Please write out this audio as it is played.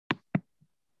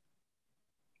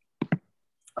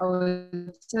Oh,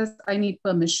 it says I need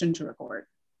permission to record.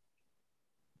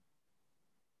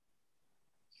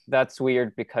 That's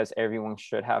weird because everyone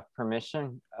should have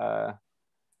permission. Okay,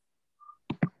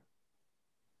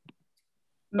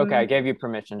 I gave you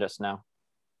permission just now.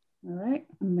 All right,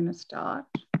 I'm gonna start.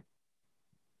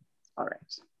 All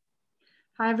right.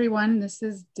 Hi, everyone. This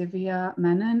is Divya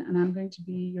Menon, and I'm going to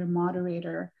be your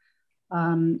moderator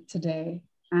today.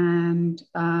 And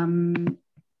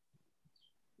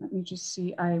let me just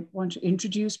see. I want to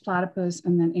introduce Platypus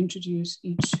and then introduce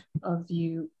each of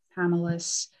you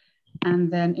panelists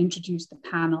and then introduce the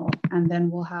panel. And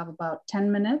then we'll have about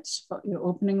 10 minutes for your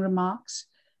opening remarks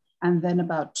and then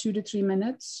about 2 to 3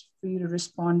 minutes for you to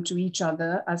respond to each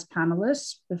other as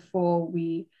panelists before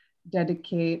we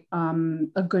dedicate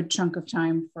a good chunk of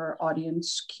time for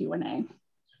audience Q&A.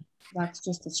 That's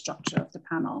just the structure of the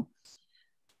panel.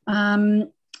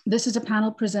 This is a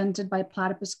panel presented by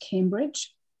Platypus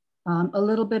Cambridge. A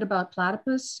little bit about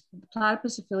Platypus. The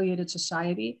Platypus Affiliated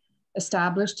Society,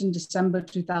 established in December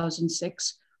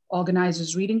 2006,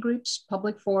 organizes reading groups,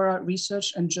 public fora,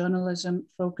 research, and journalism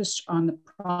focused on the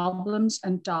problems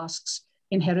and tasks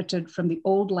inherited from the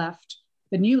old left,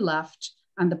 the new left,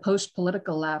 and the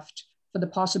post-political left for the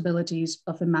possibilities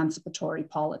of emancipatory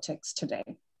politics today.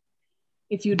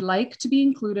 If you'd like to be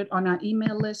included on our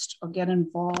email list or get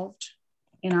involved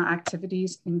in our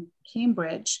activities in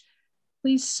Cambridge,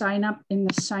 please sign up in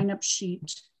the sign up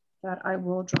sheet that I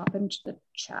will drop into the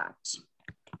chat.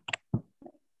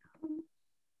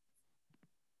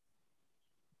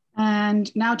 And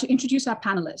now to introduce our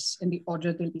panelists in the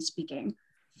order they'll be speaking.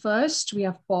 First, we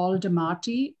have Paul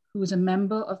DeMarti, who is a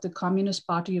member of the Communist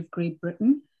Party of Great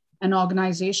Britain, an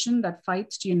organization that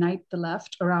fights to unite the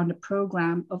left around a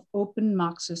program of open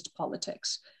Marxist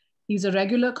politics. He's a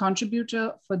regular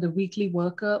contributor for the Weekly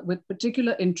Worker with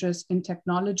particular interest in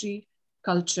technology,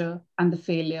 culture, and the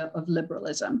failure of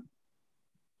liberalism.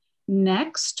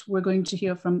 Next, we're going to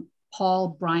hear from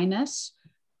Paul Bryness,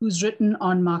 who's written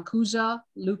on Marcuse,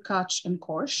 Lukács, and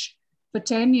Korsch. For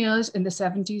 10 years in the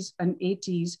 70s and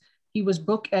 80s, he was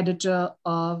book editor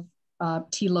of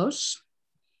Telos.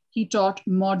 He taught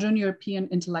modern European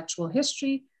intellectual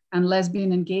history and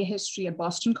lesbian and gay history at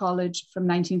Boston College from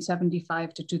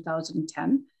 1975 to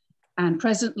 2010. And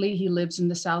presently he lives in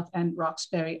the South End,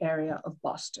 Roxbury area of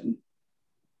Boston.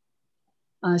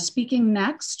 Speaking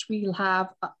next, we'll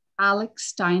have Alex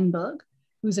Steinberg,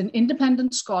 who's an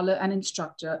independent scholar and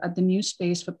instructor at the New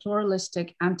Space for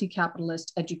Pluralistic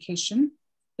Anti-Capitalist Education,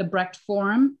 the Brecht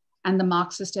Forum, and the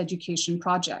Marxist Education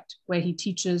Project, where he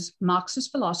teaches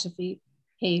Marxist philosophy,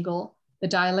 Hegel, the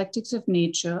dialectics of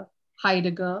nature,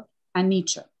 Heidegger, and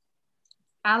Nietzsche.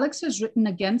 Alex has written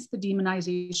against the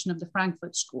demonization of the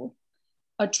Frankfurt School,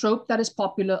 a trope that is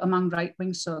popular among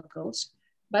right-wing circles,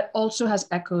 but also has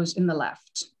echoes in the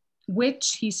left,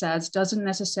 which he says doesn't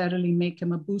necessarily make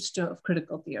him a booster of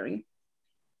critical theory.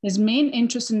 His main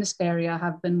interests in this area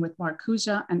have been with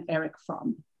Marcuse and Erich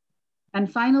Fromm.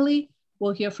 And finally,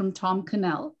 we'll hear from Tom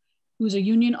Cannell, who's a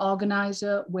union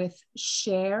organizer with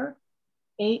SHARE,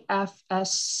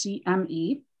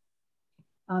 AFSCME,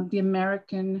 the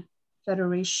American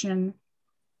Federation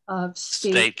of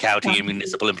State, County, and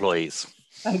Municipal Employees.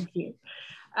 Thank you.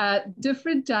 At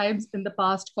different times in the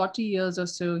past 40 years or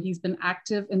so, he's been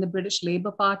active in the British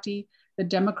Labour Party, the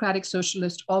Democratic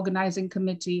Socialist Organizing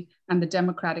Committee, and the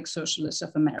Democratic Socialists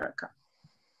of America.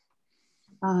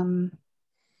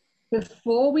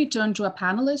 Before we turn to our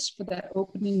panelists for their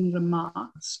opening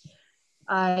remarks,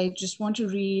 I just want to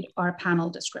read our panel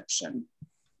description.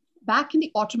 Back in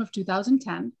the autumn of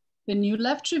 2010, the New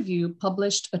Left Review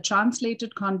published a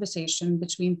translated conversation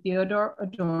between Theodor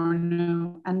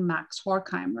Adorno and Max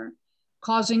Horkheimer,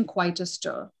 causing quite a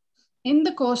stir. In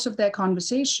the course of their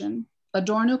conversation,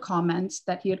 Adorno comments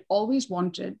that he had always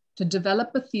wanted to develop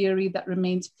a theory that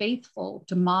remains faithful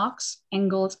to Marx,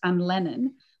 Engels, and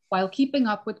Lenin while keeping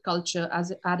up with culture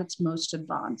at its most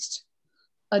advanced.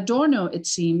 Adorno, it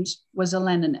seems, was a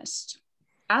Leninist.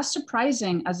 As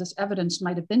surprising as this evidence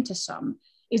might have been to some,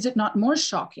 is it not more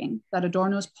shocking that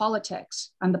Adorno's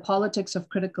politics and the politics of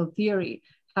critical theory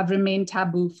have remained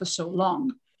taboo for so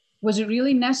long? Was it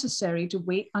really necessary to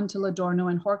wait until Adorno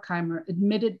and Horkheimer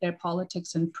admitted their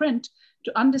politics in print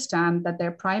to understand that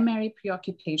their primary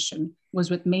preoccupation was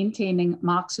with maintaining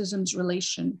Marxism's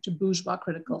relation to bourgeois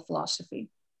critical philosophy?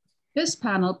 This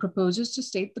panel proposes to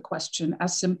state the question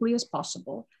as simply as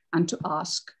possible and to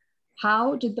ask,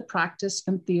 how did the practice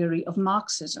and theory of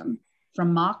Marxism,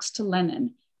 from Marx to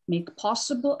Lenin, make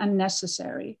possible and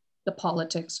necessary the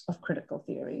politics of critical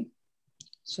theory?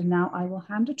 So now I will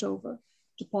hand it over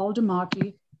to Paul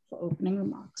DeMarti for opening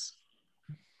remarks.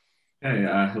 Hey,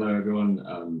 hello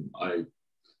everyone. I'd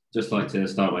just like to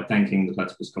start by thanking the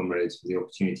Platypus comrades for the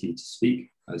opportunity to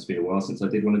speak. It's been a while since I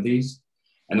did one of these,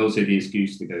 and also the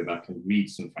excuse to go back and read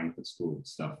some Frankfurt School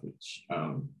stuff, which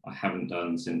I haven't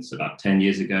done since about 10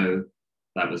 years ago.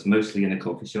 That was mostly in a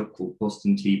coffee shop called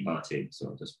Boston Tea Party, so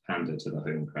I'll just pander to the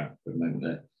home crowd for a moment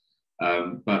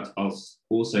there. But I'll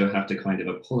also have to kind of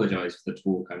apologize for the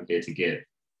talk I'm here to give,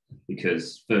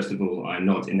 because first of all, I'm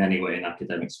not in any way an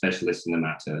academic specialist in the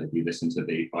matter. If you listen to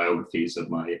the biographies of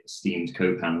my esteemed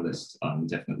co-panelists, I'm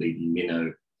definitely the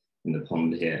minnow in the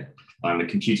pond here. I'm a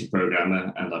computer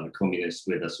programmer and I'm a communist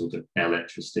with a sort of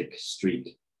electristic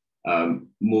streak.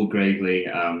 More gravely,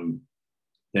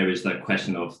 there is that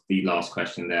question of the last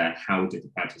question there: how did the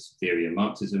practice of theory and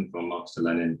Marxism, from Marx to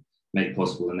Lenin, make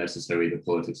possible and necessary the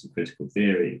politics of critical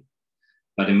theory?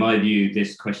 But in my view,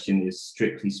 this question is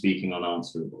strictly speaking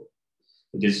unanswerable.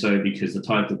 It is so because the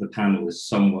title of the panel is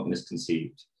somewhat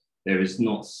misconceived. There is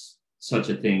not such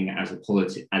a thing as a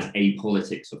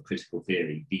politics of critical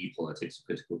theory, the politics of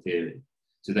critical theory.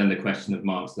 So then the question of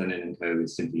Marx, Lenin, and co.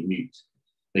 is simply moot.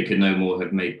 They could no more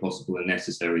have made possible and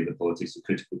necessary the politics of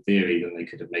critical theory than they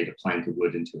could have made a plank of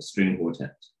wood into a string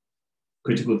quartet.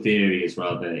 Critical theory is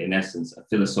rather, in essence, a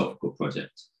philosophical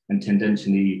project, and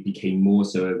tendentially became more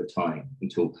so over time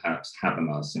until perhaps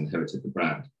Habermas inherited the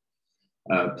brand.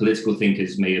 Political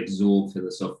thinkers may absorb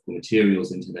philosophical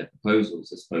materials into their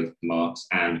proposals, as both Marx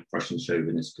and Prussian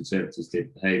chauvinist conservatives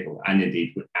did with Hegel, and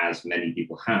indeed as many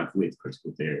people have with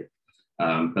critical theory.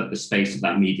 But the space of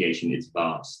that mediation is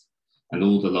vast, and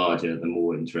all the larger, the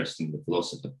more interesting the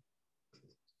philosopher.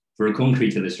 For a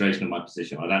concrete illustration of my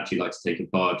position, I'd actually like to take a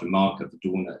barred remark of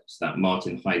Adorno's that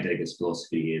Martin Heidegger's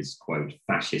philosophy is, quote,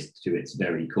 fascist to its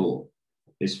very core.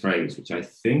 This phrase, which I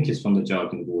think is from the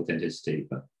jargon of authenticity,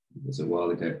 but it was a while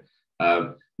ago,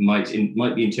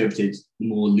 might be interpreted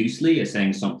more loosely as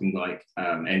saying something like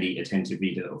any attentive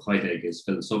reader of Heidegger's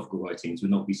philosophical writings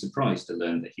would not be surprised to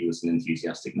learn that he was an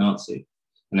enthusiastic Nazi.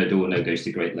 And Adorno goes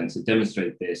to great lengths to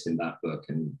demonstrate this in that book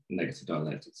and Negative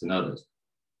Dialectics and others.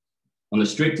 On a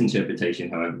strict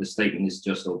interpretation, however, the statement is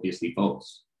just obviously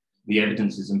false. The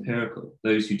evidence is empirical.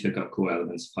 Those who took up core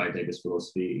elements of Heidegger's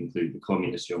philosophy include the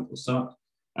communist Jean-Paul Sartre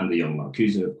and the young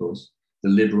Marcuse, of course, the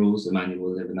liberals,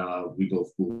 Emmanuel Levinas, Rudolf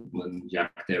Bultmann,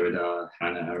 Jacques Derrida,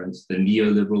 Hannah Arendt, the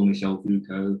neoliberal Michel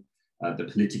Foucault, the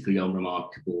politically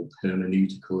unremarkable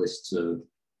hermeneuticalists of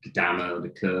Gadamer,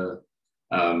 Ricoeur.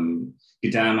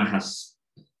 Gadamer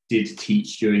did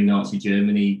teach during Nazi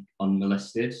Germany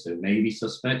unmolested, so maybe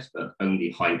suspect, but only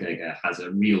Heidegger has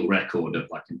a real record of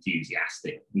like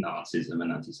enthusiastic Nazism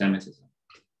and anti-Semitism.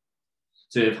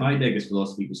 So if Heidegger's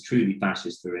philosophy was truly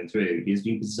fascist through and through, he has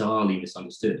been bizarrely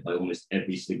misunderstood by almost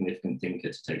every significant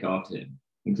thinker to take after him,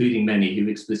 including many who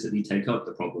explicitly take up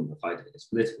the problem of Heidegger's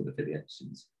political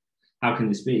affiliations. How can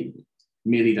this be?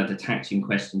 Merely that attaching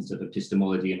questions of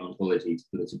epistemology and ontology to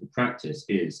political practice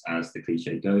is, as the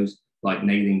cliche goes, like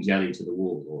nailing jelly to the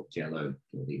wall, or jello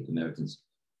for the Americans.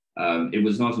 It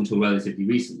was not until relatively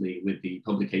recently, with the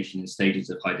publication in stages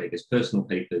of Heidegger's personal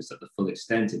papers, that the full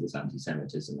extent of his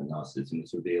anti-Semitism and Nazism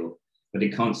was revealed, but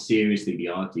it can't seriously be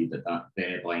argued that that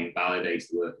thereby invalidates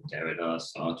the work of Derrida,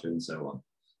 Sartre, and so on.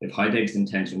 If Heidegger's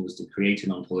intention was to create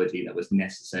an ontology that was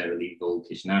necessarily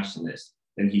Volkisch nationalist,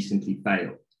 then he simply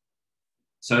failed.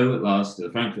 So at last, the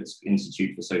Frankfurt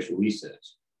Institute for Social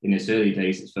Research. In its early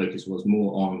days, its focus was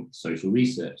more on social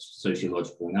research,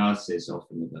 sociological analysis,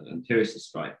 often of an empiricist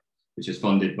stripe, which was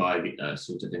funded by the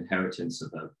sort of inheritance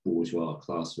of a bourgeois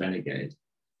class renegade.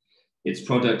 Its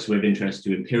products were of interest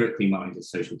to empirically minded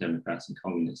social democrats and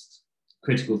communists.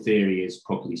 Critical theory is,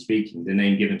 properly speaking, the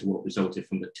name given to what resulted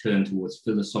from the turn towards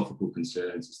philosophical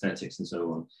concerns, aesthetics, and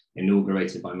so on,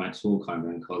 inaugurated by Max Horkheimer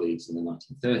and colleagues in the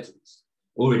 1930s.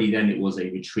 Already then, it was a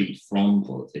retreat from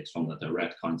politics, from the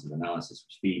direct kinds of analysis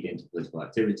which feed into political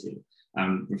activity,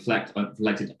 and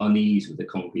reflected unease with the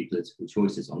concrete political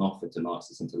choices on offer to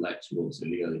Marxist intellectuals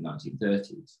in the early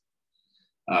 1930s.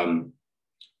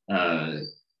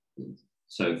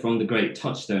 So from the great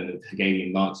touchstone of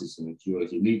Hegelian Marxism of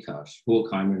Georgy Lukács,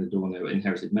 Horkheimer and Adorno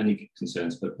inherited many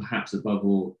concerns, but perhaps above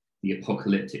all, the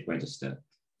apocalyptic register.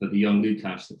 For the young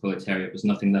Lukács, the proletariat was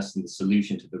nothing less than the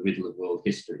solution to the riddle of world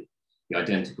history, the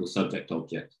identical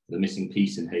subject-object, the missing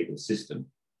piece in Hegel's system.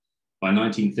 By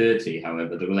 1930,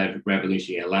 however, the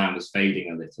revolutionary elan was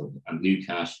fading a little, and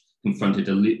Lukács confronted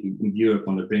Europe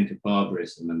on the brink of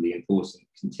barbarism, and the important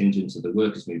contingents of the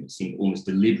workers' movement seemed almost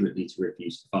deliberately to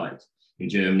refuse to fight. In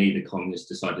Germany, the communists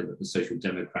decided that the Social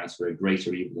Democrats were a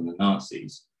greater evil than the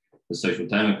Nazis. The Social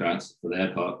Democrats, for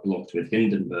their part, blocked with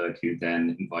Hindenburg, who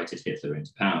then invited Hitler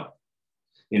into power.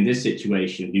 In this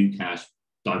situation, Lukács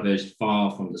diverged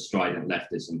far from the strident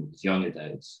leftism of his younger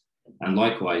days. And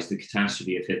likewise, the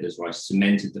catastrophe of Hitler's Reich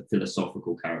cemented the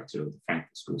philosophical character of the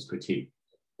Frankfurt School's critique.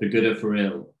 For good or for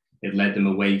ill, it led them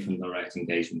away from direct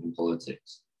engagement in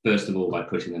politics, first of all by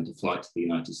putting them to flight to the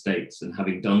United States, and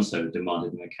having done so,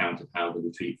 demanded an account of how the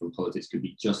retreat from politics could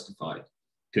be justified,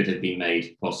 could have been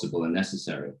made possible and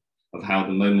necessary, of how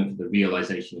the moment for the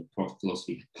realization of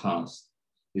philosophy had passed.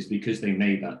 It's because they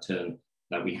made that turn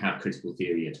that we have critical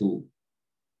theory at all.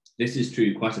 This is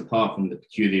true quite apart from the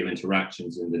peculiar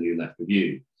interactions in the New Left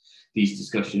Review. These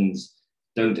discussions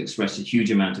don't express a huge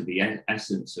amount of the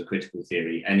essence of critical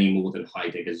theory any more than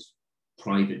Heidegger's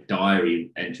private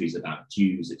diary entries about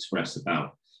Jews express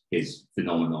about his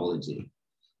phenomenology.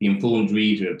 The informed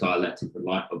reader of Dialectic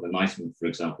of Enlightenment, for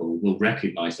example, will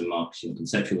recognize the Marxian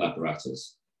conceptual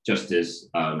apparatus, just as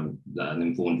an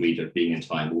informed reader of Being and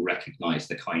Time will recognize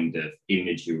the kind of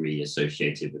imagery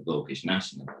associated with Volkish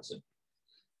nationalism.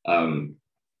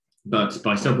 But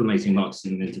by sublimating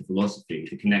Marxism into philosophy,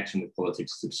 the connection with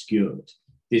politics is obscured.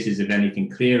 This is, if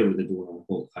anything, clearer with Adorno and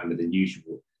Horkheimer than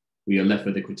usual. We are left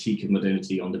with a critique of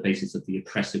modernity on the basis of the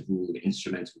oppressive rule of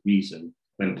instrumental reason,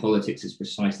 when politics is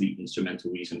precisely instrumental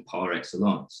reason par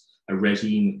excellence, a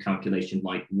regime of calculation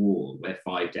like war, where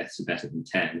 5 deaths are better than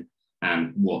 10,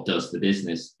 and what does the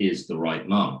business is the right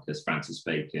mark, as Francis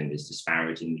Bacon is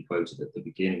disparagingly quoted at the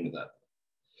beginning of that.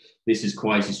 This is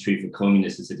quite as true for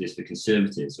communists as it is for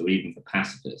conservatives, or even for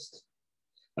pacifists.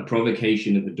 A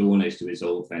provocation of Adorno's to his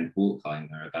old friend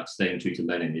Horkheimer about staying true to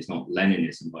Lenin is not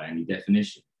Leninism by any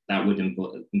definition. That would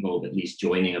involve at least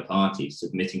joining a party,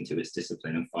 submitting to its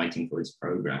discipline and fighting for its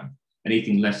program.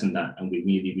 Anything less than that, and we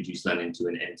merely reduce Lenin to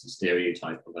an empty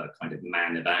stereotype of a kind of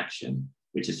man of action,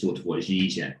 which is sort of what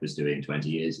Zizek was doing 20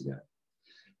 years ago.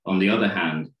 On the other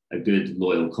hand, a good,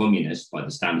 loyal communist, by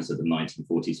the standards of the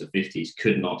 1940s or 50s,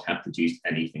 could not have produced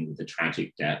anything with the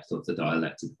tragic depth of the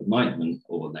Dialectic of Enlightenment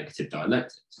or negative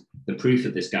dialectics. The proof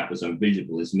that this gap was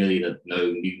unbridgeable is merely that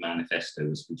no new manifesto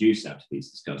was produced out of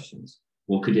these discussions.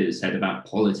 What could it have said about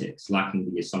politics,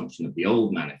 lacking the assumption of the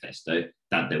old manifesto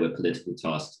that there were political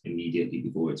tasks immediately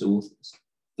before its authors?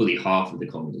 Fully half of the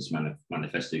Communist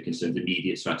Manifesto concerned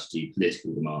immediate strategy,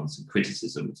 political demands, and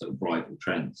criticism of rival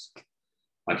trends.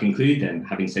 I conclude then,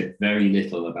 having said very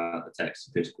little about the texts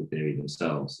of critical theory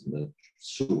themselves in the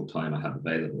short time I have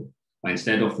available, I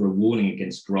instead offer a warning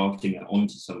against grafting it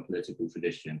onto some political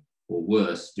tradition, or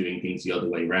worse, doing things the other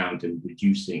way around and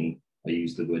reducing, I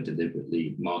use the word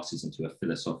deliberately, Marxism to a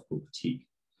philosophical critique.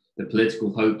 The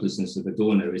political hopelessness of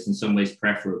Adorno is in some ways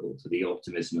preferable to the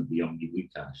optimism of the young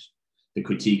Lukács. The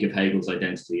critique of Hegel's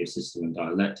identity of system and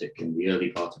dialectic in the early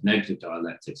part of negative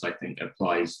dialectics, I think,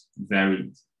 applies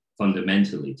very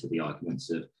fundamentally to the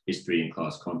arguments of history and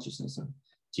class consciousness, and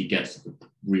she gets the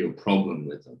real problem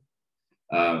with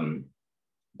them.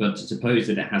 But to suppose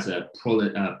that it has a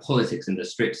politics in the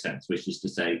strict sense, which is to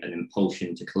say an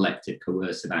impulsion to collective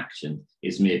coercive action,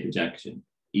 is mere projection,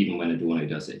 even when Adorno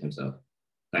does it himself.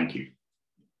 Thank you.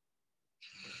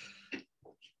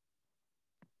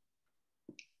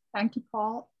 Thank you,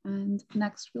 Paul. And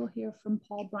next we'll hear from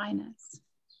Paul Bryness.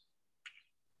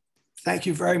 Thank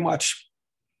you very much,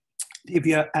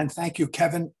 Divya, and thank you,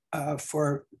 Kevin,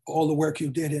 for all the work you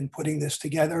did in putting this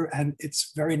together. And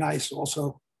it's very nice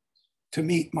also to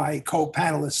meet my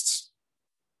co-panelists.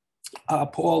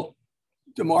 Paul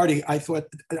DeMarti, I thought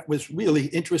that was really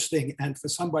interesting. And for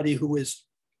somebody who is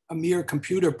a mere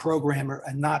computer programmer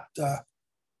and not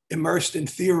immersed in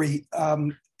theory,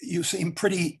 you seem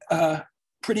pretty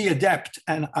adept.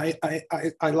 And I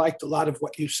liked a lot of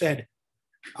what you said.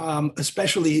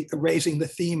 Especially raising the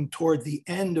theme toward the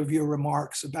end of your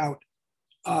remarks about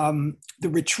the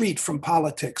retreat from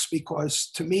politics,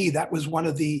 because to me, that was one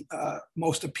of the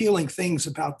most appealing things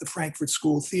about the Frankfurt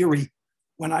School theory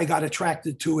when I got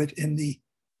attracted to it in the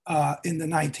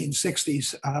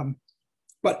 1960s.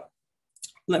 But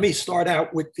let me start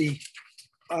out with the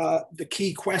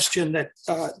key question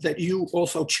that you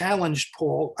also challenged,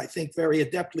 Paul, I think very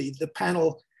adeptly. The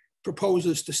panel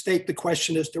proposes to state the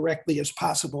question as directly as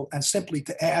possible and simply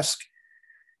to ask,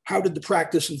 how did the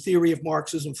practice and theory of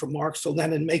Marxism from Marx to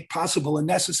Lenin make possible and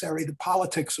necessary the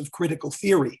politics of critical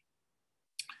theory?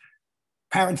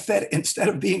 Instead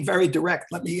of being very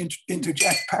direct, let me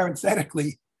interject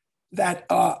parenthetically that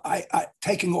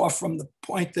taking off from the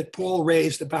point that Paul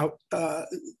raised about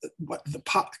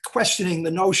questioning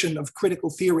the notion of critical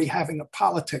theory having a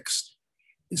politics.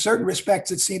 In certain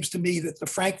respects, it seems to me that the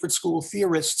Frankfurt School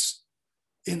theorists,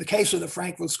 in the case of the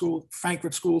Frankfurt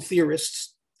School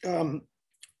theorists,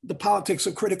 the politics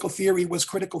of critical theory was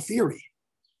critical theory.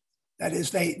 That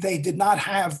is, they did not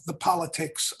have the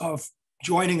politics of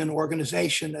joining an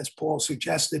organization, as Paul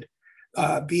suggested,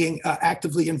 being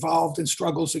actively involved in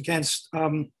struggles against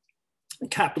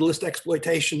capitalist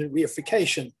exploitation and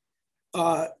reification.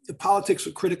 The politics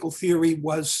of critical theory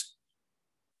was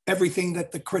everything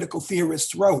that the critical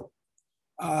theorists wrote,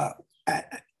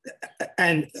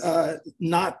 and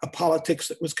not a politics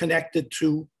that was connected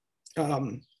to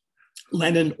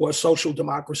Lenin or social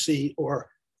democracy or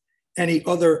any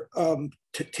other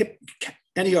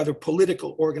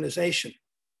political organization.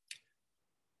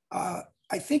 I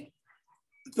think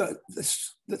the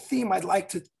theme I'd like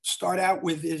to start out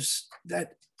with is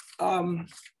that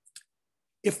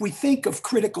if we think of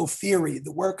critical theory,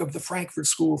 the work of the Frankfurt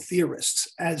School theorists,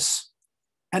 as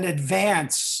an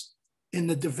advance in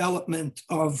the development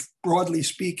of, broadly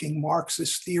speaking,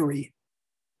 Marxist theory,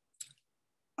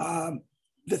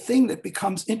 the thing that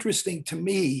becomes interesting to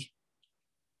me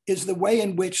is the way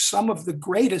in which some of the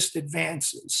greatest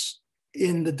advances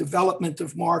in the development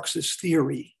of Marxist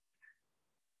theory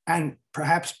and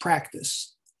perhaps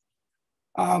practice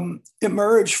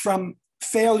emerge from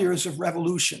failures of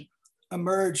revolution,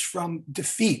 emerge from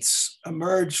defeats,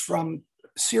 emerge from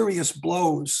serious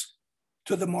blows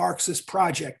to the Marxist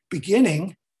project,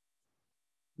 beginning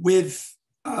with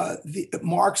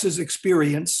Marx's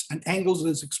experience and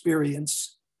Engels'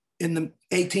 experience in the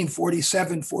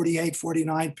 1847, 48,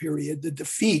 49 period, the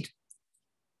defeat,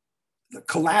 the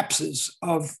collapses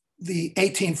of the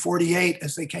 1848,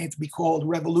 as they came to be called,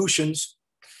 revolutions,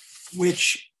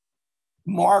 which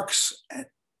Marx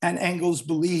and Engels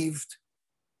believed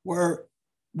were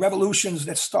revolutions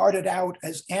that started out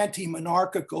as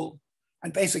anti-monarchical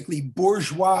and basically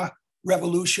bourgeois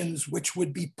revolutions, which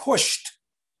would be pushed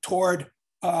toward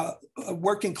a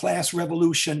working class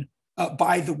revolution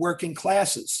by the working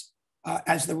classes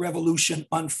as the revolution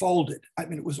unfolded. I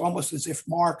mean, it was almost as if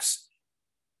Marx,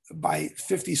 by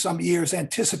 50 some years,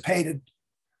 anticipated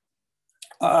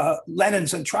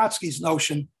Lenin's and Trotsky's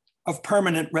notion of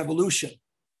permanent revolution.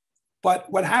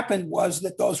 But what happened was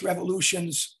that those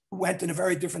revolutions went in a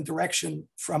very different direction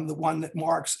from the one that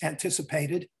Marx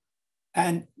anticipated.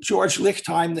 And George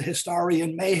Lichtheim, the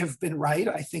historian, may have been right.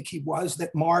 I think he was,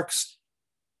 that Marx,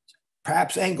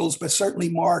 perhaps Engels, but certainly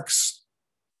Marx,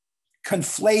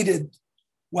 conflated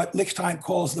what Lichtheim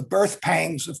calls the birth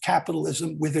pangs of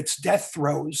capitalism with its death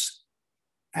throes.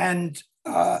 And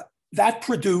that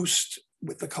produced,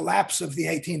 with the collapse of the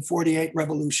 1848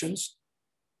 revolutions,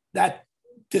 that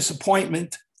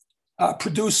disappointment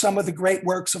produced some of the great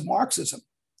works of Marxism.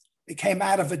 It came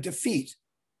out of a defeat,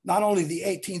 not only the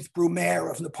 18th Brumaire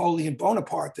of Napoleon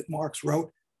Bonaparte that Marx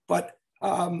wrote, but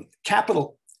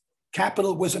Capital.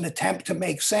 Capital was an attempt to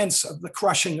make sense of the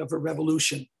crushing of a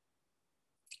revolution.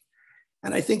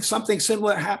 And I think something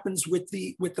similar happens with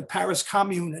the Paris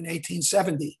Commune in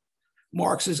 1870.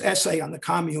 Marx's essay on the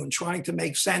Commune, trying to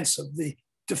make sense of the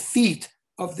defeat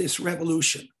of this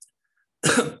revolution.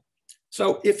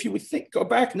 So if you would go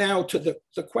back now to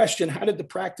the question, how did the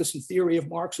practice and theory of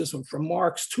Marxism from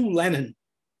Marx to Lenin,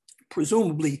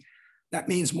 presumably that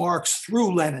means Marx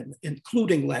through Lenin,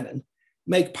 including Lenin,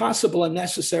 make possible and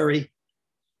necessary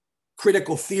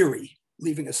critical theory,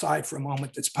 leaving aside for a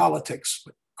moment its politics,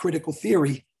 but critical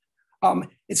theory.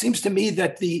 It seems to me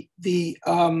that the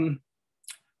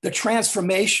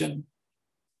transformation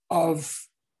of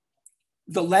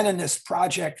the Leninist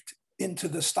project into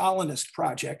the Stalinist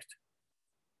project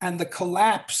and the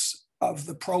collapse of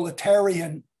the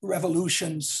proletarian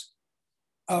revolutions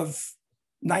of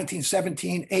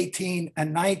 1917, 18,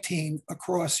 and 19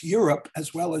 across Europe,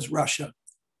 as well as Russia.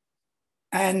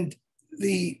 And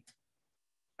the,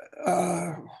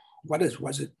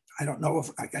 was it? I don't know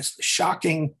if, I guess, the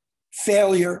shocking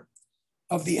failure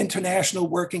of the international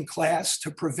working class to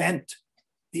prevent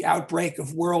the outbreak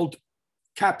of world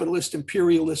capitalist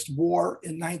imperialist war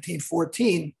in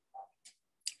 1914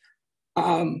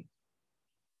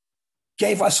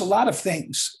 gave us a lot of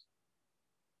things.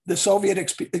 The Soviet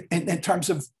experience, in terms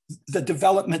of the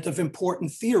development of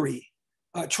important theory.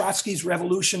 Trotsky's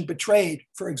Revolution Betrayed,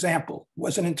 for example,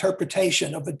 was an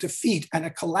interpretation of a defeat and a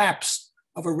collapse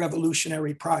of a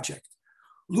revolutionary project.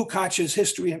 Lukács's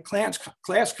History and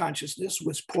Class Consciousness,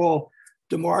 which Paul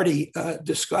DeMarty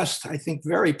discussed, I think,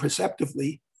 very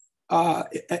perceptively,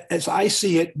 as I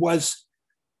see it, was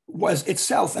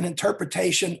itself an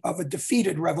interpretation of a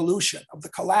defeated revolution, of the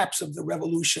collapse of the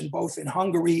revolution, both in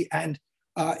Hungary and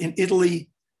in Italy,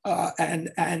 and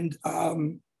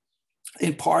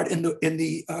in part in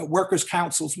the workers'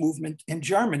 councils movement in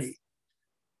Germany.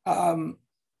 And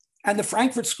the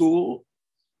Frankfurt School,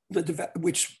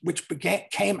 which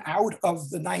came out of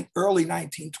the early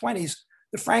 1920s,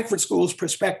 the Frankfurt School's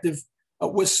perspective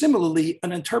was similarly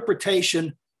an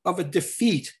interpretation a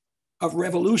defeat of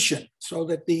revolution, so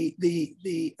that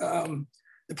the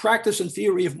practice and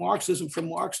theory of Marxism from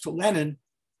Marx to Lenin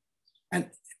and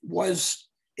was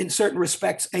in certain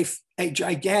respects a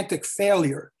gigantic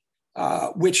failure,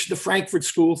 which the Frankfurt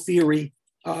School theory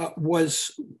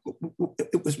was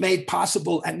made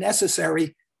possible and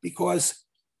necessary because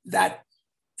that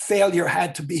failure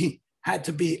had to be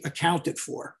accounted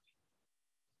for.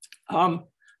 Let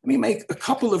me make a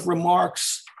couple of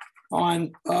remarks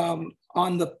on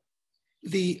the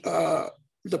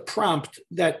prompt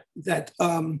that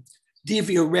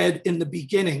Divya read in the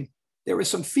beginning. There are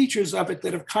some features of it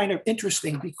that are kind of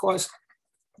interesting because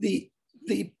the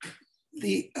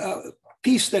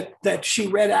piece that she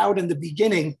read out in the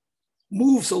beginning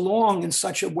moves along in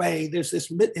such a way. There's this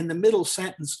in the middle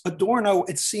sentence, Adorno,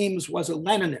 it seems, was a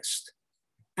Leninist.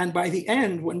 And by the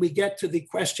end, when we get to the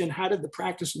question, how did the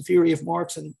practice and theory of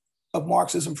Marxism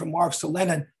from Marx to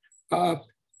Lenin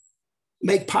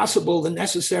make possible the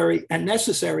necessary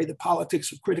the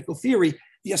politics of critical theory,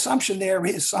 the assumption there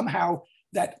is somehow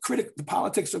that the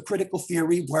politics of critical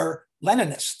theory were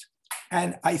Leninist.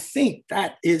 And I think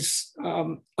that is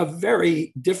a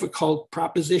very difficult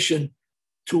proposition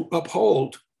to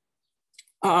uphold.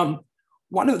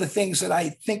 One of the things that I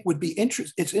think would be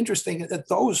it's interesting that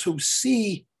those who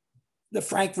see the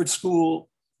Frankfurt School,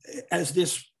 as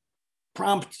this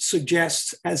prompt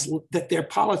suggests, as that their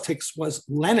politics was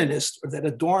Leninist, or that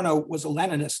Adorno was a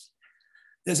Leninist.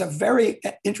 There's a very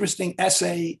interesting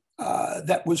essay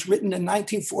that was written in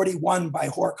 1941 by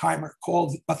Horkheimer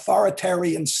called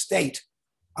Authoritarian State,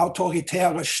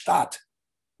 Autoritäre Staat,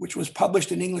 which was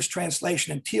published in English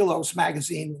translation in Telos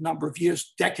magazine a number of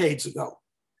decades ago.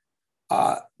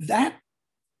 That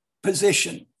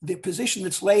position, the position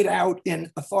that's laid out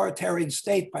in Authoritarian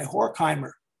State by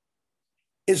Horkheimer,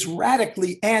 is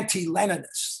radically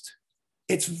anti-Leninist.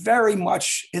 It's very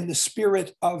much in the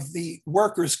spirit of the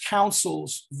Workers'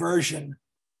 Council's version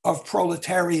of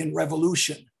proletarian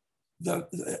revolution.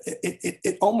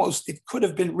 It could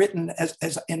have been written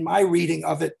as in my reading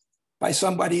of it by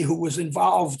somebody who was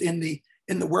involved in the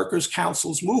Workers'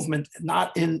 Council's movement,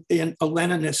 not in a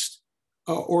Leninist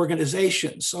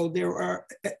organization. So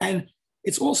and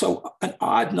it's also an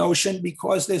odd notion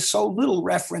because there's so little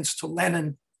reference to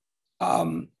Lenin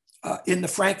in the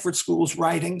Frankfurt School's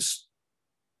writings.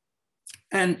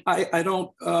 And I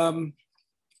don't,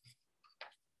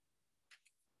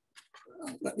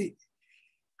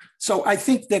 so I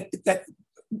think that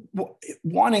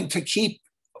wanting to keep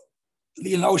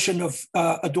the notion of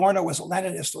Adorno as a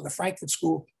Leninist, or the Frankfurt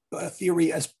School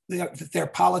theory as that their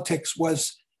politics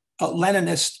was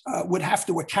Leninist, would have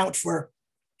to account for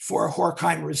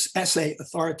Horkheimer's essay,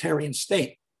 Authoritarian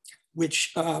State,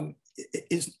 which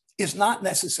is not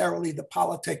necessarily the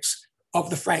politics of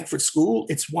the Frankfurt School.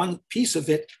 It's one piece of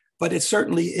it, but it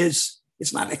certainly is,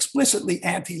 it's not explicitly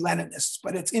anti-Leninist,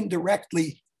 but it's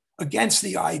indirectly against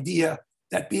the idea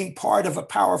that being part of a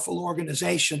powerful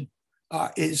organization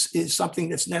is something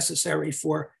that's necessary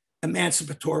for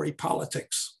emancipatory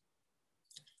politics.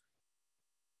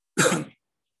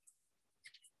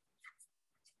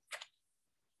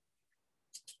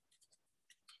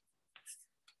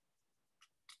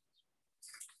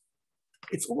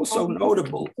 It's also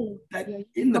notable that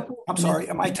in the, I'm sorry,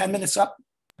 am I 10 minutes up?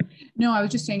 No, I was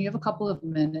just saying you have a couple of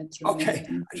minutes. Okay,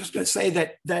 I'm just going to say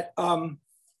that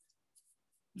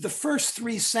the first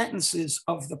three sentences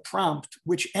of the prompt,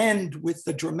 which end with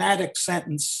the dramatic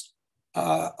sentence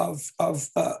of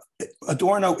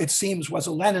Adorno, it seems, was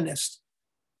a Leninist,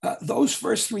 those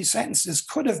first three sentences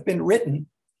could have been written,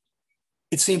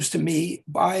 it seems to me,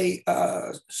 by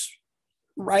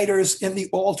writers in the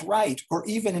alt-right or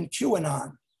even in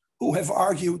QAnon, who have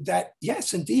argued that,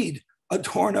 yes, indeed,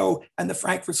 Adorno and the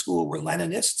Frankfurt School were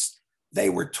Leninists. They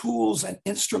were tools and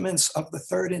instruments of the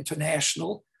Third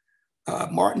International.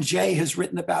 Martin Jay has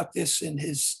written about this in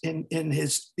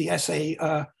the essay,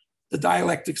 The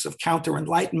Dialectics of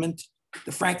Counter-Enlightenment,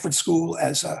 the Frankfurt School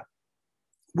as a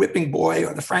whipping boy,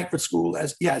 or the Frankfurt School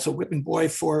as a whipping boy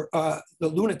for the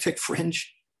lunatic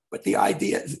fringe. But the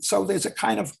idea, so there's a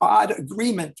kind of odd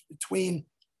agreement between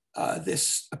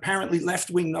this apparently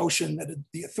left-wing notion, that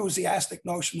the enthusiastic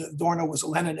notion that Adorno was a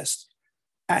Leninist,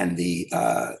 and the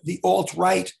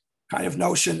alt-right kind of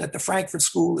notion that the Frankfurt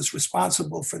School is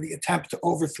responsible for the attempt to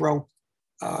overthrow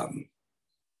the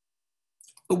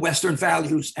Western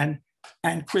values and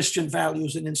Christian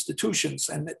values and institutions,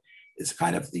 and that is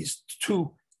kind of these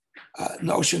two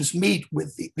notions meet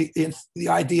with the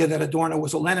idea that Adorno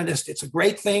was a Leninist. It's a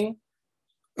great thing,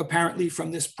 apparently,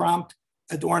 from this prompt.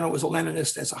 Adorno was a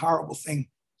Leninist as a horrible thing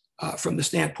from the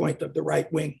standpoint of the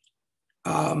right wing.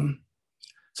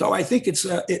 So I think it's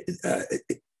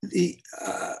it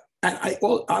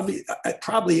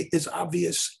probably is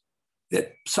obvious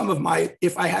that some of my,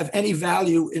 if I have any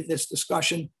value in this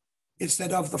discussion, it's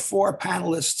that of the four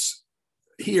panelists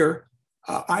here,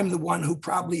 I'm the one who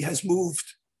probably has moved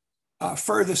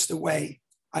furthest away.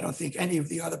 I don't think any of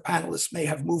the other panelists may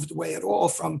have moved away at all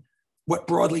from what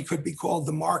broadly could be called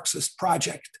the Marxist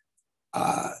project.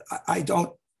 I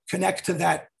don't connect to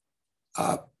that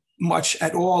much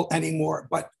at all anymore,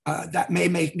 but that may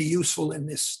make me useful in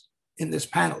this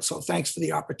panel. So thanks for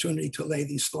the opportunity to lay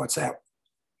these thoughts out.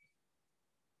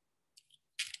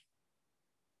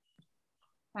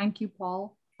 Thank you,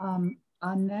 Paul.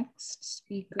 Our next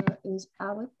speaker is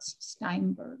Alex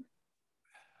Steinberg.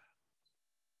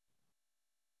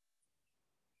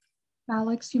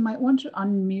 Alex, you might want to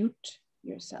unmute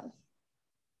yourself.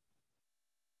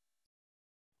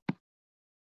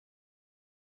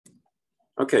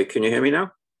 Okay, can you hear me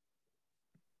now?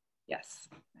 Yes.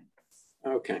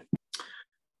 Okay.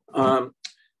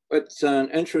 It's an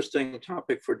interesting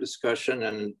topic for discussion,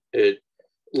 and it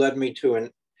led me to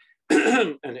an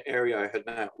area I had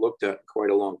not looked at in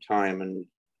quite a long time, and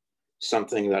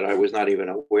something that I was not even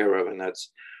aware of, and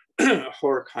that's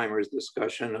Horkheimer's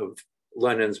discussion of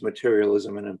Lenin's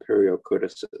materialism and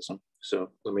empirio-criticism.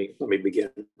 So let me begin.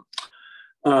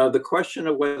 The question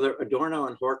of whether Adorno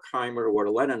and Horkheimer were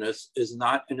Leninists is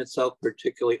not in itself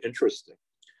particularly interesting.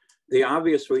 The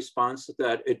obvious response is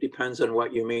that it depends on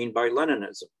what you mean by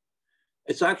Leninism.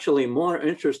 It's actually more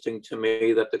interesting to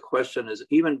me that the question is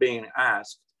even being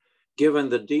asked given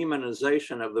the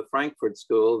demonization of the Frankfurt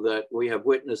School that we have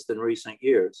witnessed in recent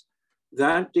years.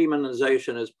 That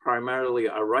demonization is primarily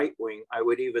a right-wing, I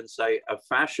would even say a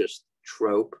fascist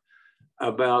trope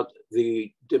about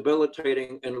the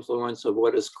debilitating influence of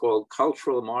what is called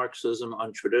cultural Marxism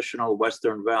on traditional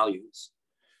Western values.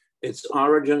 Its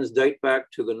origins date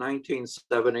back to the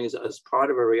 1970s as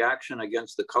part of a reaction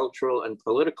against the cultural and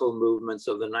political movements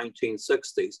of the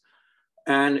 1960s.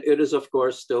 And it is, of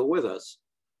course, still with us.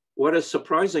 What is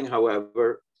surprising,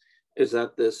 however, is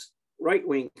that this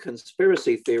right-wing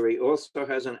conspiracy theory also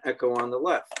has an echo on the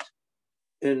left.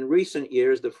 In recent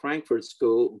years, the Frankfurt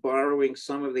School, borrowing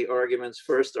some of the arguments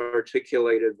first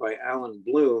articulated by Alan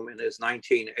Bloom in his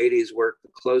 1980s work,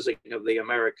 The Closing of the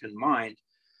American Mind,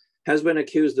 has been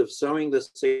accused of sowing the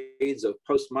seeds of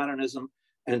postmodernism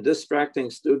and distracting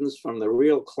students from the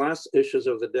real class issues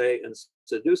of the day and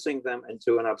seducing them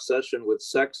into an obsession with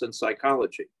sex and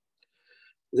psychology.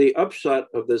 The upshot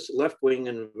of this left-wing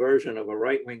inversion of a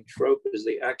right-wing trope is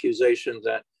the accusation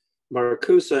that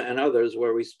Marcuse and others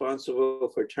were responsible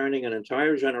for turning an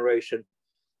entire generation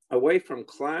away from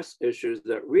class issues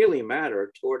that really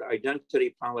matter toward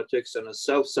identity politics and a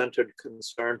self-centered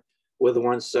concern with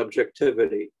one's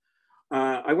subjectivity.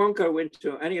 I won't go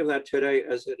into any of that today,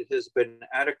 as it has been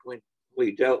adequately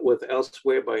dealt with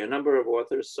elsewhere by a number of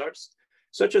authors,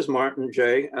 such as Martin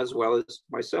J., as well as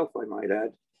myself, I might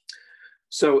add.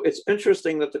 So it's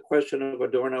interesting that the question of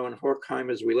Adorno and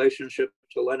Horkheimer's relationship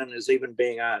to Lenin is even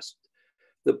being asked.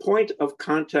 The point of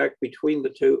contact between the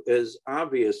two is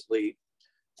obviously,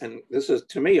 and this is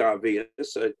to me obvious,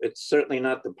 it's certainly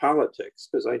not the politics,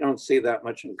 because I don't see that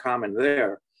much in common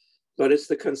there, but it's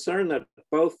the concern that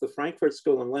both the Frankfurt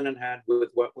School and Lenin had with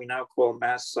what we now call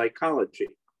mass psychology.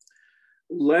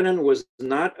 Lenin was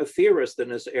not a theorist in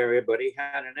this area, but he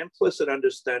had an implicit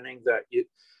understanding that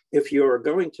if you are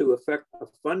going to effect a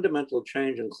fundamental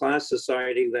change in class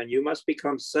society, then you must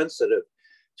become sensitive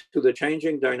to the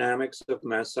changing dynamics of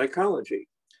mass psychology.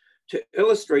 To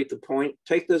illustrate the point,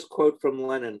 take this quote from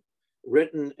Lenin,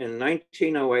 written in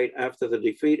 1908 after the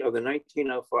defeat of the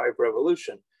 1905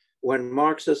 revolution, when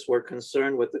Marxists were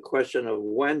concerned with the question of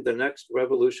when the next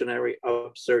revolutionary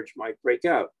upsurge might break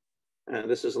out. And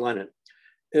this is Lenin.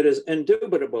 It is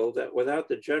indubitable that without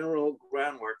the general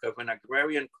groundwork of an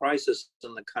agrarian crisis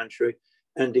in the country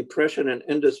and depression in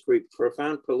industry,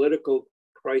 profound political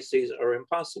crises are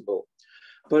impossible.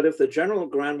 But if the general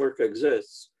groundwork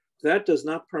exists, that does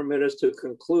not permit us to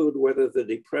conclude whether the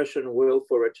depression will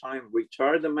for a time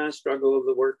retard the mass struggle of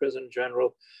the workers in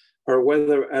general, or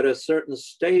whether at a certain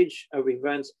stage of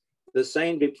events, the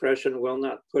same depression will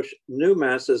not push new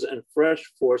masses and fresh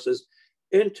forces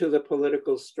into the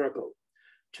political struggle.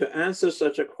 To answer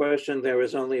such a question, there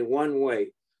is only one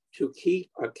way: to keep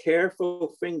a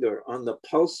careful finger on the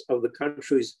pulse of the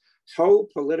country's whole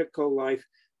political life,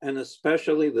 and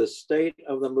especially the state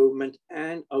of the movement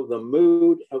and of the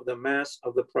mood of the mass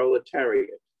of the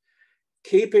proletariat.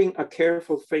 Keeping a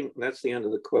careful finger, that's the end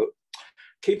of the quote.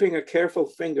 Keeping a careful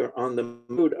finger on the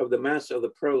mood of the mass of the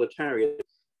proletariat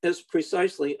is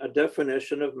precisely a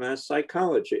definition of mass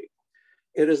psychology.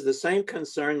 It is the same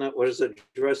concern that was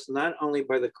addressed not only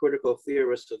by the critical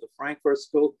theorists of the Frankfurt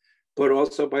School, but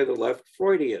also by the left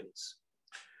Freudians.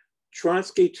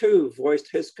 Trotsky too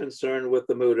voiced his concern with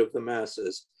the mood of the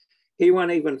masses. He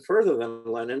went even further than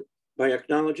Lenin by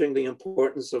acknowledging the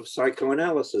importance of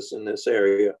psychoanalysis in this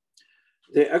area.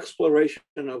 The exploration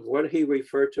of what he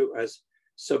referred to as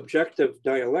subjective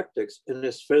dialectics in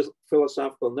his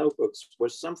philosophical notebooks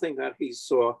was something that he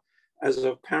saw as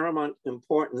of paramount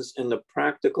importance in the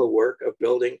practical work of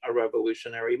building a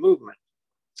revolutionary movement.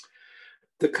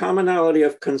 The commonality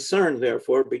of concern,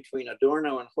 therefore, between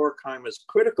Adorno and Horkheimer's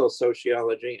critical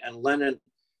sociology and Lenin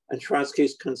and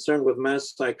Trotsky's concern with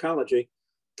mass psychology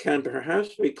can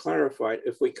perhaps be clarified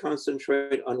if we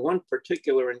concentrate on one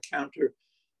particular encounter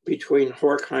between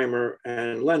Horkheimer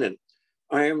and Lenin.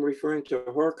 I am referring to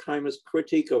Horkheimer's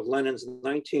critique of Lenin's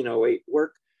 1908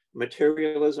 work,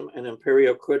 Materialism and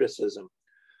Empirio-Criticism.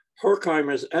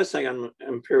 Horkheimer's essay on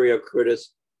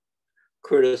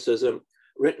Empirio-Criticism,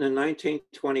 written in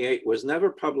 1928, was never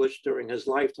published during his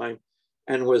lifetime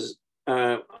and was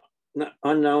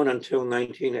unknown until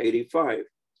 1985.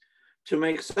 To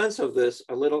make sense of this,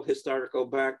 a little historical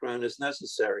background is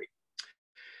necessary.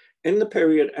 In the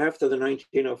period after the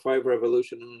 1905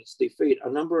 revolution and its defeat, a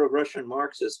number of Russian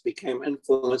Marxists became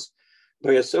influenced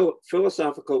by a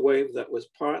philosophical wave that was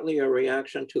partly a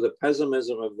reaction to the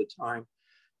pessimism of the time,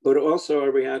 but also a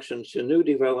reaction to new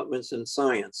developments in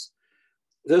science.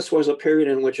 This was a period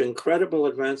in which incredible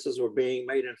advances were being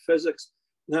made in physics,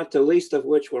 not the least of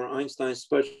which were Einstein's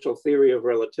special theory of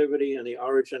relativity and the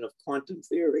origin of quantum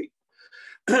theory.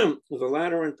 The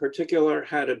latter in particular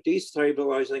had a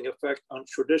destabilizing effect on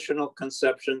traditional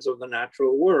conceptions of the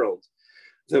natural world.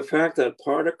 The fact that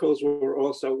particles were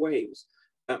also waves,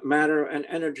 that matter and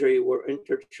energy were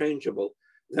interchangeable,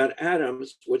 that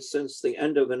atoms, which since the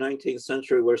end of the 19th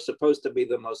century were supposed to be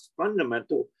the most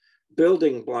fundamental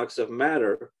building blocks of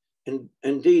matter, and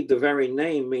indeed the very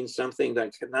name means something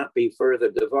that cannot be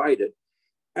further divided,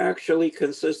 actually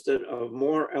consisted of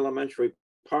more elementary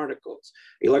particles,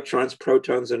 electrons,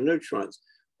 protons, and neutrons.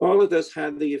 All of this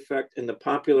had the effect in the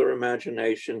popular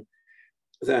imagination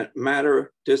that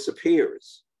matter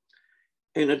disappears.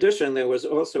 In addition, there was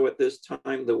also at this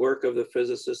time the work of the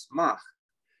physicist Mach,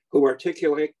 who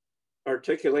articulated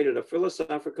a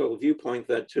philosophical viewpoint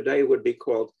that today would be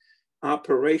called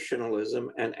operationalism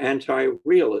and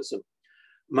anti-realism.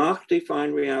 Mach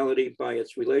defined reality by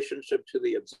its relationship to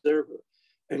the observer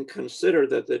and considered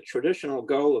that the traditional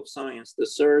goal of science, the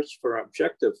search for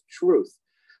objective truth,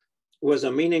 was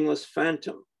a meaningless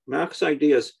phantom. Mach's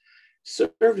ideas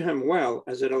served him well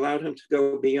as it allowed him to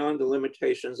go beyond the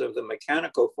limitations of the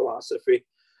mechanical philosophy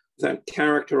that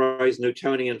characterized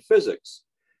Newtonian physics.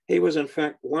 He was in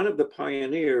fact one of the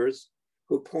pioneers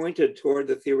who pointed toward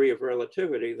the theory of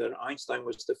relativity that Einstein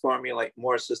was to formulate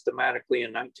more systematically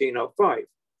in 1905.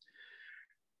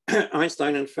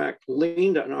 Einstein, in fact,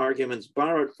 leaned on arguments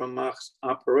borrowed from Mach's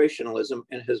operationalism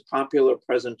in his popular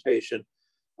presentation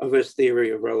of his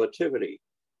theory of relativity.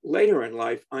 Later in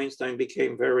life, Einstein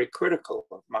became very critical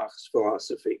of Mach's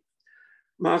philosophy.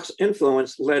 Mach's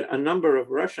influence led a number of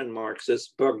Russian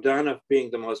Marxists, Bogdanov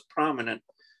being the most prominent,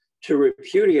 to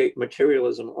repudiate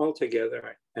materialism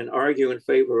altogether and argue in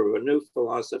favor of a new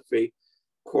philosophy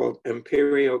called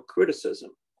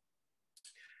empirio-criticism.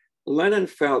 Lenin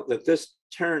felt that this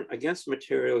turn against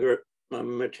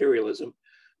materialism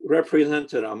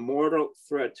represented a mortal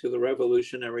threat to the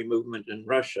revolutionary movement in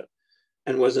Russia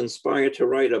and was inspired to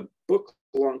write a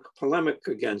book-long polemic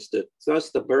against it, thus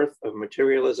the birth of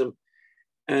materialism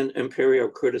and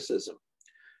empirio-criticism.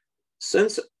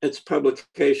 Since its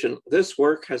publication, this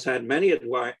work has had many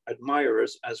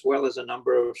admirers as well as a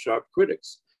number of sharp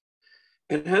critics.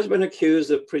 It has been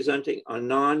accused of presenting a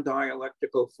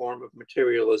non-dialectical form of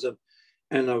materialism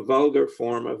and a vulgar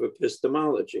form of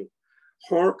epistemology.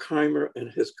 Horkheimer, in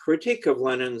his critique of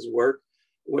Lenin's work,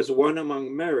 was one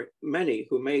among many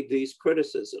who made these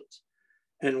criticisms.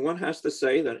 And one has to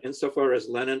say that insofar as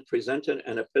Lenin presented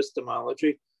an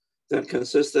epistemology that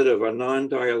consisted of a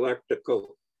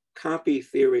non-dialectical copy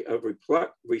theory of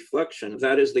reflection,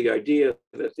 that is the idea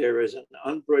that there is an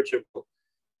unbridgeable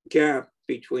gap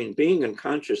between being and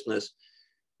consciousness,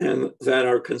 and that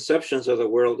our conceptions of the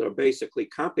world are basically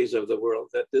copies of the world,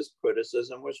 that this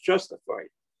criticism was justified.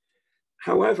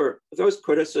 However, those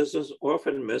criticisms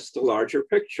often miss the larger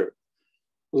picture.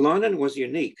 Lenin was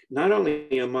unique, not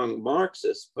only among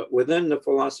Marxists, but within the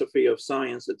philosophy of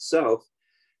science itself,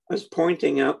 as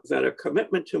pointing out that a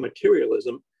commitment to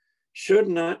materialism should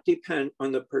not depend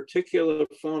on the particular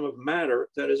form of matter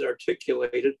that is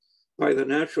articulated by the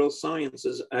natural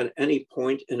sciences at any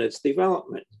point in its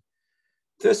development.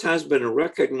 This has been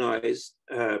recognized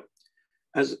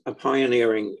as a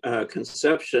pioneering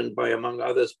conception by, among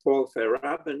others, Paul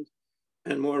Feyerabend,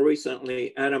 and more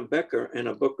recently, Adam Becker in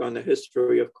a book on the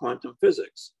history of quantum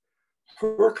physics.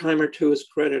 Horkheimer, to his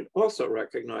credit, also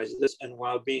recognized this, and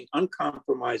while being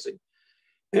uncompromising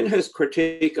in his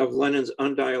critique of Lenin's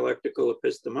undialectical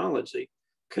epistemology,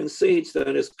 concedes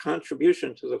that his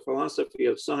contribution to the philosophy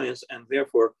of science, and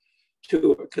therefore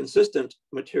to a consistent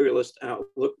materialist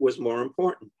outlook, was more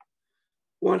important.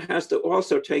 One has to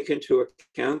also take into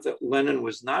account that Lenin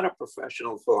was not a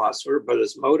professional philosopher, but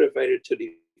is motivated to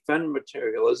defend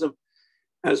materialism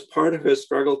as part of his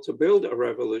struggle to build a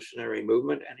revolutionary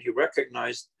movement, and he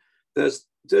recognized that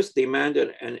this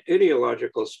demanded an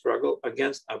ideological struggle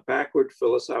against a backward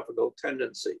philosophical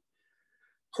tendency.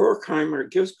 Horkheimer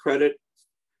gives credit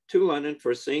to Lenin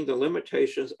for seeing the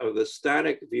limitations of the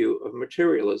static view of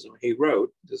materialism. He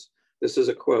wrote, this is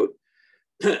a quote,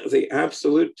 "The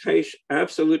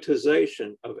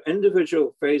absolutization of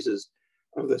individual phases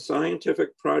of the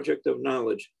scientific project of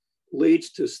knowledge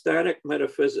leads to static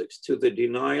metaphysics, to the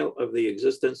denial of the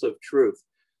existence of truth,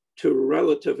 to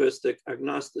relativistic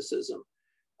agnosticism.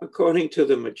 According to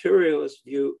the materialist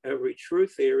view, every true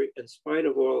theory, in spite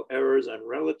of all errors and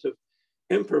relative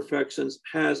imperfections,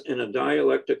 has in a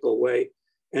dialectical way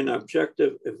an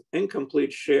objective, if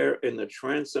incomplete, share in the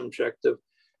transsubjective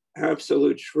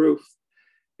absolute truth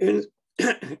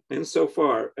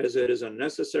insofar as it is a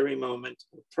necessary moment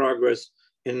of progress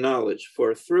in knowledge,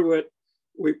 for through it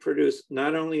we produce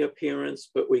not only appearance,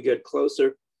 but we get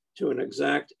closer to an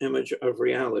exact image of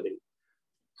reality."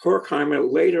 Horkheimer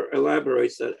later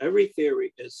elaborates that every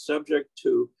theory is subject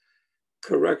to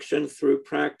correction through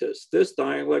practice. This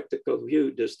dialectical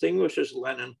view distinguishes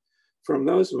Lenin from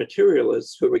those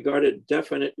materialists who regarded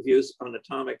definite views on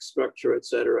atomic structure,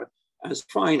 etc., as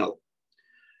final.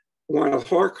 While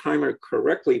Horkheimer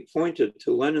correctly pointed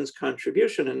to Lenin's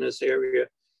contribution in this area,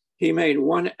 he made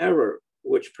one error,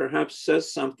 which perhaps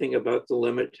says something about the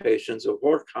limitations of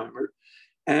Horkheimer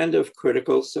and of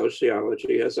critical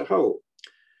sociology as a whole.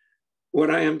 What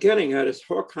I am getting at is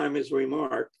Horkheimer's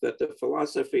remark that the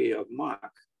philosophy of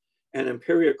Mach and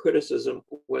imperial criticism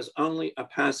was only a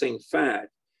passing fad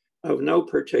of no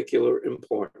particular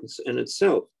importance in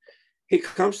itself. He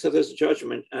comes to this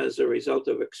judgment as a result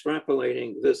of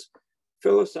extrapolating this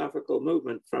philosophical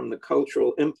movement from the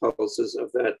cultural impulses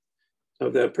of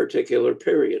that particular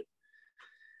period.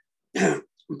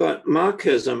 But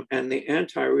Marxism and the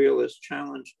anti-realist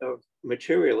challenge of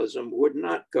materialism would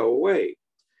not go away.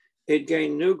 It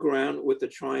gained new ground with the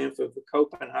triumph of the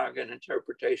Copenhagen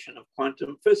interpretation of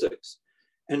quantum physics,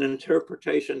 an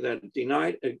interpretation that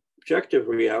denied objective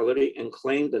reality and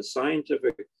claimed that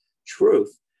scientific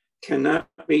truth cannot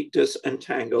be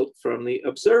disentangled from the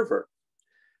observer.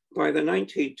 By the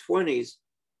 1920s,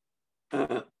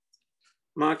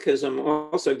 Marxism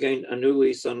also gained a new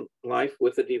lease on life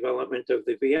with the development of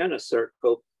the Vienna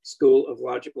Circle school of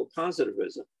logical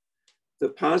positivism. The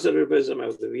positivism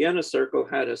of the Vienna Circle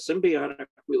had a symbiotic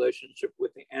relationship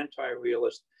with the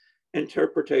anti-realist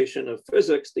interpretation of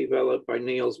physics developed by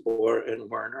Niels Bohr and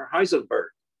Werner Heisenberg.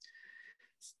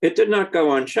 It did not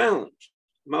go unchallenged,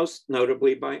 most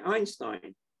notably by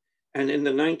Einstein. And in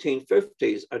the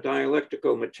 1950s, a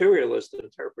dialectical materialist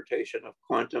interpretation of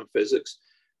quantum physics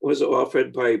was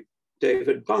offered by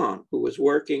David Bohm, who was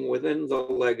working within the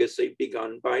legacy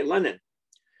begun by Lenin.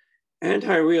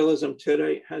 Anti-realism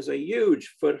today has a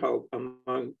huge foothold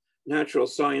among natural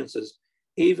sciences,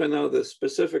 even though the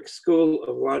specific school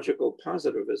of logical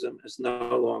positivism is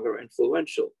no longer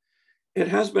influential. It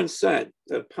has been said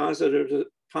that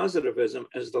positivism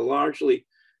is the largely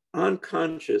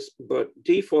unconscious but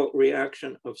default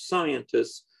reaction of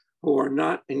scientists who are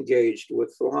not engaged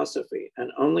with philosophy,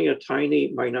 and only a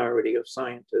tiny minority of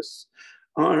scientists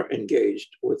are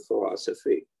engaged with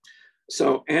philosophy.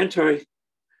 So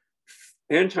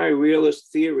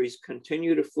anti-realist theories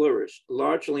continue to flourish,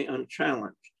 largely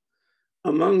unchallenged.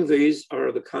 Among these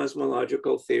are the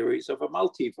cosmological theories of a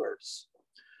multiverse.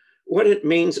 What it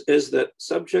means is that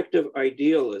subjective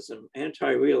idealism,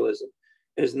 anti-realism,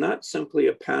 is not simply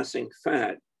a passing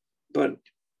fad, but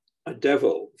a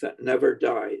devil that never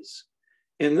dies.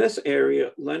 In this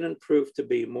area, Lenin proved to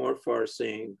be more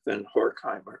far-seeing than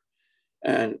Horkheimer.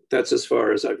 And that's as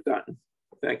far as I've gotten.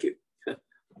 Thank you.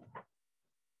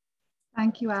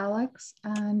 Thank you, Alex.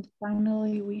 And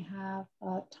finally, we have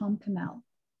Tom Cannell.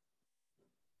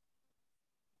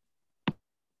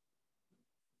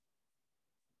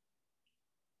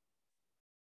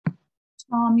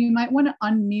 Tom, you might want to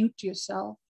unmute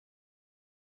yourself.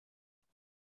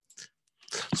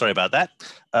 Sorry about that.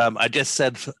 I just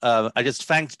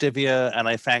thanked Divya, and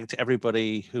I thanked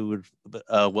everybody who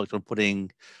worked on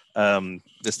putting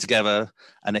this together,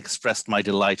 and expressed my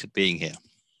delight at being here.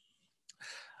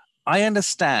 I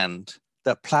understand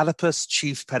that Platypus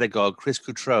chief pedagogue Chris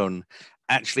Cutrone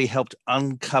actually helped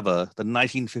uncover the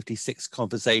 1956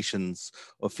 conversations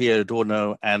of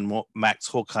Theodor and Max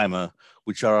Horkheimer,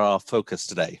 which are our focus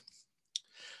today.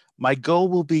 My goal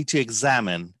will be to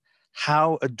examine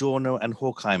how Adorno and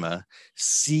Horkheimer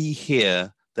see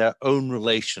here their own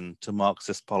relation to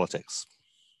Marxist politics.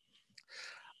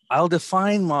 I'll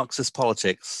define Marxist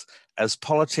politics as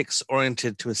politics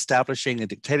oriented to establishing a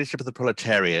dictatorship of the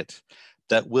proletariat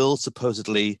that will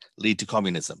supposedly lead to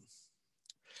communism.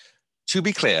 To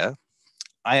be clear,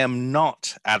 I am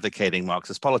not advocating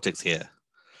Marxist politics here.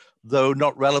 Though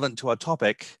not relevant to our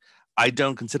topic, I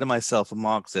don't consider myself a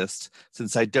Marxist,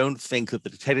 since I don't think that the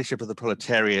dictatorship of the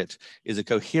proletariat is a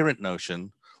coherent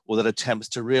notion, or that attempts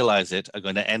to realize it are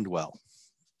going to end well.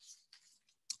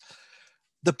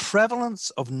 The prevalence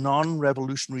of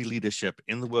non-revolutionary leadership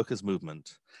in the workers'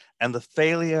 movement and the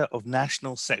failure of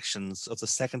national sections of the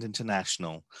Second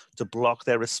International to block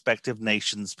their respective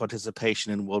nations'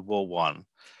 participation in World War I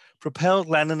propelled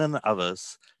Lenin and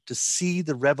others to see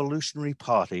the Revolutionary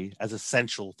Party as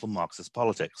essential for Marxist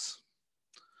politics.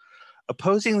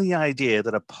 Opposing the idea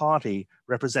that a party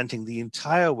representing the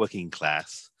entire working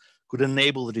class could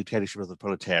enable the dictatorship of the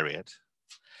proletariat,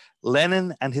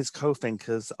 Lenin and his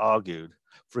co-thinkers argued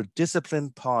for a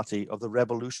disciplined party of the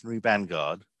revolutionary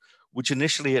vanguard, which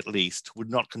initially at least would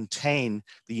not contain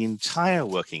the entire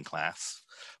working class,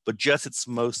 but just its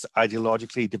most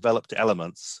ideologically developed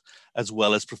elements, as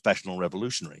well as professional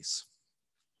revolutionaries.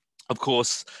 Of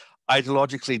course,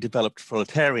 ideologically developed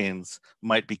proletarians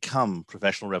might become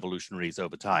professional revolutionaries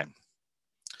over time.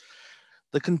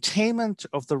 The containment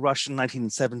of the Russian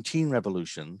 1917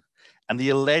 revolution and the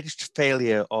alleged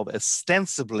failure of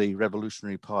ostensibly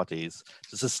revolutionary parties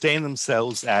to sustain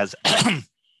themselves as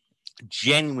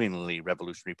genuinely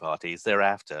revolutionary parties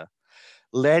thereafter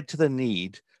led to the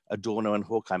need Adorno and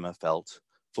Horkheimer felt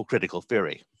for critical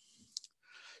theory.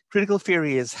 Critical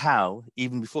theory is how,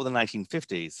 even before the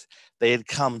 1950s, they had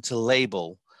come to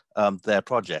label their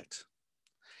project.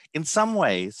 In some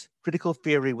ways, critical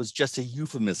theory was just a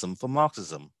euphemism for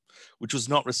Marxism, which was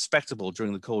not respectable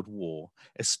during the Cold War,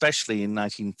 especially in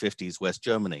 1950s West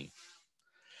Germany.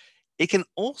 It can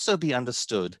also be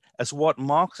understood as what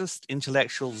Marxist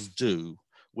intellectuals do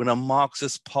when a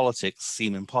Marxist politics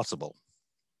seem impossible.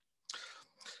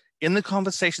 In the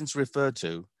conversations referred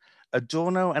to,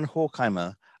 Adorno and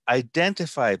Horkheimer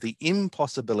identify the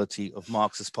impossibility of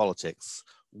Marxist politics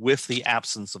with the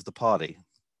absence of the party.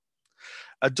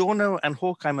 Adorno and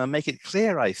Horkheimer make it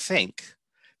clear, I think,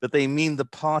 that they mean the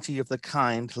party of the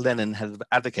kind Lenin had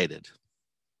advocated.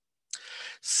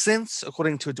 Since,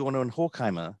 according to Adorno and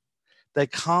Horkheimer, there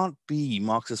can't be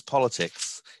Marxist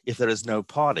politics if there is no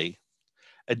party,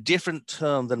 a different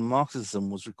term than Marxism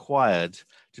was required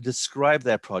to describe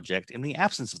their project in the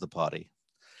absence of the party,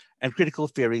 and critical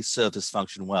theory served this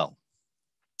function well.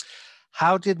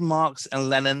 How did Marx and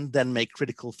Lenin then make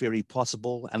critical theory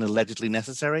possible and allegedly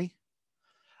necessary?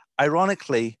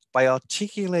 Ironically, by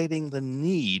articulating the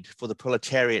need for the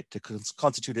proletariat to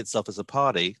constitute itself as a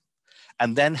party,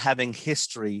 and then having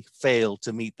history fail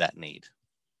to meet that need.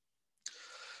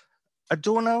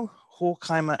 Adorno,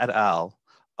 Horkheimer et al.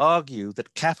 Argue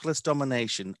that capitalist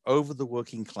domination over the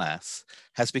working class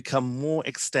has become more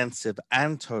extensive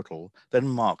and total than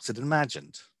Marx had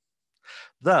imagined.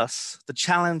 Thus, the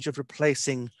challenge of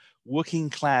replacing working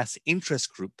class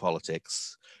interest group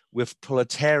politics with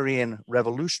proletarian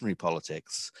revolutionary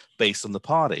politics based on the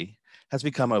party has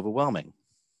become overwhelming.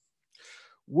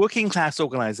 Working class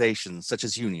organizations such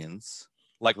as unions,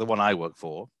 like the one I work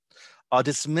for, are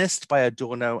dismissed by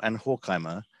Adorno and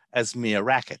Horkheimer as mere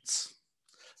rackets.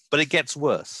 But it gets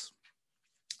worse.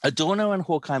 Adorno and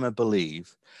Horkheimer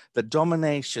believe that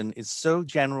domination is so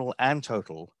general and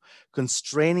total,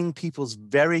 constraining people's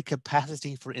very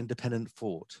capacity for independent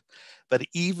thought, that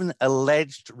even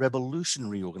alleged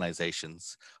revolutionary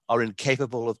organizations are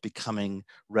incapable of becoming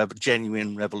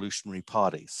genuine revolutionary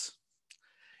parties.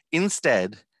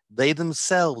 Instead, they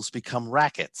themselves become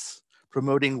rackets,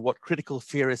 promoting what critical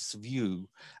theorists view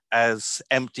as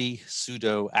empty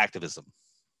pseudo-activism.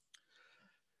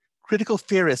 Critical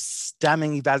theorists'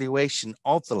 damning evaluation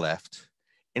of the left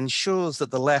ensures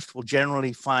that the left will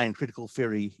generally find critical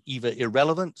theory either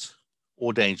irrelevant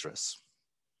or dangerous.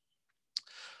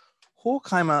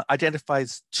 Horkheimer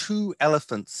identifies two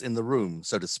elephants in the room,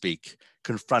 so to speak,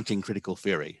 confronting critical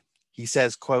theory. He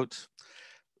says, quote,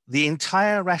 the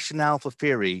entire rationale for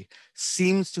theory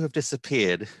seems to have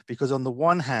disappeared because on the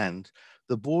one hand,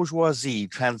 the bourgeoisie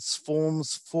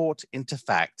transforms thought into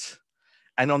fact,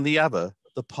 and on the other,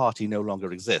 the party no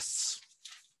longer exists.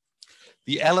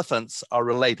 The elephants are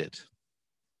related.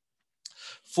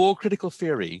 For critical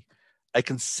theory, a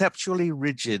conceptually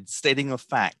rigid stating of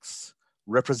facts,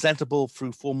 representable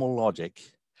through formal logic,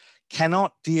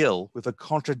 cannot deal with a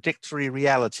contradictory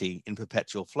reality in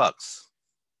perpetual flux.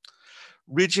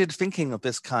 Rigid thinking of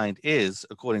this kind is,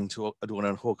 according to Adorno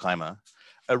and Horkheimer,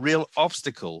 a real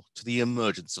obstacle to the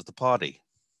emergence of the party.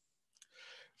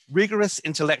 Rigorous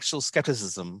intellectual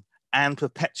skepticism and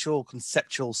perpetual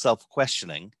conceptual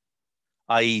self-questioning,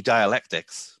 i.e.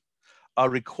 dialectics, are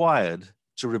required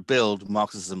to rebuild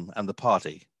Marxism and the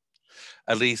party,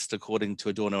 at least according to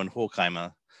Adorno and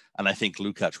Horkheimer, and I think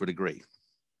Lukács would agree.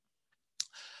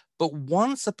 But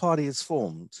once a party is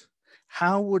formed,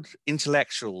 how would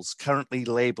intellectuals currently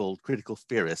labeled critical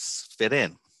theorists fit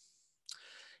in?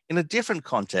 In a different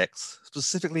context,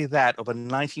 specifically that of a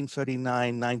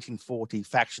 1939-1940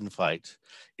 faction fight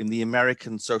in the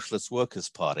American Socialist Workers'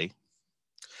 Party,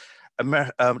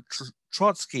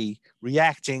 Trotsky,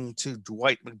 reacting to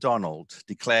Dwight MacDonald,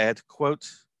 declared, quote,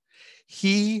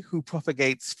 "He who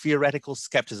propagates theoretical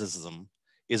skepticism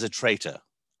is a traitor,"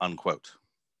 unquote.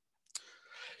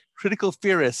 Critical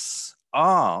theorists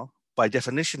are, by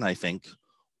definition, I think,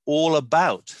 all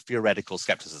about theoretical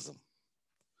skepticism.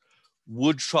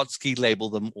 Would Trotsky label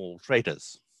them all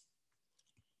traitors?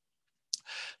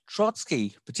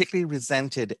 Trotsky particularly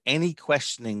resented any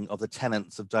questioning of the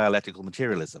tenets of dialectical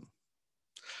materialism.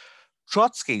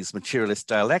 Trotsky's materialist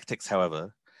dialectics,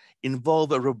 however,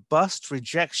 involve a robust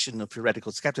rejection of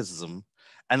theoretical skepticism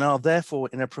and are therefore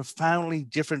in a profoundly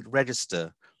different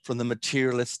register from the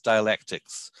materialist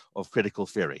dialectics of critical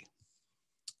theory.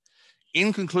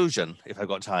 In conclusion, if I've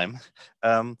got time,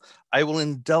 I will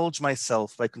indulge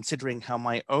myself by considering how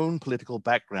my own political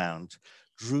background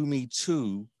drew me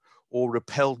to or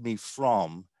repelled me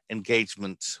from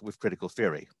engagement with critical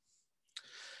theory.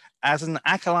 As an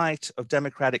acolyte of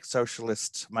democratic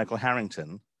socialist Michael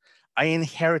Harrington, I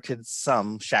inherited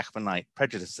some Schachmanite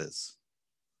prejudices.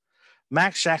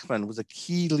 Max Schachmann was a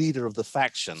key leader of the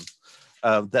faction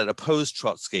that opposed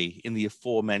Trotsky in the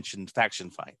aforementioned faction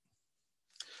fight.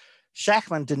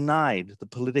 Schachmann denied the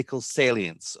political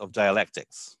salience of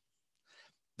dialectics.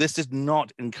 This did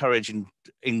not encourage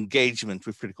engagement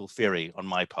with critical theory on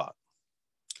my part.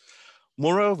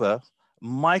 Moreover,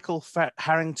 Michael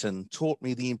Harrington taught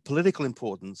me the political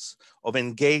importance of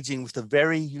engaging with the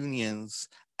very unions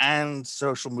and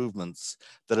social movements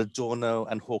that Adorno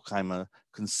and Horkheimer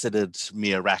considered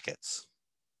mere rackets.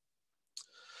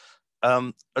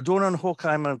 Adorno and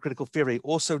Horkheimer and critical theory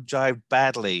also jived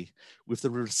badly with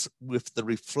the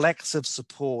reflexive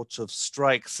support of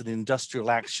strikes and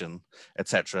industrial action,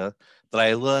 etc., that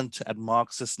I learned at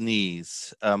Marxist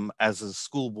knees as a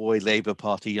schoolboy Labour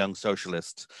Party young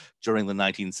socialist during the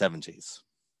 1970s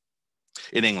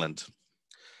in England.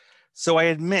 So I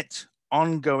admit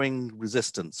ongoing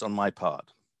resistance on my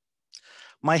part.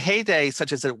 My heyday,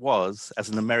 such as it was as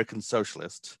an American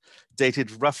socialist,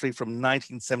 dated roughly from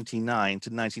 1979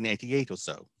 to 1988 or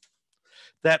so.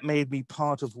 That made me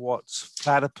part of what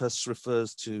Platypus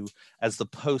refers to as the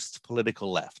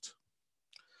post-political left.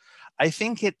 I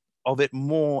think of it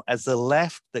more as the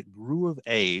left that grew of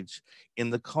age in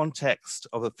the context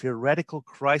of a theoretical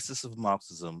crisis of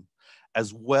Marxism,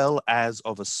 as well as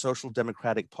of a social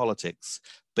democratic politics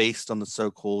based on the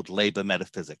so-called labor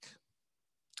metaphysic.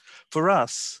 For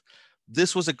us,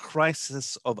 this was a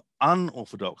crisis of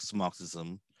unorthodox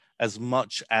Marxism as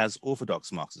much as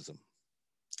orthodox Marxism.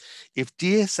 If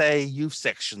DSA youth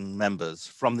section members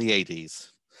from the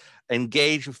 80s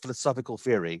engaged with philosophical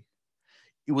theory,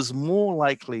 it was more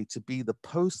likely to be the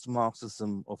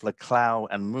post-Marxism of Laclau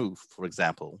and Muth, for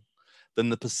example, than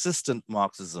the persistent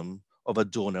Marxism of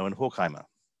Adorno and Horkheimer.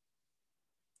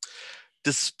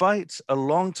 Despite a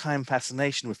long-time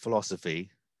fascination with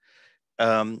philosophy,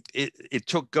 it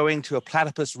took going to a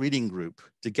Platypus reading group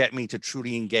to get me to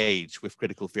truly engage with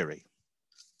critical theory.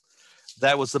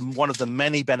 That was one of the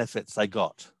many benefits I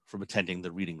got from attending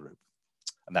the reading group.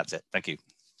 And that's it. Thank you.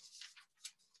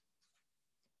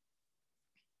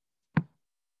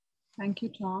 Thank you,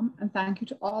 Tom, and thank you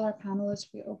to all our panelists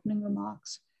for your opening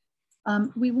remarks.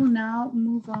 We will now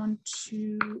move on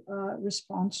to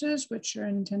responses, which are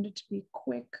intended to be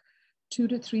quick, 2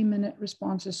 to 3 minute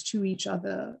responses to each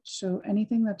other. So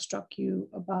anything that struck you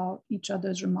about each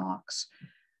other's remarks.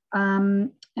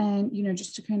 And,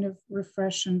 just to kind of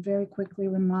refresh and very quickly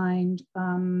remind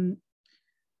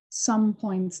some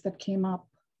points that came up.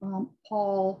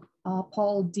 Paul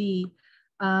D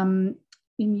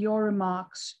in your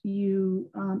remarks, you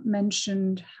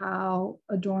mentioned how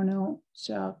Adorno's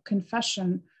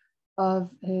confession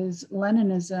of his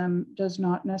Leninism does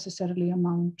not necessarily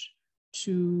amount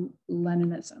to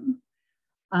Leninism.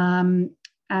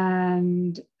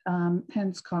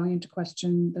 Hence calling into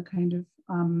question the kind of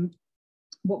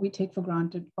what we take for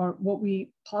granted or what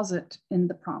we posit in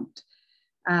the prompt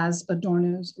as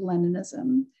Adorno's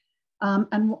Leninism.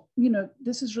 And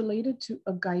this is related to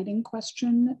a guiding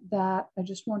question that I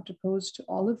just want to pose to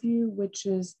all of you, which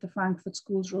is the Frankfurt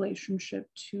School's relationship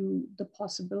to the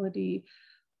possibility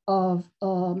of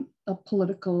a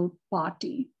political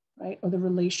party, right? Or the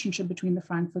relationship between the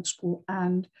Frankfurt School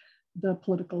and the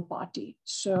political party.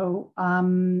 So,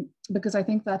 because I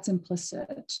think that's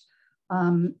implicit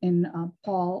in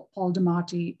Paul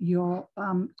DeMarti, your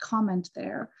comment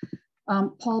there.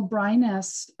 Paul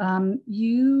Bryness,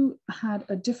 you had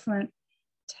a different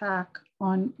tack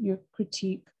on your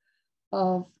critique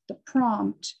of the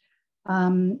prompt,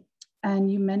 and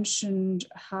you mentioned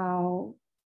how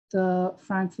the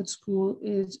Frankfurt School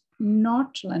is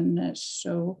not Leninist.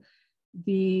 So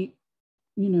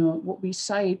what we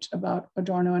cite about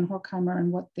Adorno and Horkheimer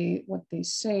and what they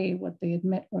say, what they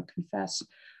admit or confess,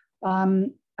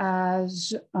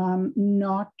 as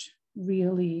not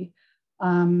really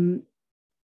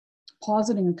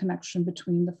positing a connection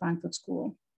between the Frankfurt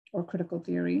School or critical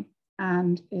theory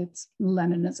and its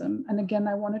Leninism. And again,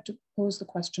 I wanted to pose the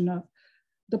question of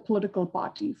the political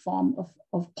party form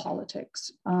of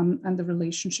politics and the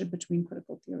relationship between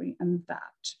critical theory and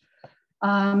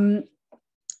that.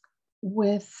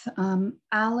 With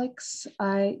Alex,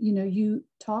 you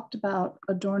talked about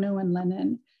Adorno and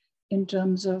Lenin in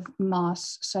terms of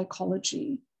mass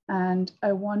psychology. And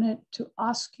I wanted to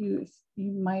ask you if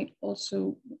you might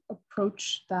also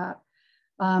approach that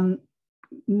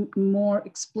more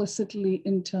explicitly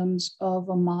in terms of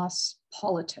a mass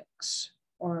politics,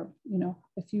 or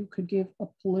if you could give a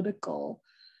political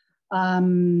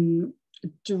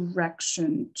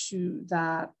direction to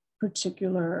that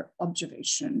particular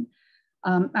observation.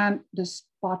 And this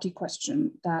party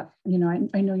question that,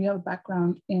 I know you have a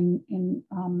background in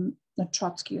the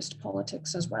Trotskyist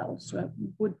politics as well. So I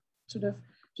would sort of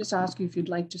just ask you if you'd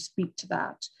like to speak to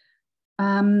that.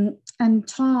 And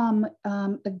Tom,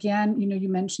 again, you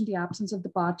mentioned the absence of the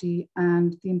party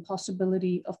and the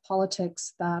impossibility of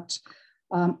politics that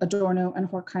Adorno and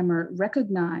Horkheimer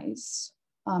recognize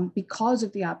because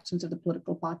of the absence of the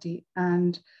political party,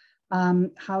 and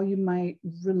how you might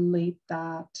relate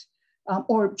that,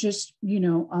 or just,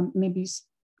 maybe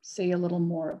say a little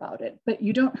more about it. But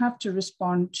you don't have to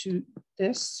respond to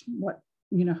this,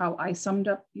 how I summed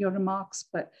up your remarks,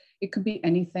 but it could be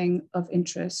anything of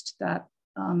interest that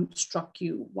struck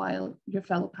you while your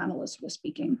fellow panelists were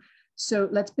speaking. So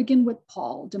let's begin with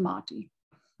Paul DeMarti.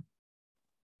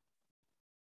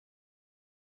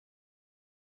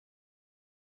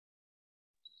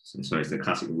 So it's the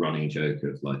classic running joke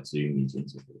of like Zoom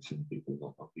meetings, unfortunately, people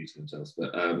not using themselves.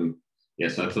 But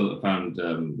yes, I found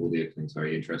all the openings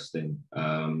very interesting.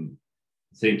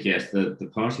 I think, yes, the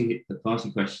party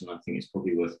question, I think, is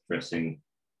probably worth addressing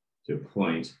to a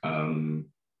point. In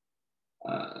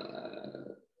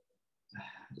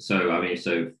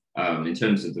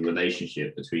terms of the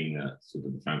relationship between sort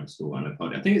of the Frankfurt School and a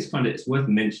party, I think it's worth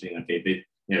mentioning. Okay,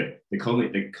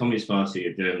 the Communist Party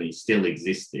of Germany still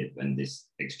existed when this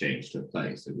exchange took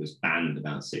place. It was banned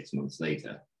about 6 months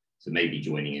later, so maybe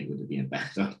joining it would have been a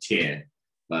bad idea.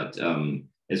 But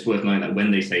it's worth knowing that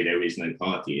when they say there is no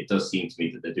party, it does seem to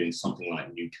me that they're doing something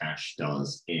like Lukács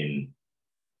does in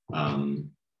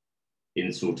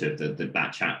sort of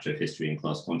that chapter of History and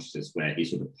Class Consciousness, where he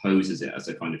sort of poses it as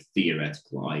a kind of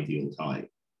theoretical ideal type.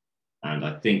 And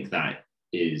I think that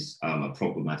is a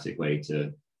problematic way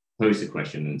to pose the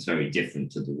question, and it's very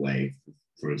different to the way,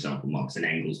 for example, Marx and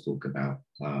Engels talk about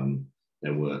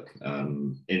their work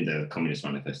in the Communist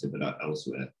Manifesto, but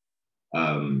elsewhere.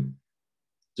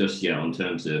 In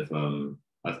terms of,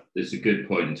 there's a good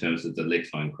point in terms of the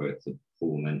Lichtlein quote that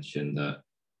Paul mentioned, that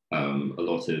a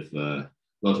lot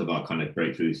of our kind of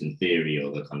breakthroughs in theory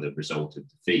are the kind of result of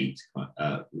defeat.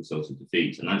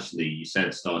 And actually, you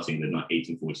said starting with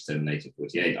 1847,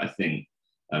 1848, I think,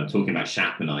 talking about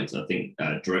Chapmanites, I think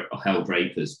Hal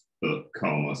Draper's book,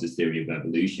 Karl Marx's Theory of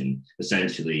Evolution,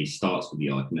 essentially starts with the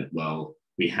argument, well,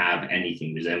 we have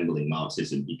anything resembling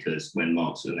Marxism because when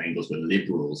Marx and Engels were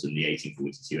liberals in the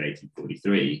 1842,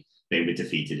 1843, they were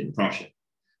defeated in Prussia.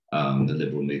 The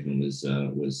liberal movement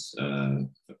was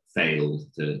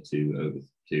failed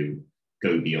to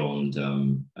go beyond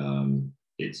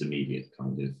its immediate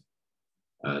kind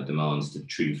of demands to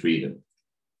true freedom.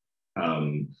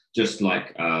 Just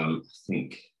like I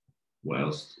think, what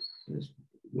else is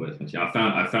worth mentioning?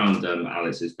 I found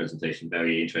Alex's presentation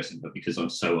very interesting, but because I'm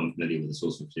so unfamiliar with the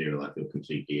source material, I feel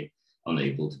completely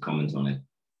unable to comment on it.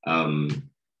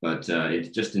 But it's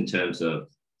just in terms of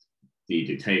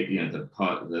the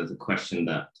question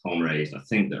that Tom raised. I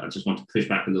think that I just want to push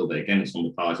back a little bit. Again, it's on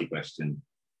the party question.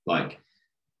 Like,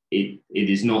 it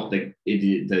is not the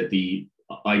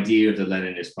idea of the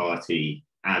Leninist party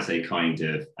as a kind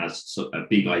of, as a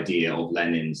big idea of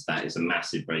Lenin's that is a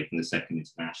massive break in the Second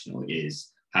International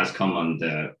has come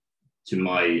under, to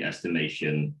my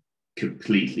estimation,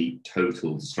 completely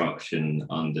total destruction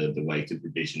under the weight of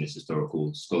revisionist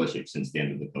historical scholarship since the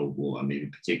end of the Cold War. I mean,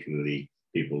 particularly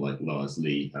people like Lars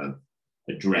Lee have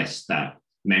addressed that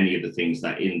many of the things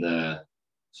that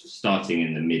starting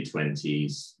in the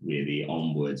mid-20s really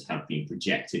onwards have been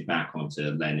projected back onto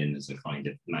Lenin as a kind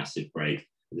of massive break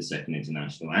for the Second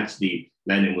International. Actually,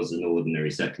 Lenin was an ordinary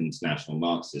Second International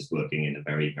Marxist working in a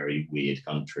very, very weird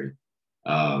country,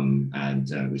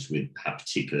 which would have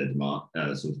particular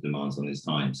sort of demands on his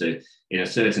time. So in a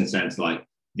certain sense, like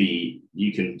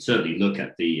you can certainly look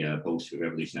at the Bolshevik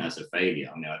Revolution as a failure.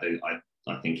 I mean,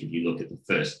 I think if you look at the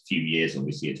first few years,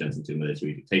 obviously it turns into a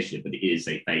military dictatorship, but it is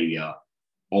a failure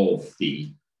of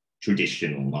the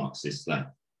traditional Marxist left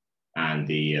and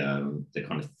the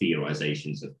kind of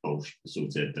theorizations of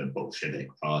the Bolshevik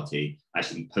party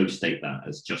actually post-date that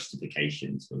as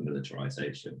justifications for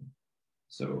militarization.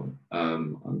 So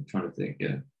I'm trying to think,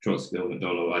 Trotsky or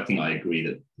McDonald, I think I agree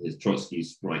that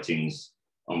Trotsky's writings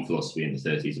on philosophy in the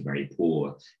 30s are very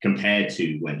poor compared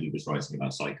to when he was writing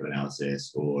about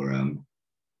psychoanalysis or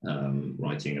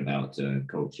writing about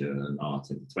culture and art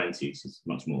in the 20s. He's a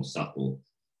much more subtle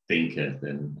thinker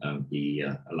than he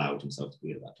allowed himself to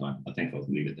be at that time. I think I'll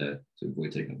leave it there to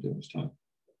avoid taking up too much time.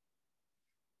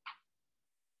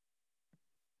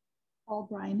 Paul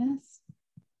Bryness,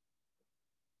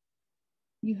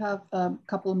 you have a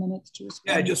couple of minutes to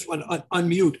respond. Yeah, I just want to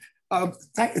unmute.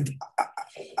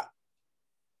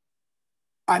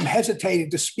 I'm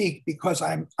hesitating to speak because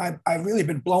I've really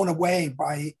been blown away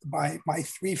by my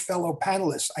three fellow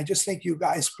panelists. I just think you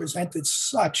guys presented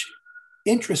such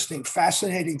interesting,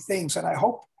 fascinating things, and I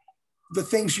hope the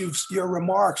things your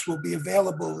remarks will be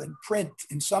available in print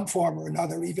in some form or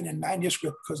another, even in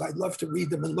manuscript, because I'd love to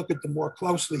read them and look at them more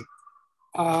closely.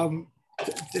 I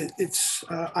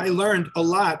learned a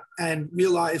lot and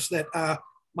realized that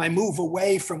my move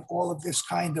away from all of this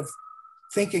kind of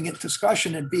thinking and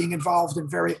discussion and being involved in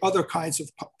very other kinds of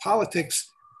politics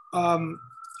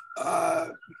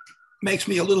makes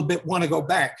me a little bit want to go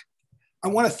back. I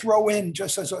want to throw in,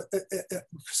 just as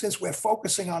since we're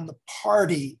focusing on the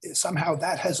party, somehow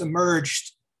that has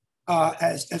emerged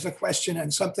as a question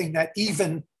and something that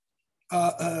even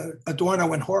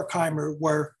Adorno and Horkheimer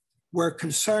were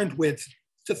concerned with,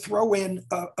 to throw in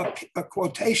a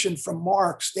quotation from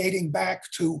Marx dating back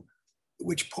to,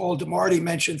 which Paul DeMarty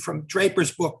mentioned, from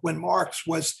Draper's book, when Marx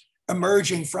was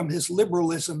emerging from his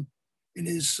liberalism in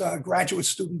his graduate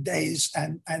student days.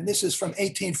 And this is from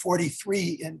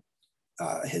 1843 in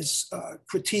his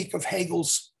critique of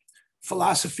Hegel's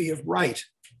philosophy of right,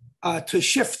 to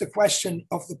shift the question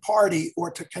of the party,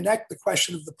 or to connect the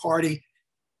question of the party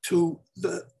to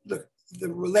the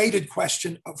related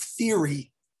question of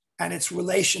theory and its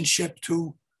relationship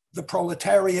to the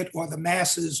proletariat or the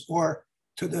masses, or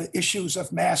to the issues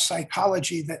of mass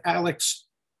psychology that Alex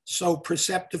so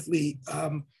perceptively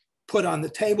put on the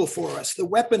table for us. The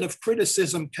weapon of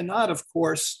criticism cannot, of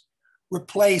course,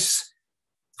 replace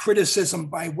criticism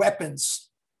by weapons.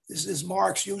 This is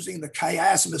Marx using the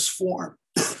chiasmus form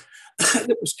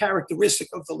that was characteristic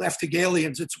of the left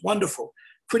Hegelians. It's wonderful.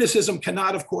 Criticism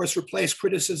cannot, of course, replace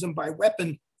criticism by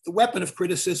weapon. The weapon of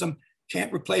criticism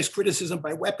can't replace criticism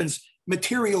by weapons.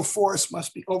 Material force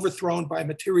must be overthrown by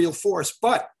material force.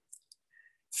 But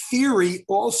theory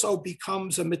also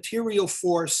becomes a material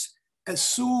force as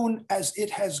soon as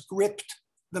it has gripped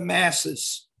the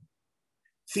masses.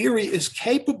 Theory is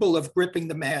capable of gripping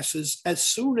the masses as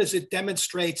soon as it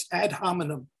demonstrates ad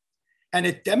hominem. And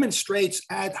it demonstrates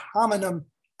ad hominem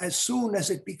as soon as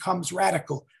it becomes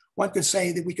radical. One could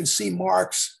say that we can see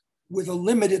Marx with a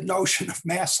limited notion of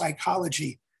mass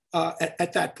psychology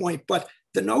at that point. But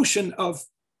the notion of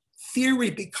theory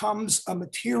becomes a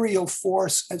material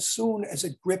force as soon as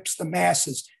it grips the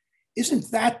masses.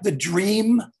 Isn't that the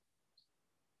dream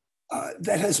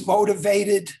that has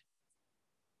motivated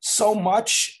so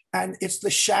much? And it's the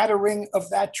shattering of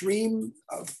that dream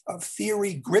of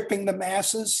theory gripping the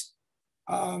masses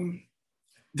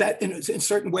that in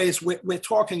certain ways we're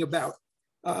talking about.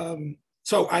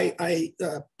 So I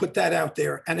put that out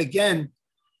there. And again,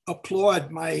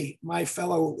 applaud my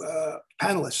fellow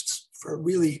panelists for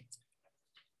really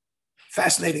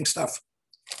fascinating stuff.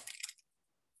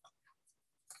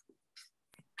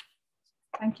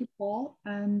 Thank you, Paul.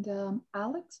 And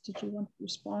Alex, did you want to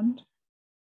respond?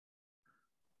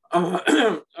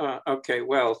 Okay,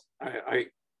 well,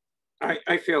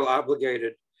 I feel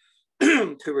obligated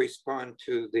to respond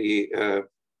to the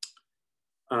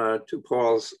to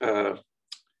Paul's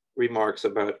remarks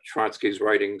about Trotsky's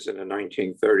writings in the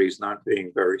 1930s not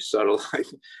being very subtle.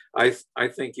 I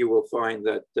think you will find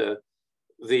that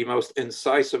the most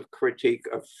incisive critique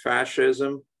of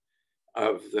fascism,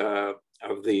 of the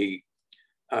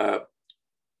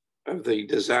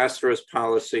disastrous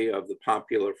policy of the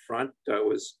Popular Front that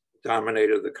was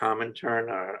dominated the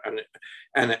Comintern,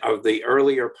 and of the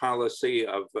earlier policy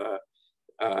of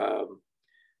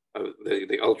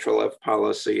the ultra-left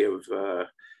policy of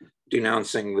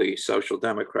denouncing the Social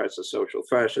Democrats as social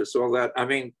fascists, all that. I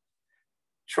mean,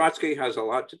 Trotsky has a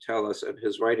lot to tell us, and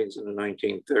his writings in the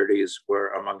 1930s were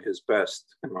among his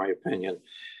best, in my opinion.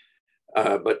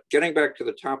 But getting back to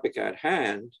the topic at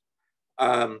hand,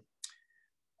 the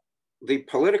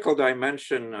political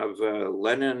dimension of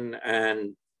Lenin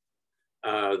and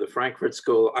the Frankfurt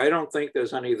School, I don't think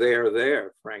there's any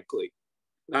there, frankly.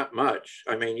 Not much.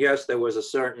 I mean, yes, there was a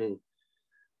certain,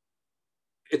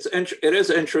 it is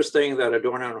interesting that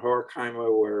Adorno and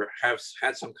Horkheimer have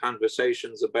had some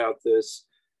conversations about this,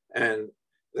 and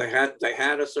they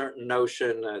had a certain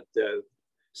notion that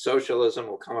socialism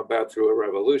will come about through a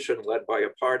revolution led by a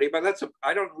party, but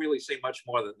I don't really see much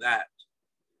more than that.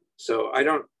 So I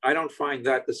don't find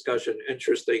that discussion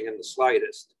interesting in the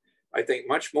slightest. I think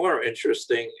much more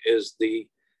interesting is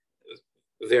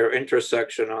their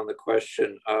intersection on the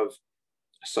question of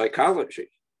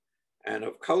psychology and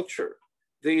of culture.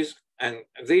 These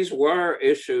were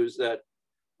issues that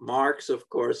Marx, of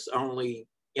course, only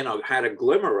had a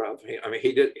glimmer of. I mean,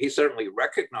 he certainly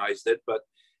recognized it, but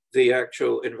the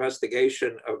actual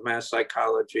investigation of mass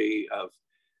psychology, of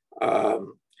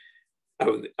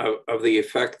the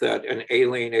effect that an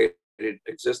alienated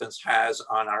existence has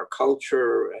on our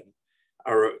culture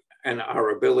and our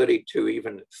ability to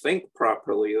even think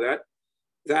properly,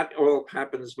 that all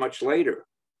happens much later.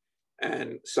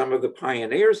 And some of the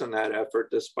pioneers in that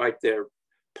effort, despite their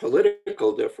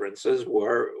political differences,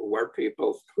 were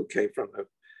people who came from the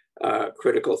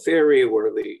critical theory,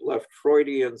 were the left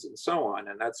Freudians, and so on.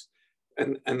 And that's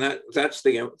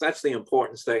the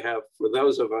importance they have for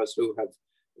those of us who have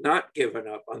not given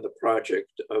up on the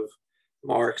project of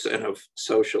Marx and of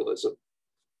socialism.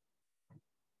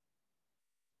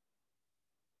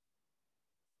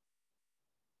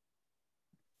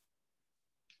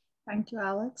 Thank you,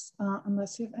 Alex.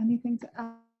 Unless you have anything to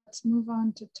add, let's move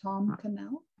on to Tom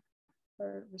Cannell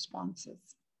for responses.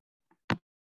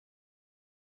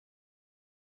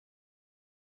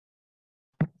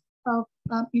 Oh,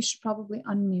 you should probably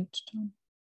unmute, Tom.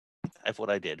 I thought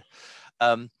I did.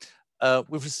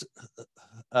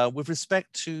 With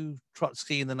respect to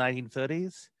Trotsky in the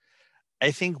 1930s,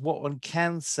 I think what one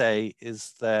can say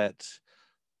is that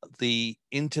the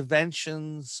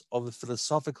interventions of a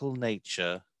philosophical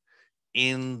nature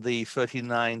in the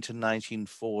 39 to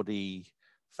 1940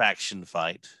 faction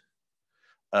fight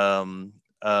in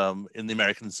the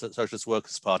American Socialist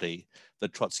Workers' Party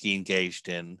that Trotsky engaged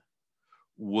in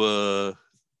were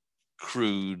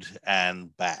crude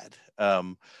and bad.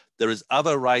 There is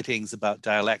other writings about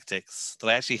dialectics that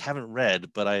I actually haven't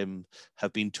read, but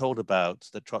have been told about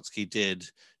that Trotsky did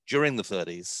during the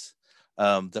 30s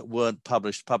that weren't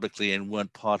published publicly and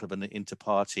weren't part of an inner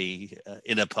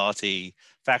party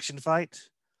faction fight,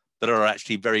 that are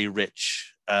actually very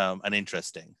rich and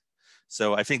interesting.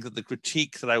 So I think that the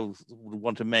critique that I would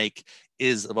want to make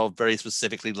is about very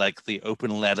specifically like the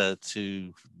open letter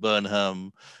to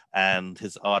Burnham and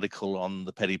his article on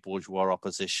the petty bourgeois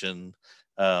opposition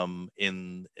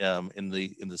in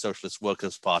the Socialist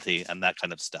Workers' Party and that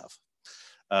kind of stuff.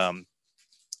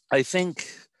 I think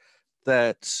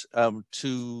that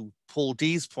to Paul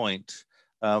D's point,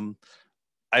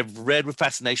 I've read with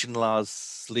fascination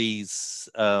Lars Lee's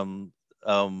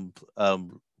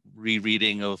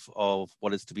rereading of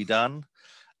What Is to Be Done,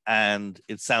 and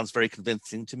it sounds very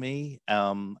convincing to me.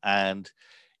 And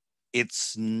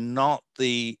it's not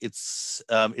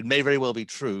it may very well be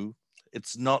true.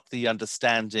 It's not the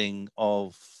understanding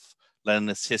of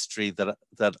Leninist history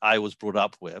that I was brought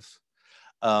up with.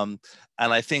 And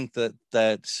I think that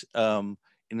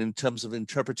in terms of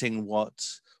interpreting what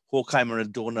Horkheimer and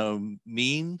Adorno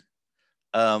mean,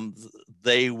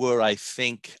 they were, I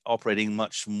think, operating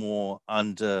much more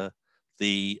under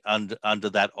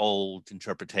that old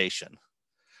interpretation.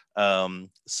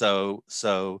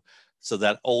 So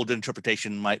that old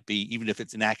interpretation might be, even if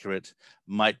it's inaccurate,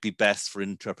 might be best for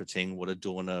interpreting what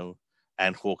Adorno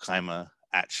and Horkheimer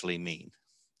actually mean.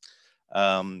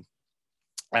 I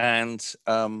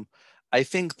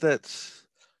think that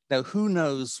now, who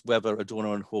knows whether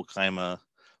Adorno and Horkheimer,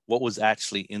 what was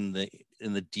actually in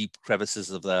the deep crevices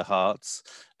of their hearts,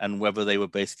 and whether they were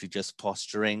basically just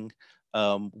posturing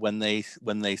when they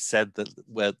said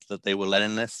that they were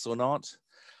Leninists or not.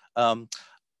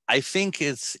 I think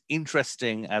it's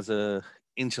interesting as a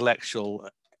intellectual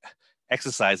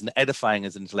exercise and edifying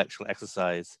as an intellectual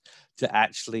exercise to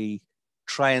actually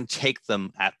try and take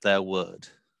them at their word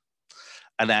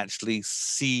and actually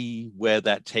see where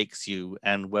that takes you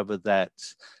and whether that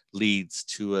leads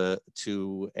to a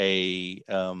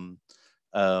an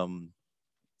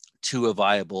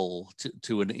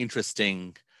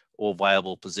interesting or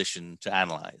viable position to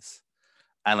analyze.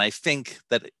 And I think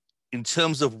that in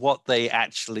terms of what they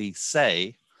actually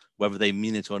say, whether they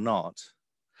mean it or not,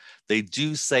 they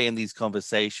do say in these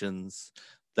conversations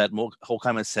that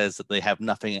Horkheimer says that they have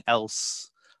nothing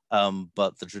else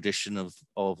but the tradition of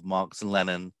Marx and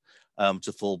Lenin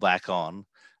to fall back on.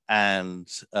 And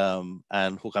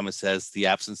Horkheimer says the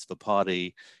absence of a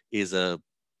party is a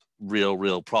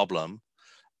real problem.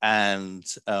 And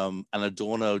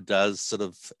Adorno does sort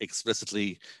of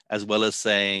explicitly, as well as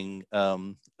saying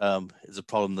it's a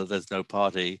problem that there's no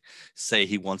party, say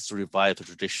he wants to revive the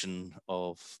tradition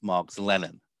of Marx and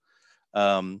Lenin.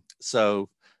 So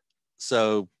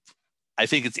I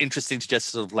think it's interesting to just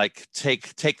sort of like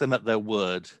take them at their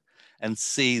word and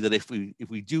see that if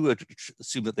we do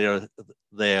assume that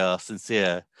they are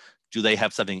sincere, do they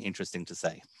have something interesting to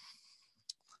say?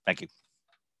 Thank you.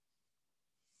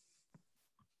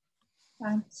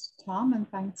 Thanks, Tom, and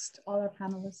thanks to all our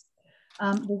panelists.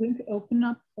 We're going to open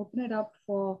it up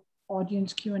for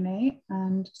audience Q&A.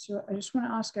 And so I just want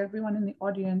to ask everyone in the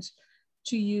audience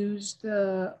to use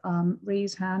the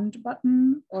raise hand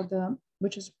button, or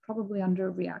which is probably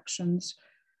under reactions,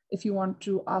 if you want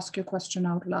to ask your question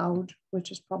out loud,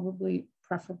 which is probably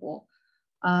preferable.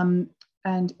 And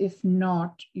if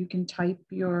not, you can type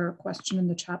your question in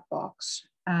the chat box.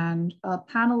 And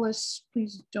panelists,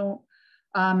 please don't,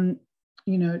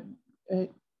 you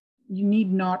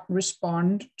need not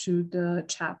respond to the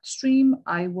chat stream.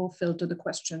 I will filter the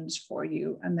questions for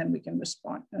you, and then we can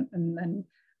respond, and then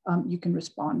you can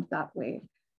respond that way.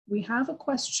 We have a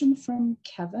question from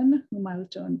Kevin, whom I'll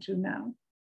turn to now.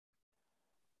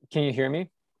 Can you hear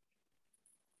me?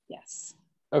 Yes.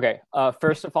 Okay,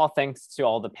 first of all, thanks to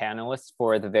all the panelists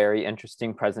for the very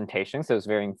interesting presentations. It was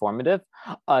very informative.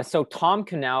 So Tom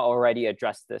can now already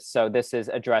address this. So this is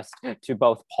addressed to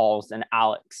both Pauls and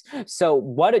Alex. So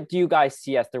what do you guys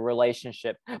see as the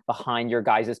relationship behind your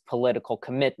guys' political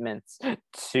commitments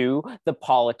to the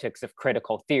politics of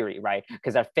critical theory, right?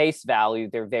 Because at face value,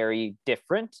 they're very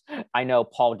different. I know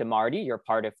Paul DeMarty, you're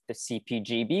part of the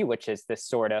CPGB, which is this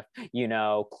sort of,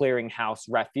 clearinghouse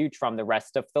refuge from the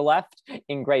rest of the left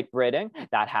in Great Britain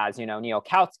that has,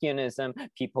 neo-Kautskianism,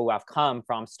 people who have come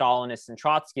from Stalinist and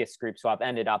Trotskyist groups who have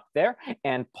ended up there.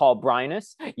 And Paul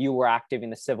Brinus, you were active in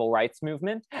the civil rights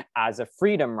movement as a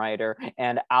freedom writer.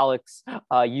 And Alex,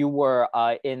 you were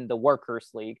in the Workers'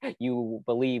 League. You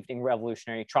believed in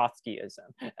revolutionary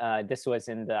Trotskyism. This was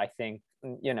in the, I think,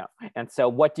 and so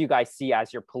what do you guys see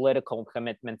as your political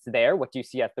commitments there? What do you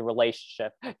see as the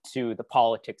relationship to the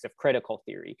politics of critical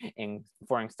theory in,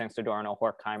 for instance, Adorno,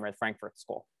 Horkheimer, the Frankfurt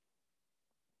School?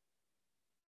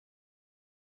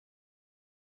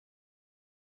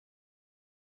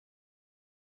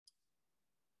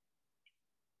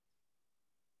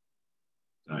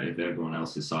 If everyone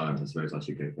else is silent, I suppose I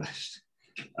should go first.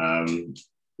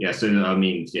 Yeah, so I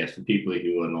mean, yes, for people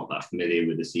who are not that familiar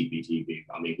with the CPGB,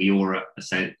 I mean, we are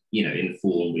in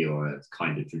form, we are a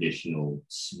kind of traditional,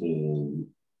 small,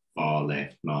 far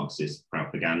left Marxist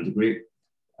propaganda group.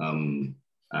 For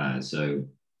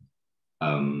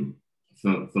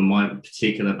my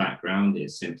particular background,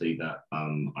 it's simply that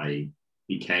I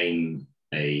became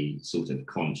a sort of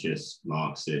conscious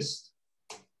Marxist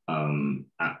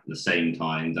at the same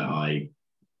time that I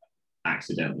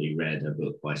accidentally read a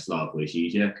book by Slavoj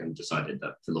Žižek and decided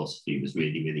that philosophy was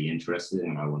really, really interesting,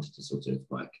 and I wanted to sort of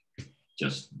like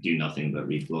just do nothing but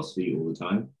read philosophy all the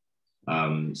time.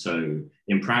 So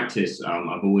in practice,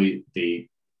 I've always, the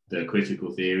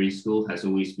critical theory school has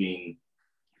always been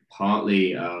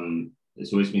partly,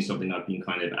 it's always been something I've been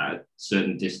kind of at a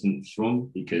certain distance from,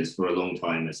 because for a long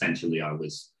time, essentially I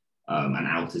was an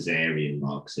Althusserian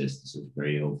Marxist, sort of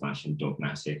very old-fashioned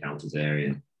dogmatic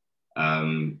Althusserian.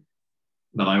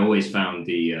 But I always found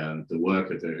the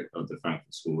work of the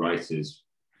Frankfurt School writers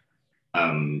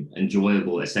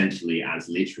enjoyable essentially as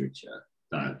literature,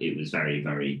 that it was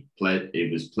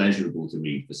it was pleasurable to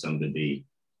read for somebody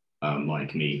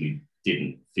like me who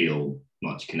didn't feel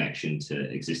much connection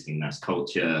to existing mass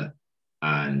culture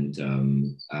and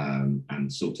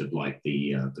sort of like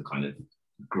the kind of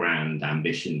grand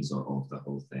ambitions of the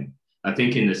whole thing. I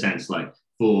think in the sense like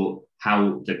for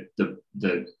how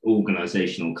the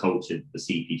organizational culture the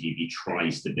CPGB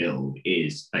tries to build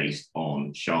is based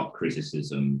on sharp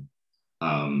criticism,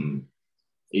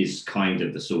 is kind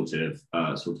of the sort of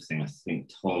thing I think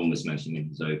Tom was mentioning in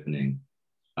his opening,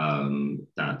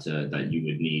 that you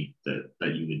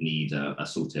would need a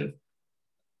sort of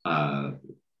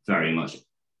very much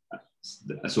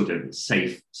a sort of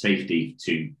safety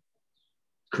to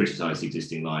criticize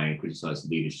existing line, criticize the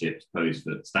leadership,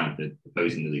 stand for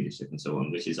opposing the leadership and so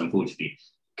on, which is unfortunately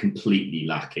completely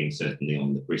lacking, certainly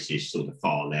on the British sort of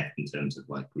far left in terms of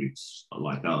like groups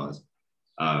like ours.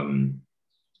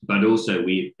 But also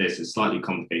there's a slightly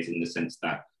complicated in the sense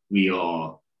that we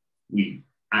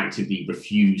actively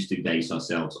refuse to base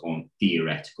ourselves on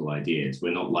theoretical ideas.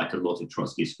 We're not like a lot of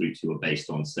Trotskyist groups who are based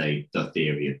on, say, the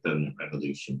theory of permanent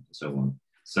revolution and so on.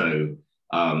 So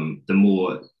the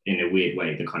more, in a weird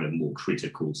way, the kind of more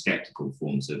critical, skeptical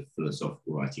forms of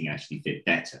philosophical writing actually fit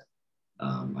better,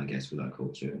 I guess, with our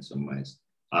culture in some ways.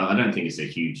 I don't think it's a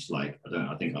huge, like,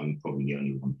 I think I'm probably the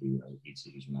only one who reads a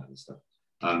huge amount of stuff.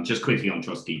 Just quickly on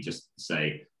Trotsky, just to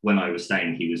say, when I was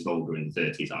saying he was vulgar in the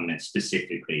 30s, I meant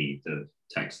specifically the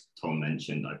text Tom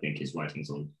mentioned. I think his writings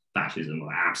on fascism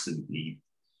are absolutely,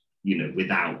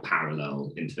 without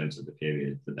parallel in terms of the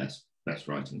period, the best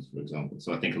writings, for example.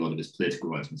 So I think a lot of his political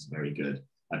writings are very good.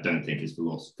 I don't think his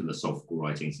philosophical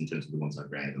writings, in terms of the ones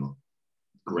I've read, are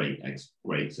great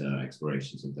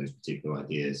explorations of those particular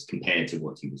ideas compared to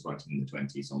what he was writing in the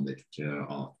 20s on literature,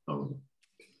 art, blah, blah, blah.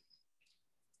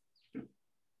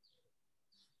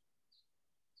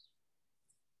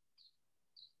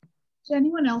 Does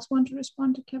anyone else want to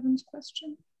respond to Kevin's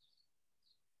question?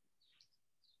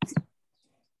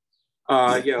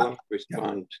 Yeah, let me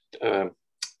respond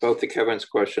both to Kevin's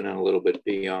question and a little bit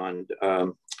beyond.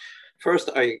 First,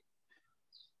 I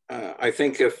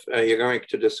think if you're going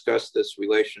to discuss this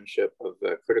relationship of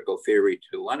critical theory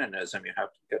to Leninism, you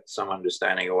have to get some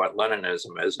understanding of what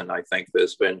Leninism is. And I think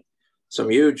there's been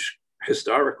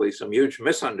historically, some huge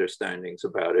misunderstandings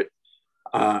about it.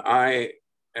 I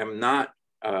am not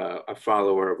a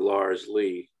follower of Lars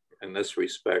Lee in this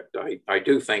respect. I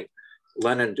do think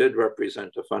Lenin did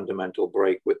represent a fundamental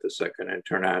break with the Second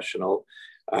International,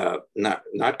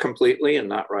 not completely and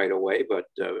not right away, but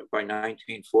by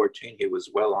 1914 he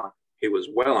was well on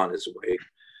his way.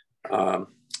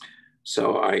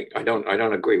 So I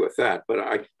don't agree with that, but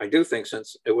I do think,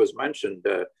 since it was mentioned,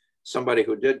 somebody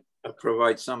who did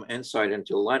provide some insight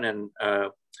into Lenin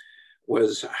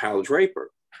was Hal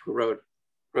Draper, who wrote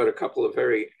a couple of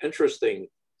very interesting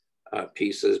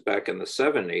pieces back in the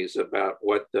 70s about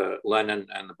what Lenin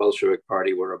and the Bolshevik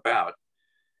Party were about.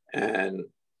 And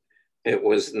it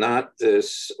was not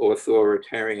this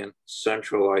authoritarian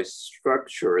centralized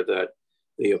structure that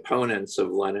the opponents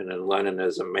of Lenin and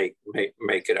Leninism make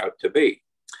it out to be.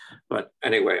 But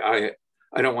anyway,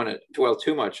 I don't want to dwell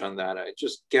too much on that.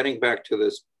 Just getting back to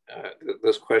this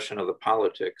question of the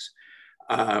politics,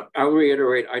 I'll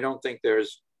reiterate, I don't think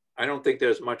there's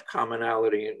much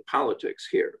commonality in politics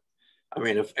here. I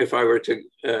mean, if I were to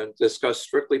discuss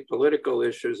strictly political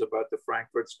issues about the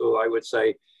Frankfurt School, I would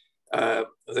say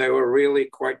they were really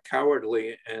quite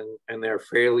cowardly in their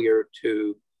failure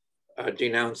to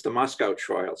denounce the Moscow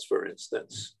trials, for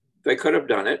instance. They could have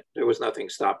done it. There was nothing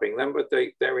stopping them, but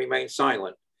they remained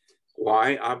silent.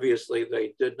 Why? Obviously,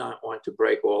 they did not want to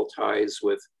break all ties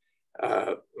with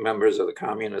members of the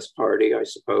Communist Party, I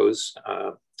suppose.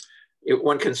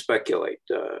 One can speculate.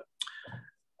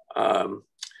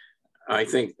 I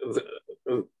think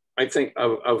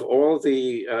of all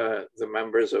the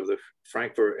members of the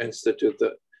Frankfurt Institute,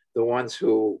 the ones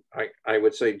who I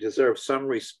would say deserve some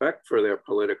respect for their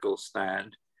political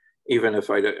stand, even if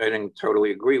I didn't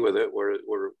totally agree with it,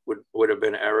 would have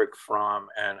been Erich Fromm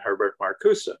and Herbert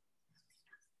Marcuse.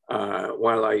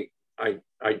 While I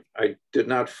did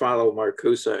not follow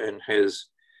Marcuse in his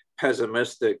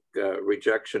pessimistic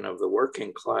rejection of the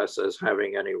working class as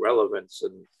having any relevance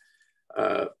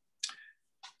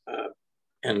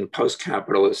in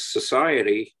post-capitalist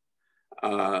society,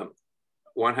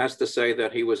 one has to say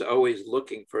that he was always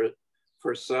looking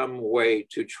for some way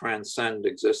to transcend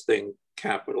existing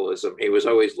capitalism. He was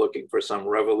always looking for some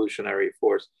revolutionary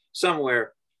force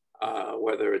somewhere,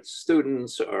 whether it's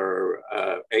students or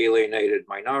alienated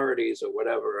minorities or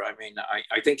whatever. I mean,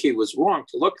 I think he was wrong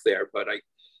to look there, but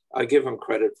I give him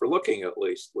credit for looking at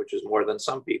least, which is more than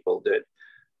some people did.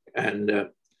 And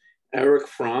Erich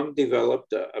Fromm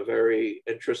developed a very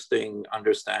interesting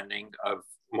understanding of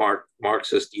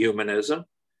Marxist humanism,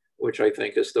 which I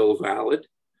think is still valid.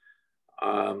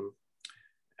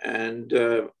 And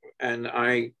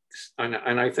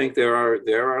I think there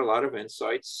are a lot of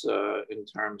insights in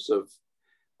terms of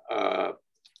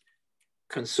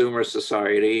consumer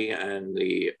society and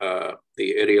the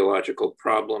ideological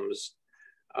problems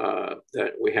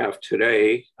that we have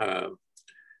today,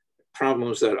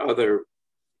 problems that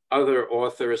other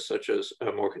authors, such as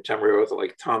a more contemporary author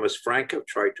like Thomas Frank, have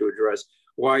tried to address.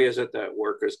 Why is it that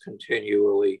workers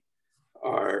continually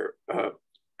are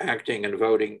acting and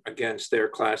voting against their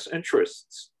class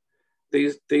interests?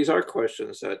 These are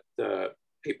questions that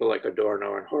people like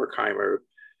Adorno and Horkheimer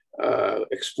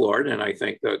explored, and I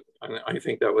think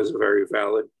that was a very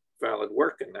valid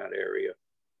work in that area.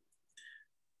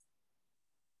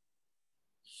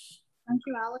 Thank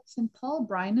you, Alex. And Paul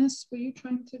Brinus, were you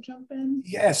trying to jump in?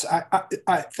 Yes,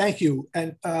 I thank you.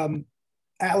 And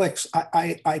Alex,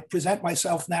 I present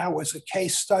myself now as a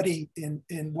case study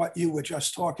in what you were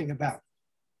just talking about,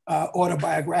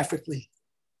 autobiographically.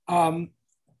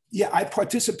 Yeah, I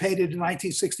participated in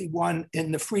 1961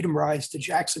 in the Freedom Rise to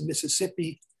Jackson,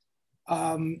 Mississippi,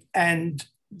 and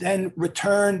then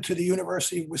returned to the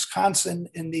University of Wisconsin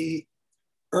in the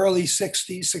early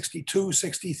 60s, 62,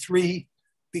 63,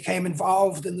 became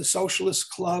involved in the Socialist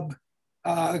Club,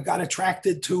 got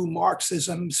attracted to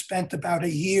Marxism, spent about a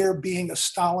year being a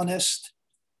Stalinist,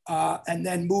 and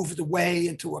then moved away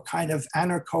into a kind of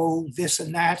anarcho this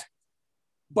and that.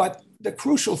 But the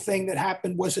crucial thing that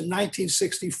happened was in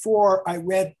 1964, I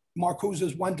read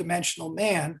Marcuse's One-Dimensional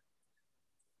Man.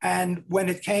 And when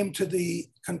it came to the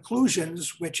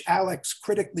conclusions, which Alex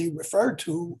critically referred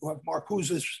to, of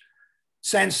Marcuse's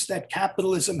sense that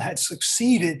capitalism had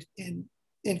succeeded in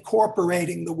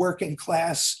incorporating the working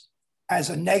class as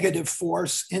a negative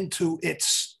force into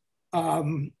its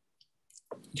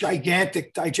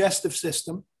gigantic digestive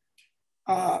system,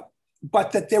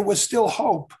 but that there was still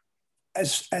hope,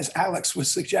 as Alex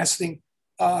was suggesting,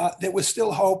 there was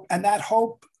still hope, and that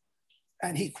hope,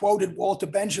 and he quoted Walter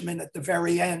Benjamin at the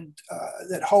very end,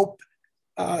 that hope,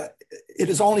 it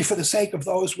is only for the sake of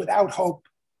those without hope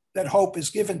that hope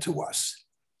is given to us.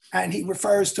 And he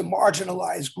refers to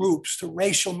marginalized groups, to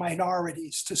racial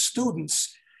minorities, to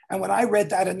students. And when I read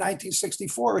that in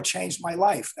 1964, it changed my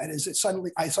life. That is,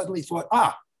 I suddenly thought,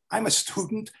 I'm a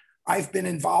student. I've been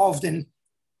involved in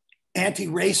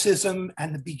anti-racism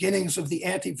and the beginnings of the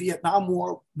anti-Vietnam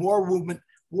war movement,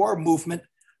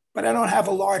 but I don't have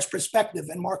a large perspective.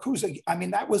 And Marcuse, I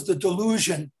mean, that was the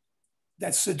delusion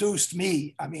that seduced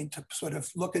me. I mean, to sort of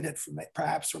look at it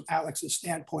perhaps from Alex's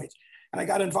standpoint. And I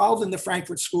got involved in the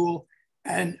Frankfurt School,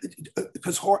 and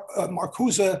because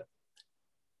Marcuse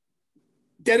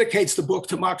dedicates the book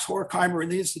to Max Horkheimer and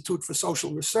the Institute for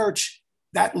Social Research,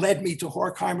 that led me to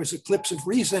Horkheimer's Eclipse of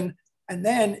Reason. And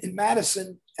then in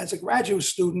Madison, as a graduate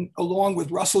student, along with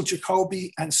Russell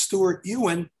Jacoby and Stuart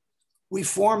Ewan, we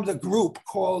formed a group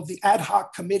called the Ad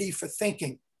Hoc Committee for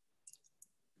Thinking,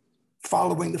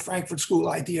 following the Frankfurt School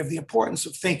idea of the importance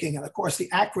of thinking. And of course, the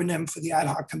acronym for the Ad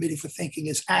Hoc Committee for Thinking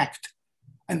is ACT.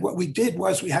 And what we did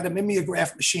was we had a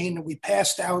mimeograph machine and we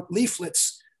passed out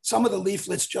leaflets. Some of the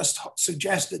leaflets just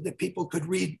suggested that people could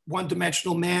read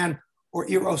One-Dimensional Man or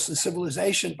Eros and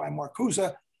Civilization by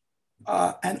Marcuse.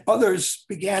 And others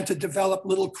began to develop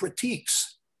little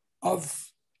critiques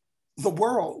of the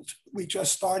world. We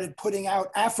just started putting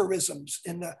out aphorisms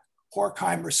in the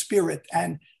Horkheimer spirit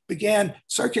and began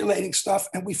circulating stuff.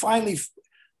 And we finally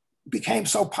became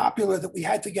so popular that we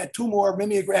had to get 2 more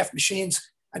mimeograph machines,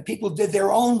 and people did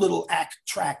their own little ACT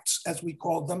tracts, as we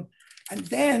called them. And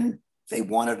then they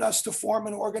wanted us to form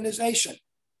an organization.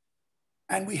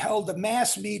 And we held a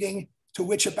mass meeting to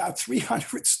which about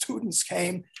 300 students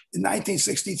came in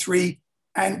 1963.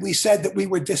 And we said that we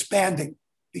were disbanding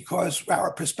because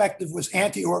our perspective was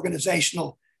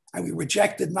anti-organizational, and we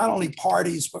rejected not only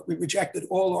parties, but we rejected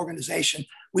all organization.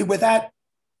 We were that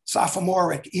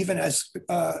sophomoric, even as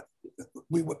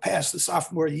we were past the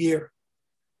sophomore year.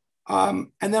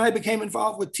 And then I became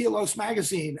involved with Telos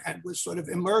magazine and was sort of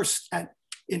immersed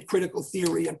in critical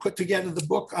theory and put together the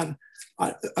book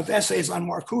of essays on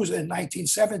Marcuse in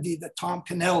 1970 that Tom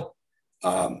Cannell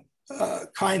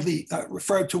kindly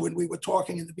referred to when we were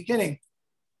talking in the beginning.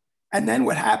 And then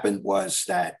what happened was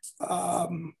that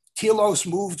Telos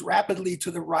moved rapidly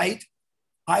to the right.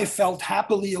 I felt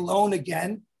happily alone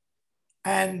again.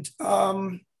 And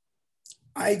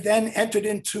I then entered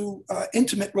into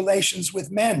intimate relations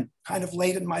with men kind of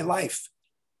late in my life.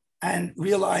 and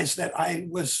realized that I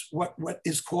was what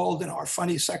is called in our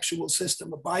funny sexual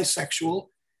system a bisexual.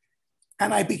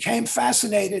 And I became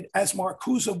fascinated, as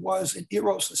Marcuse was in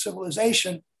Eros and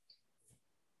Civilization,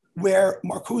 where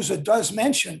Marcuse does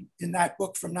mention in that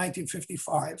book from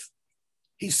 1955,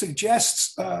 he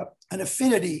suggests an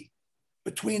affinity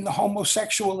between the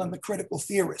homosexual and the critical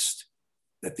theorist,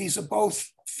 that these are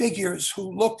both figures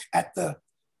who look at the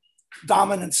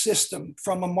dominant system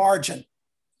from a margin.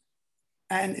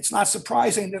 And it's not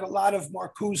surprising that a lot of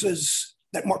Marcuse's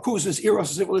Eros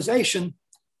and Civilization,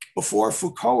 before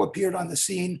Foucault appeared on the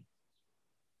scene,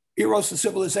 Eros and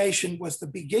Civilization was the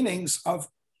beginnings of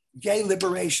gay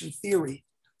liberation theory.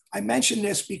 I mention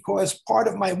this because part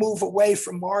of my move away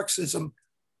from Marxism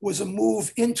was a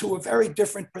move into a very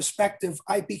different perspective.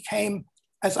 I became,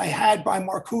 as I had by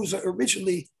Marcuse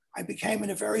originally, I became in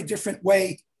a very different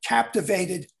way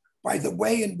captivated by the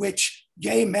way in which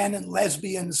gay men and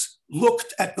lesbians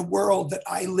looked at the world that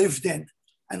I lived in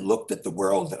and looked at the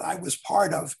world that I was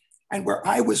part of, and where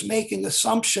I was making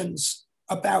assumptions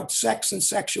about sex and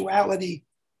sexuality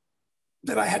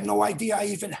that I had no idea I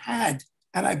even had.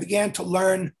 And I began to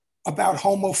learn about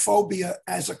homophobia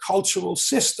as a cultural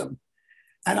system.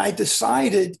 And I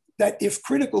decided that if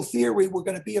critical theory were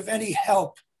going to be of any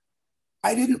help,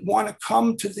 I didn't want to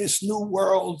come to this new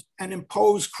world and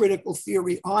impose critical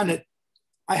theory on it.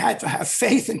 I had to have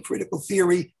faith in critical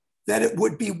theory that it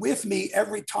would be with me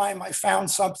every time I found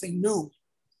something new.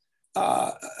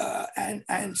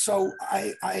 And so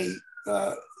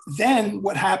then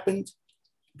what happened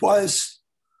was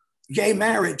gay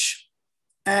marriage,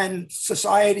 and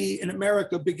society in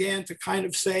America began to kind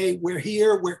of say, we're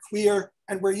here, we're queer,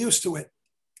 and we're used to it.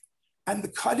 And the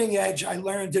cutting edge I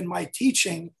learned in my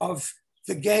teaching of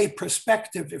the gay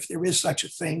perspective, if there is such a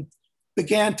thing,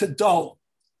 began to dull.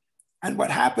 And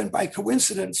what happened by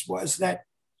coincidence was that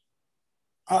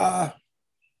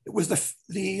it was the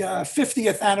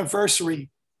 50th anniversary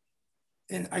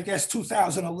in, I guess,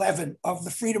 2011 of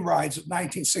the Freedom Rides of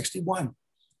 1961.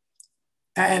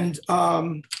 And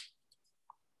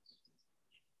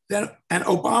then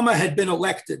Obama had been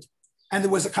elected, and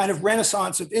there was a kind of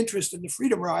renaissance of interest in the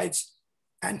Freedom Rides.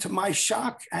 And to my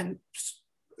shock, and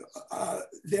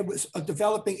there was a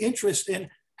developing interest in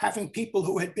having people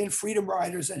who had been Freedom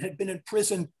Riders and had been in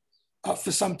prison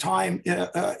for some time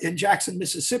in Jackson,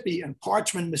 Mississippi and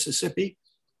Parchman, Mississippi,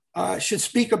 should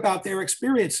speak about their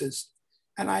experiences.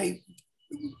 And I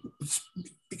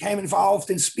became involved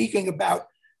in speaking about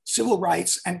civil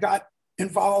rights and got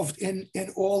involved in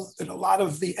a lot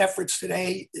of the efforts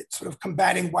today, sort of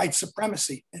combating white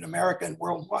supremacy in America and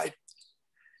worldwide.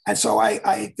 And so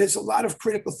there's a lot of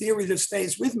critical theory that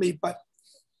stays with me, but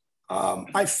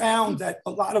I found that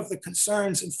a lot of the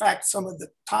concerns, in fact, some of the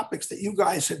topics that you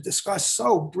guys have discussed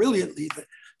so brilliantly, the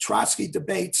Trotsky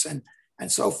debates and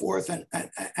so forth, and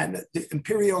the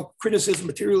imperial criticism,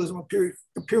 materialism,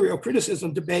 imperial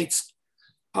criticism debates,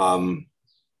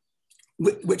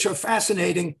 which are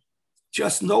fascinating,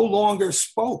 just no longer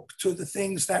spoke to the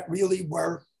things that really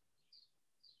were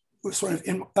sort of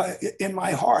in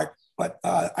my heart. But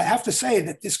I have to say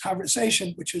that this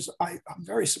conversation, which is, I'm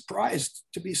very surprised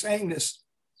to be saying this,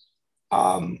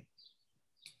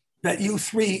 that you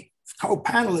three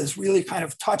co-panelists really kind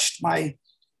of touched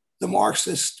the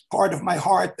Marxist part of my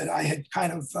heart that I had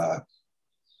kind of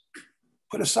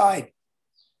put aside.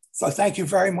 So thank you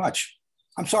very much.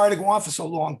 I'm sorry to go on for so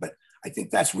long, but I think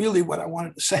that's really what I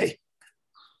wanted to say.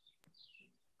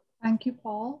 Thank you,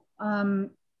 Paul.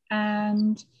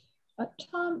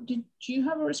 Tom, did you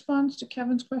have a response to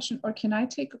Kevin's question, or can I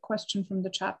take a question from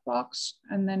the chat box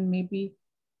and then maybe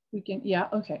we can, yeah,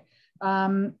 okay.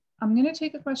 I'm gonna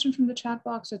take a question from the chat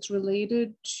box. It's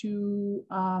related to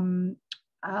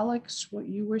Alex, what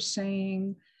you were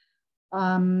saying,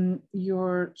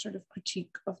 your sort of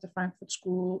critique of the Frankfurt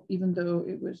School, even though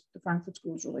it was the Frankfurt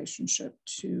School's relationship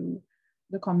to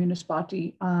the Communist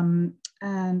Party,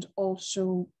 and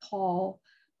also Paul,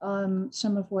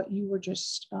 some of what you were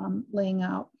just laying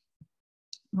out.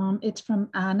 It's from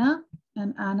Anna,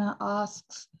 and Anna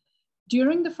asks,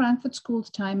 during the Frankfurt School's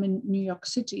time in New York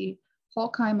City,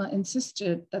 Horkheimer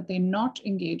insisted that they not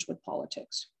engage with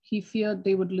politics. He feared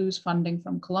they would lose funding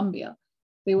from Columbia.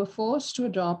 They were forced to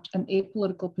adopt an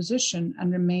apolitical position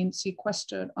and remain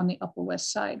sequestered on the Upper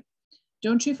West Side.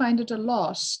 Don't you find it a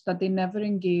loss that they never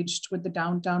engaged with the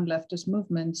downtown leftist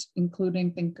movements,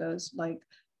 including thinkers like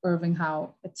Irving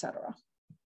Howe, etc.?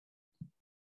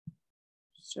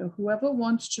 So whoever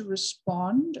wants to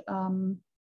respond. I'll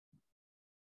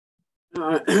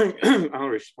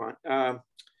respond.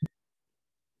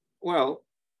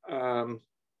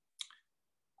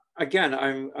 Again,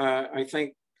 I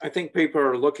think I think people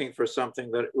are looking for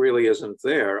something that really isn't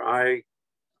there. I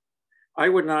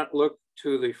would not look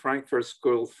to the Frankfurt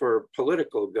School for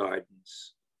political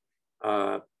guidance.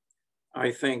 I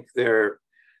think their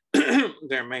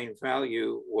their main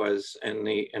value was in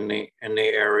the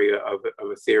area of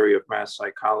a theory of mass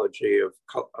psychology, of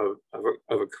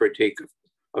a critique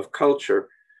of culture.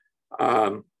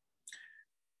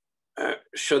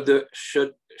 Should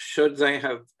they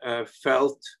have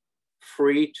felt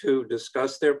free to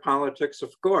discuss their politics?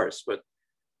 Of course, but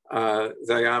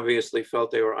they obviously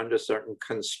felt they were under certain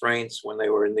constraints when they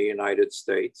were in the United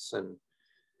States. And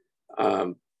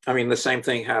I mean, the same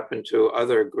thing happened to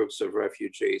other groups of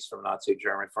refugees from Nazi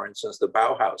Germany. For instance, the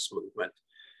Bauhaus movement,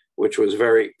 which was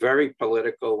very, very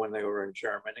political when they were in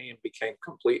Germany and became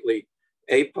completely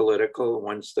apolitical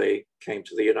once they came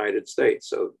to the United States.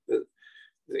 So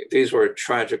these were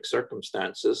tragic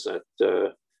circumstances that,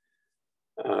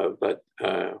 but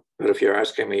if you're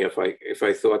asking me if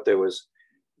I thought there was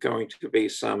going to be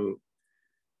some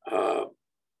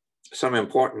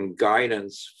important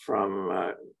guidance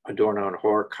from Adorno and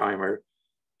Horkheimer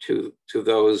to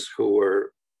those who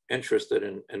were interested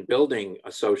in building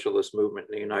a socialist movement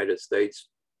in the United States,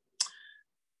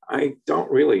 I don't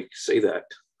really see that.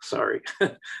 Sorry.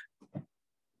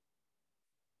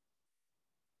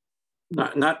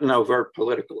 Not in an overt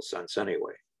political sense,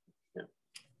 anyway. Yeah.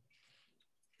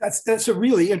 That's a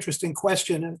really interesting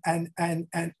question, and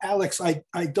Alex, I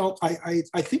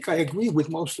think I agree with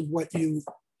most of what you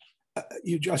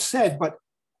just said, but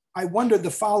I wonder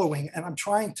the following, and I'm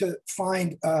trying to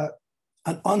find an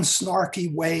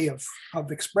unsnarky way of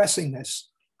expressing this.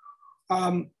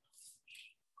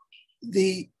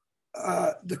 The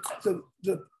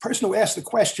person who asked the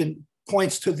question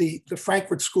points to the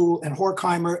Frankfurt School and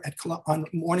Horkheimer on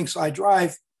Morningside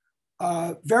Drive,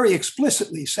 very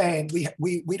explicitly saying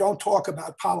we don't talk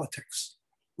about politics.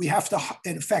 We have to,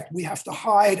 in fact, we have to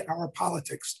hide our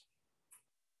politics.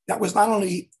 That was not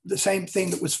only the same thing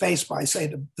that was faced by, say,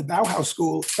 the Bauhaus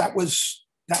School. That was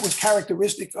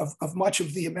characteristic of much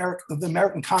of the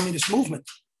American Communist movement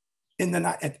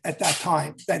at that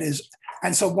time. That is,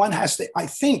 and so one has to, I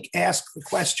think, ask the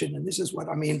question, and this is what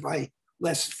I mean by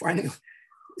less finding.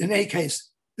 In any case,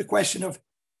 the question of,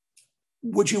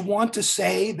 would you want to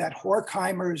say that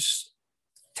Horkheimer's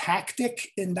tactic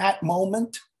in that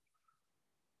moment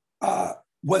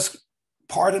was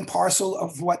part and parcel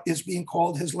of what is being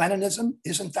called his Leninism?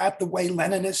 Isn't that the way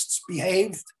Leninists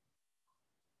behaved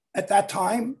at that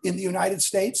time in the United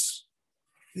States?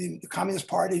 The Communist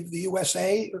Party of the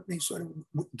USA, sort of,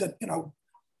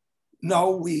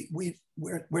 no,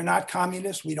 we're not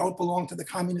communists. We don't belong to the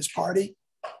Communist Party.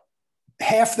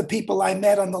 Half the people I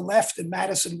met on the left in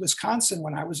Madison, Wisconsin,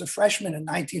 when I was a freshman in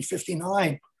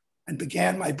 1959 and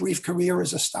began my brief career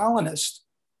as a Stalinist,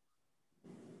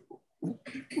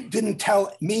 didn't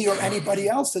tell me or anybody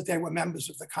else that they were members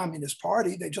of the Communist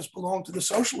Party. They just belonged to the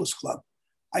Socialist Club.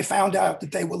 I found out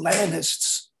that they were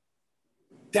Leninists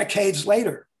decades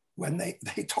later when they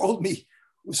told me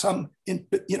with some,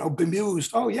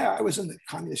 bemused, oh yeah, I was in the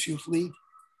Communist Youth League.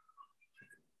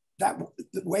 That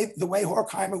the way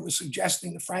Horkheimer was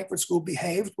suggesting the Frankfurt School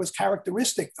behaved was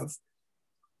characteristic of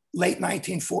late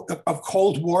 1940, of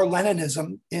Cold War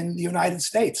Leninism in the United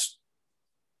States.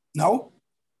 No?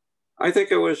 I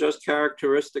think it was just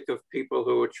characteristic of people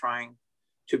who were trying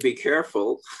to be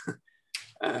careful.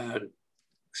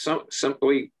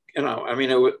 Simply, I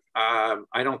mean,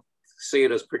 I don't see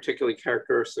it as particularly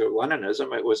characteristic of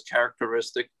Leninism. It was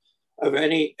characteristic of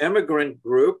any immigrant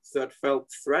group that felt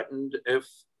threatened if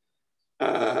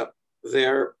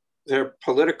their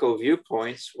political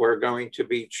viewpoints were going to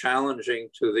be challenging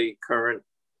to the current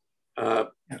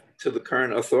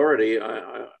authority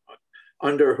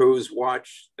under whose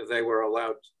watch they were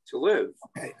allowed to live.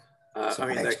 Okay. I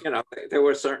mean, there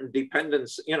were certain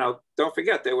dependents. Don't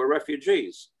forget they were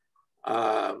refugees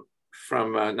from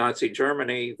Nazi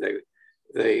Germany.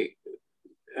 They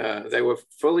were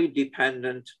fully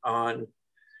dependent on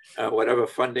whatever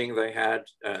funding they had.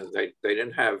 They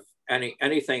didn't have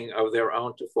anything of their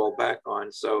own to fall back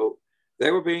on. So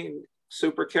they were being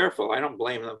super careful. I don't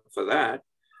blame them for that.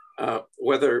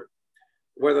 Whether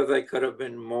they could have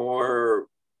been more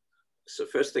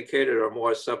sophisticated or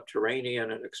more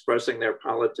subterranean in expressing their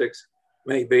politics,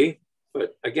 maybe.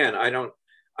 But again, I don't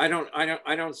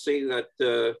see that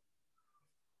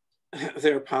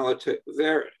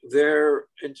they're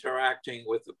interacting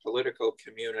with the political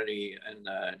community in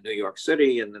New York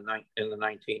City in the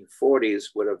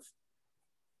 1940s would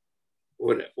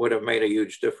have made a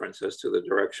huge difference as to the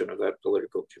direction of that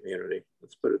political community.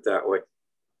 Let's put it that way.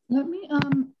 Let me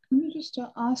just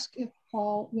ask if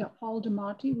Paul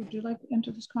Damati, would you like to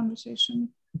enter this conversation?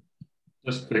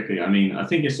 Just quickly, I mean, I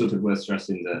think it's sort of worth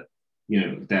stressing that, you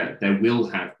know, that there will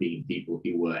have been people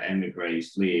who were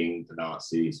emigres fleeing the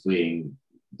Nazis, fleeing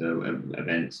the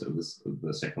events of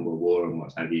the Second World War and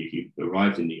what have you, who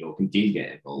arrived in New York and did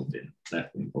get involved in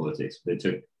left-wing politics. But it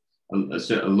took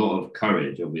a lot of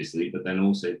courage, obviously, but then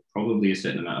also probably a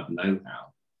certain amount of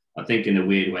know-how. I think in a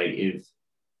weird way, if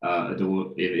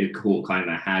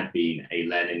Horkheimer had been a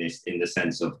Leninist in the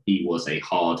sense of he was a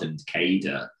hardened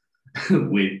cadre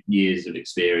with years of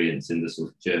experience in the sort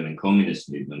of German communist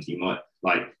movement, he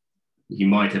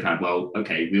might have had, well,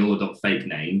 okay, we all adopt fake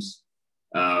names,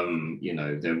 you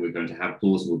know, then we're going to have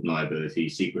plausible deniability,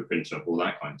 secret print shop, all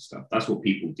that kind of stuff. That's what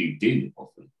people do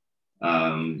often.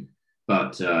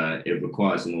 But it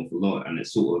requires an awful lot, and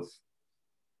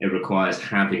it requires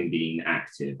having been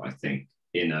active, I think,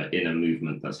 in a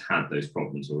movement that's had those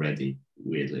problems already,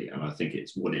 weirdly. And I think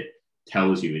it's what it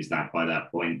tells you is that by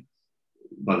that point,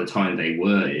 by the time they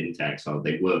were into exile,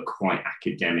 they were quite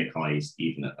academicized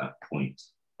even at that point.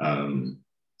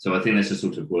 So I think that's just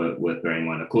sort of worth bearing in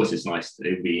mind. Of course, it's nice, it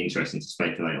would be interesting to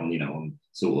speculate on, you know, on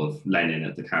sort of Lenin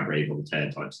at the Cabaret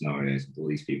Voltaire type scenarios with all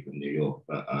these people in New York.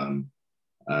 But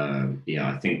yeah,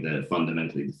 I think that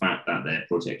fundamentally the fact that their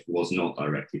project was not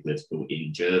directly political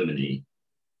in Germany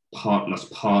must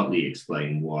partly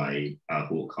explain why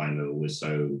Horkheimer was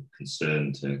so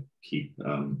concerned to keep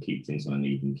things on an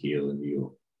even keel in New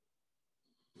York.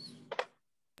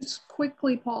 Just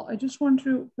quickly, Paul, I just want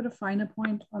to put a finer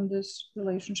point on this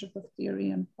relationship of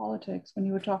theory and politics. When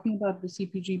you were talking about the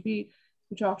CPGB,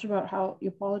 you talked about how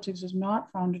your politics is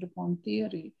not founded upon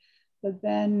theory, but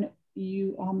then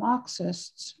you are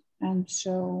Marxists, and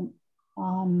so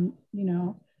you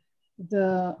know,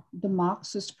 the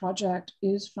Marxist project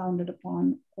is founded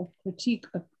upon a critique,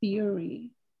 a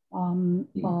theory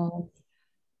of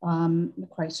the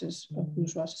crisis of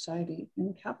bourgeois society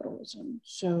and capitalism.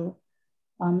 So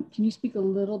can you speak a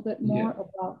little bit more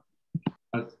about?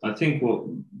 I think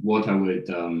what I would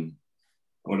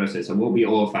what I say. So what we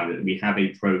all found is we have a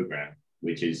program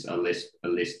which is a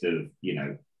list of, you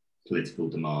know, political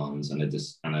demands and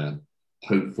a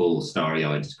hopeful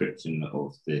starry-eyed description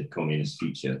of the communist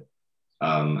future.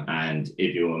 And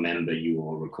if you're a member, you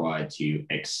are required to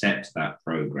accept that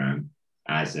program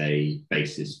as a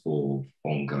basis for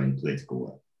ongoing political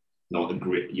work.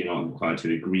 You're not required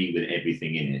to agree with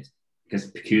everything in it, because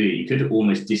peculiar, you could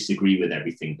almost disagree with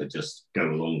everything but just go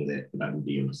along with it, but that would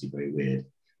be obviously very weird.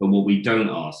 But what we don't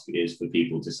ask is for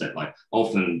people to set, like,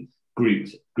 often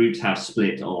groups have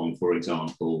split on, for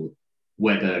example,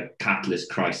 whether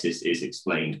capitalist crisis is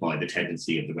explained by the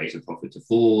tendency of the rate of profit to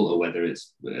fall, or whether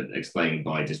it's explained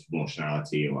by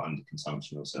disproportionality or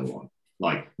underconsumption or so on.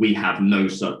 Like, we have no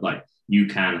such, like, you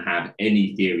can have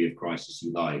any theory of crisis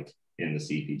you like in the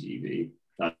CPGB.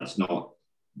 That's not,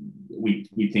 we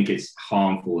think it's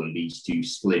harmful in these two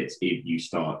splits if you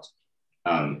start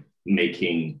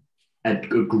making an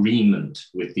agreement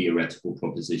with theoretical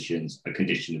propositions a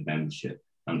condition of membership.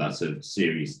 And that's a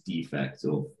serious defect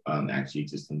of actually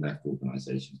existing left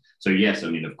organizations. So yes, I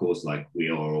mean, of course, like, we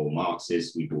are all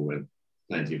Marxists. We've all read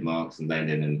plenty of Marx and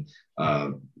Lenin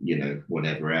and, you know,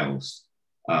 whatever else.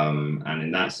 And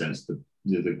in that sense, the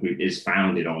group is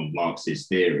founded on Marxist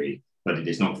theory, but it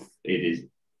is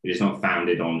not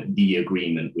founded on the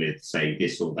agreement with, say,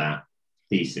 this or that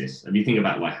thesis. If you think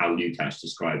about, like, how Lukács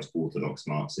describes orthodox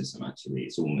Marxism, actually,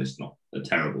 it's almost not a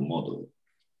terrible model.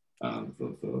 For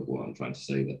what I'm trying to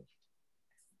say there.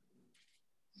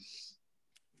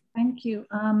 Thank you.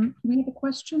 We have a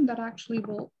question that actually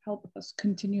will help us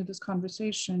continue this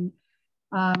conversation.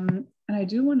 And I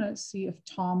do want to see if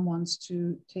Tom wants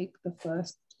to take the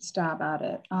first stab at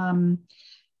it.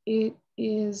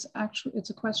 It's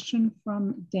a question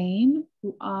from Dane,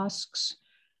 who asks,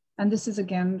 and this is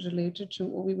again related to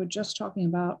what we were just talking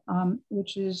about,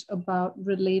 which is about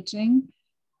relating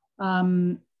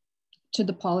to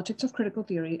the politics of critical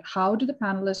theory. How do the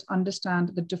panelists understand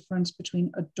the difference between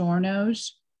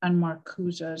Adorno's and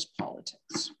Marcuse's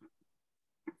politics?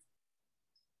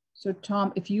 So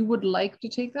Tom, if you would like to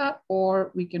take that, or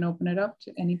we can open it up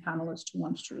to any panelist who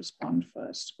wants to respond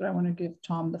first, but I want to give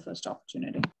Tom the first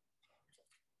opportunity.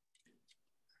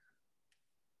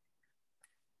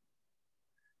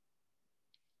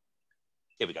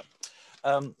 Here we go.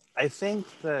 I think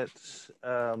that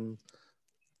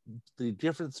the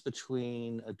difference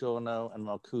between Adorno and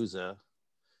Marcuse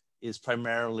is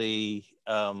primarily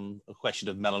a question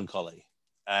of melancholy,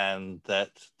 and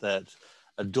that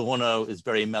Adorno is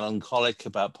very melancholic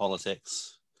about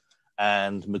politics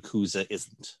and Marcuse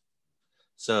isn't.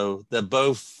 So they're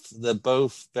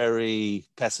both very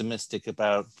pessimistic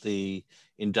about the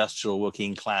industrial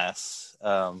working class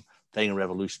playing a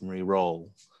revolutionary role.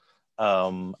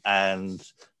 And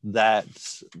that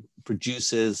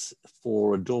produces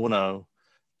for Adorno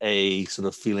a sort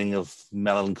of feeling of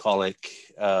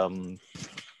melancholic,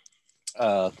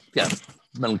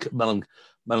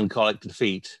 melancholic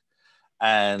defeat.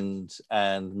 And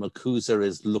Marcuse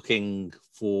is looking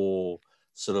for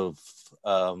sort of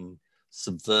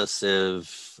subversive,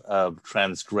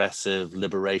 transgressive,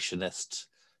 liberationist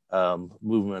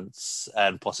movements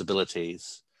and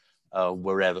possibilities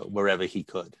wherever he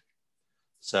could.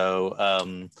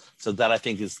 So so that I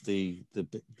think is the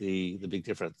big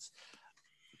difference.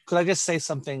 Could I just say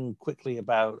something quickly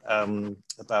about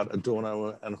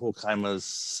Adorno and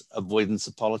Horkheimer's avoidance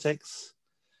of politics?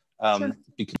 Sure.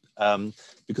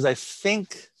 Because I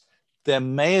think there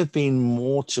may have been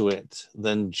more to it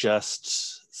than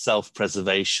just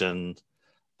self-preservation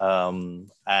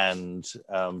and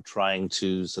trying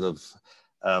to sort of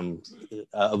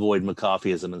avoid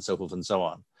McCarthyism and so forth and so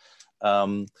on.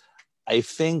 I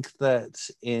think that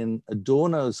in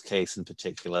Adorno's case in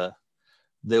particular,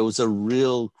 there was a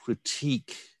real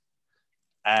critique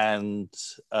and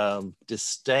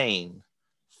disdain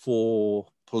for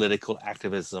political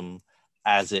activism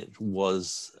as it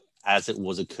was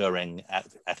occurring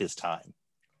at his time.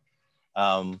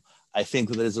 I think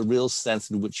that there's a real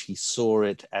sense in which he saw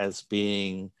it as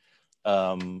being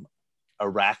a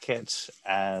racket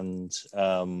and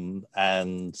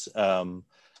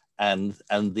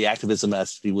the activism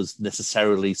actually was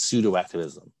necessarily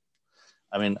pseudo-activism.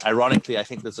 I mean, ironically, I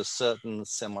think there's a certain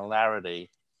similarity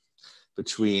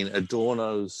between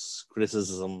Adorno's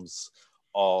criticisms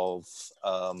of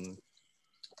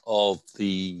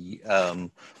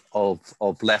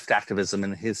left activism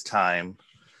in his time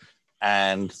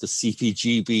and the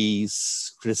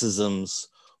CPGB's criticisms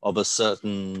of a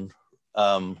certain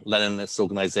Leninist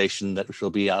organization that shall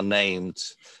be unnamed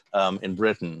in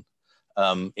Britain,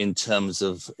 in terms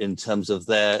of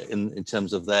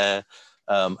their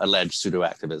alleged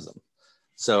pseudo-activism.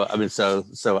 So I mean, so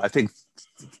I think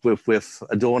with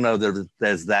Adorno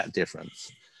there's that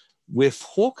difference. With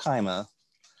Horkheimer,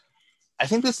 I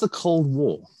think there's the Cold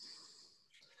War.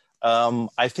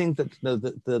 I think that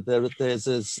there's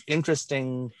this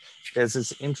interesting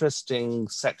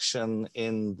section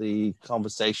in the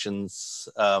conversations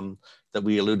that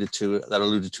we alluded to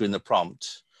in the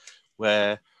prompt,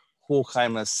 where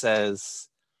Horkheimer says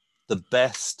the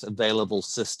best available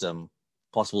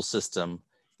possible system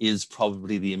is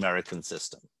probably the American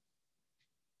system.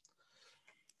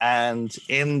 And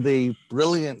in the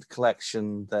brilliant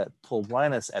collection that Paul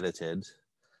Reines edited,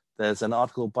 there's an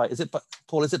article by, is it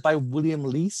by William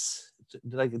Leese?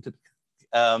 There's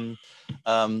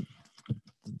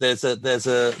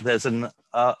an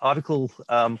article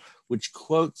which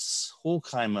quotes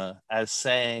Horkheimer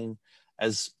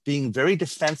as being very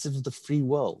defensive of the free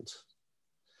world,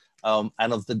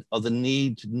 and of the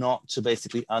need not to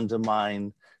basically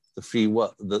undermine the free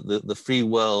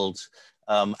world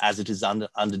as it is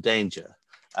under danger,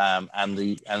 and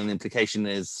the implication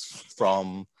is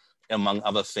from, among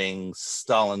other things,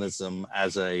 Stalinism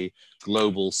as a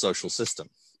global social system.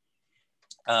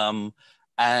 And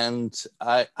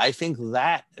I think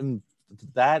that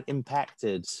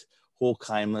impacted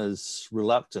Horkheimer's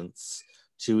reluctance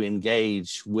to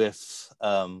engage with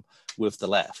the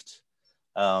left.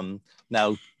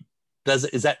 Now, does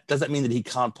that mean that he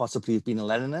can't possibly have been a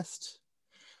Leninist?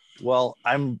 Well,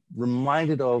 I'm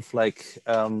reminded of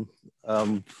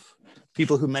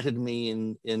people who met me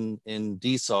in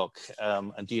DSOC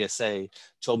and DSA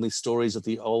told me stories of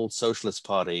the old Socialist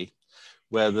Party,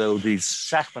 where there were these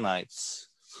Shachtmanites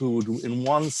who would, in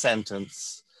one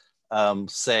sentence,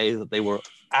 say that they were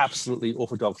absolutely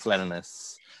orthodox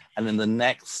Leninists, and in the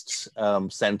next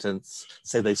sentence,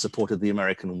 say they supported the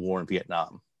American war in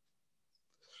Vietnam.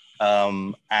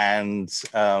 And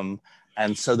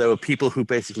so there were people who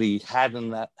basically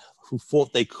who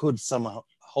thought they could somehow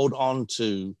hold on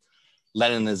to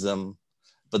Leninism,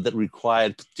 but that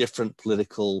required different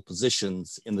political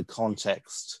positions in the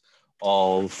context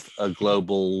of a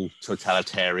global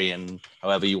totalitarian,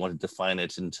 however you want to define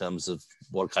it in terms of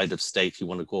what kind of state you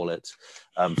want to call it,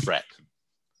 threat.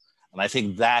 And I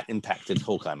think that impacted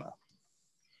Horkheimer.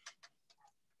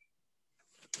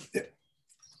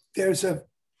 There's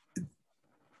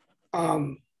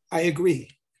I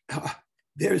agree.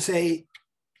 There's a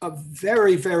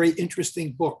very, very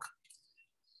interesting book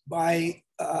by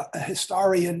a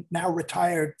historian now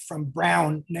retired from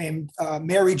Brown named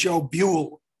Mary Jo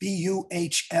Buhle,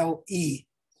 B-U-H-L-E,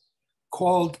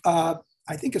 called, I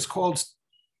think it's called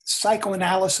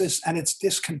psychoanalysis and its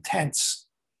discontents.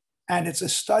 And it's a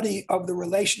study of the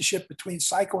relationship between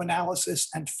psychoanalysis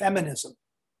and feminism.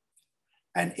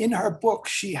 And in her book,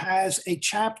 she has a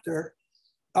chapter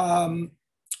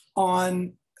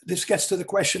on, this gets to the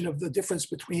question of the differences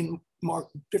between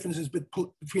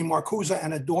Marcuse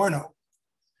and Adorno.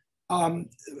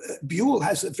 Buell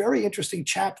has a very interesting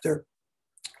chapter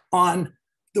on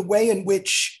the way in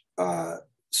which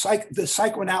the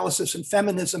psychoanalysis and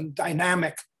feminism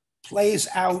dynamic plays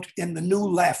out in the New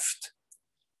Left.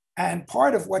 And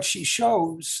part of what she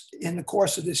shows in the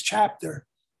course of this chapter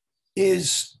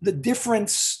is the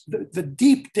difference, the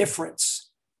deep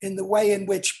difference in the way in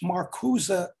which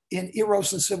Marcuse in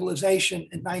Eros and Civilization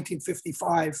in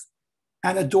 1955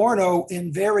 and Adorno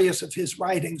in various of his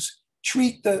writings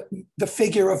treat the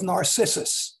figure of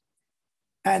Narcissus.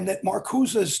 And that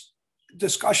Marcuse's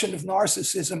discussion of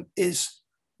narcissism is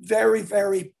very,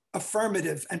 very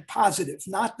affirmative and positive.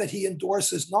 Not that he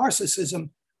endorses narcissism,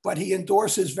 but he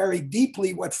endorses very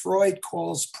deeply what Freud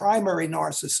calls primary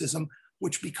narcissism,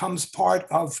 which becomes part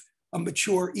of a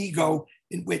mature ego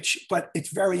in which, but it's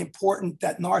very important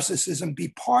that narcissism be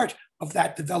part of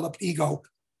that developed ego,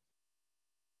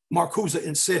 Marcuse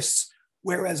insists,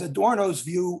 whereas Adorno's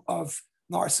view of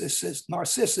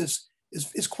Narcissus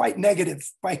is quite negative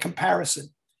by comparison.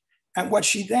 And what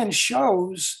she then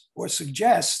shows or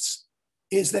suggests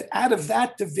is that out of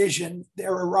that division,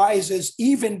 there arises,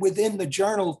 even within the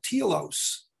journal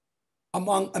Telos,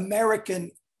 among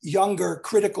American younger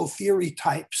critical theory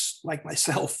types like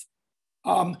myself,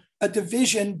 a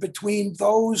division between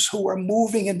those who are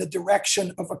moving in the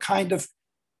direction of a kind of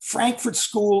Frankfurt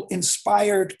School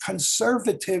inspired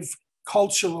conservative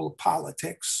cultural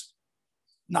politics,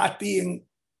 not being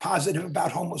positive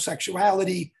about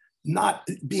homosexuality, not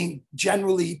being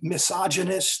generally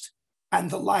misogynist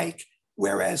and the like,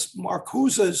 whereas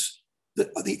Marcuse's,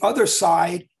 the other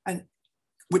side, and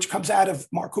which comes out of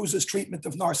Marcuse's treatment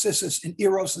of Narcissus in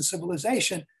Eros and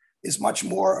Civilization, is much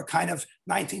more a kind of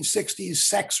 1960s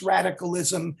sex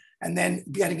radicalism and then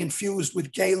getting infused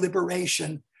with gay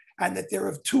liberation. And that there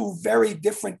are two very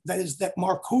different, that is that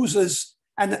Marcuse's,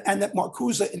 and that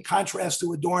Marcuse, in contrast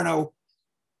to Adorno,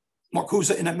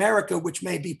 Marcuse in America, which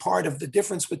may be part of the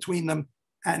difference between them,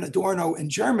 and Adorno in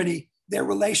Germany, their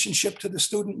relationship to the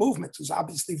student movement is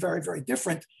obviously very, very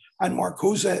different. And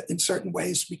Marcuse, in certain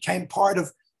ways, became part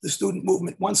of the student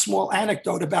movement. One small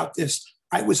anecdote about this: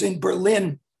 I was in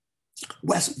Berlin,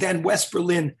 then West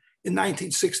Berlin, in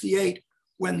 1968,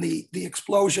 when the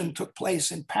explosion took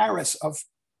place in Paris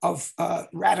of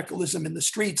radicalism in the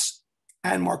streets.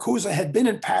 And Marcuse had been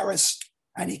in Paris,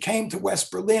 and he came to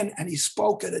West Berlin, and he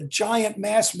spoke at a giant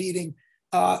mass meeting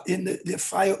in the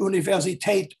Freie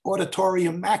Universität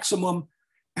Auditorium Maximum.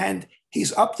 And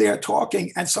he's up there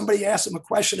talking, and somebody asked him a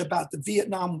question about the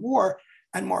Vietnam War,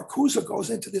 and Marcuse goes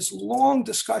into this long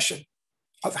discussion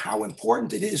of how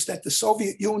important it is that the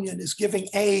Soviet Union is giving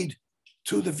aid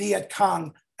to the Viet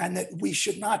Cong and that we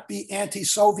should not be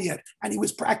anti-Soviet. And he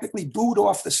was practically booed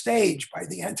off the stage by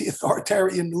the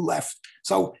anti-authoritarian New Left.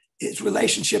 So his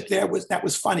relationship there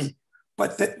was funny.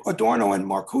 But that Adorno and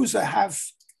Marcuse have,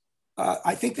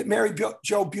 I think that Mary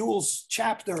Jo Buell's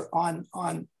chapter on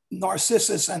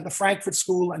Narcissus and the Frankfurt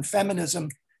School and feminism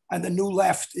and the New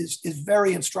Left is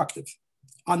very instructive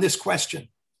on this question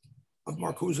of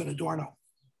Marcuse and Adorno.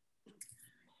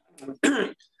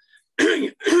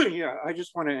 Yeah, I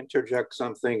just want to interject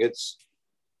something. It's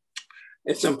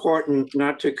important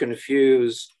not to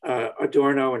confuse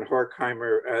Adorno and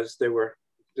Horkheimer as they were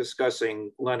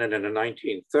discussing Lenin in the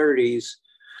 1930s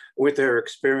with their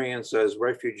experience as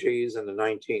refugees in the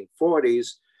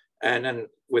 1940s, and then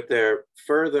with their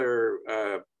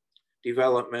further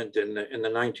development in the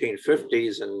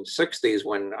 1950s and 60s,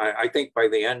 when I think by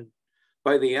the end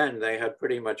they had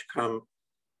pretty much come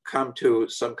to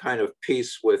some kind of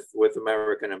peace with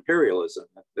American imperialism.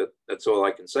 That's all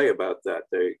I can say about that.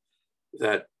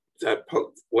 That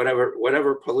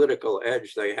whatever political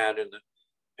edge they had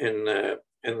in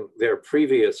their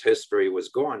previous history was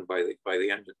gone by the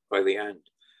end.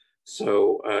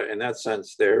 So in that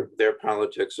sense, their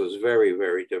politics was very,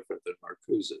 very different than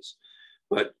Marcuse's.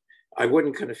 But I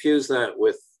wouldn't confuse that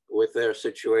with their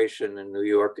situation in New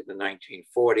York in the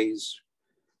 1940s.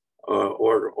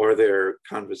 Or their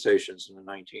conversations in the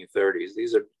 1930s.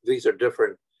 These are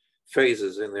different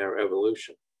phases in their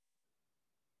evolution.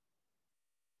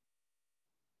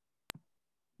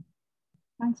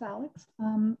 Thanks, Alex.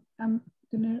 I'm going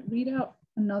to read out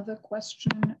another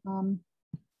question.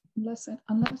 Unless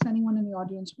anyone in the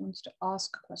audience wants to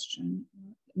ask a question.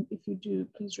 If you do,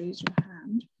 please raise your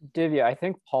hand. Divya, I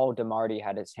think Paul DeMarty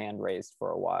had his hand raised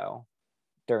for a while.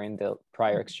 during the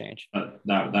prior exchange.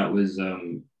 That was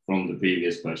from the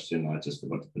previous question. I just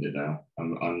forgot to put it down.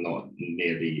 I'm not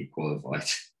nearly qualified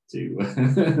to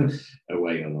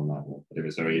weigh in on that one, but I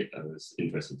was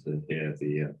interested to hear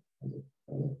the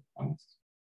answers.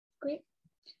 Great.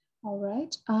 All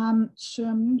right. So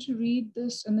I'm going to read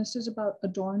this, and this is about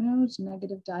Adorno's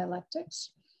negative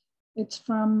dialectics. It's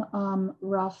from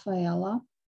Rafaela,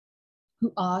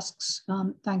 who asks,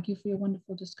 thank you for your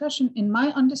wonderful discussion. In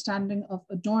my understanding of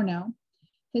Adorno,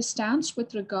 his stance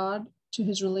with regard to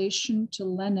his relation to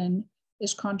Lenin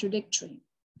is contradictory.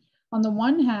 On the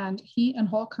one hand, he and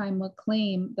Horkheimer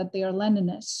claim that they are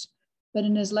Leninists, but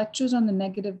in his lectures on the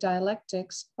negative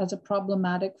dialectics as a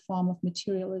problematic form of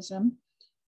materialism,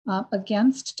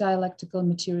 against dialectical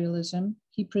materialism,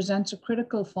 he presents a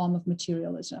critical form of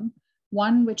materialism,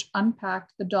 one which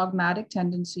unpacked the dogmatic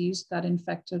tendencies that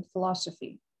infected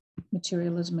philosophy,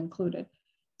 materialism included.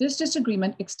 This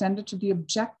disagreement extended to the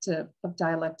objective of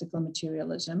dialectical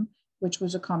materialism, which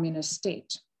was a communist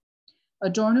state.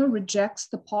 Adorno rejects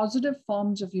the positive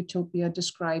forms of utopia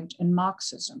described in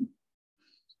Marxism.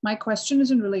 My question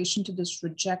is in relation to this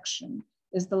rejection.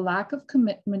 Is the lack of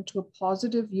commitment to a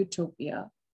positive utopia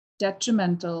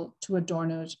detrimental to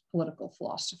Adorno's political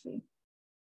philosophy?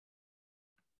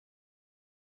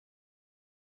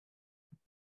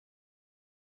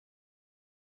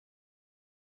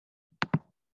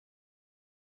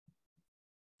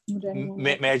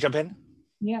 May I jump in?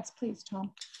 Yes, please,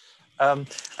 Tom. And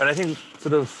I think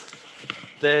sort of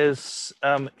there's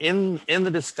in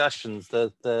the discussions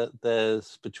that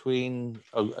there's between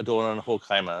Adorno and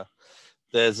Horkheimer,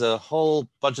 there's a whole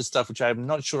bunch of stuff which I'm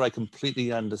not sure I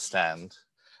completely understand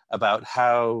about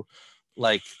how,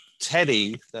 like,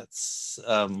 Teddy, that's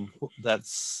Adorno,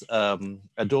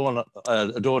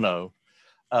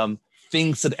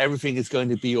 thinks that everything is going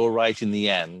to be all right in the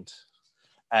end,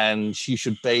 and you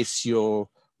should base your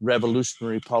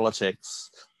revolutionary politics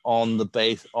on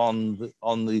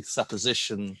the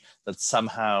supposition that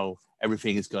somehow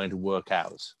everything is going to work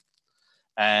out.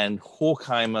 And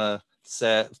Horkheimer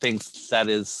thinks that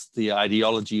is the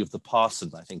ideology of the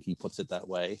parson. I think he puts it that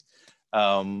way,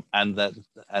 and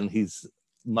he's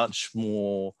much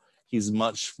more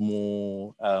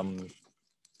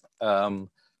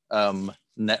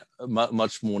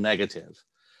negative.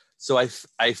 So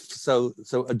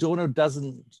Adorno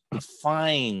doesn't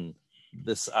define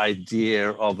this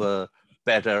idea of a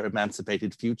better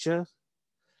emancipated future,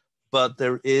 but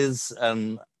there is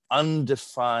an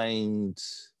undefined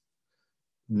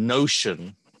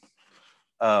notion,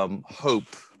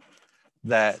 hope,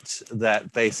 that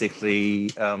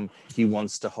basically he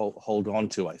wants to hold on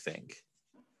to, I think.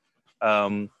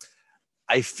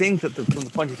 I think that from the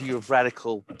point of view of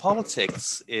radical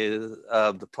politics, is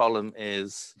the problem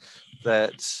is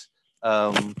that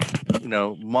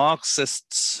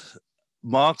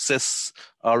Marxists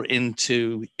are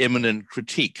into immanent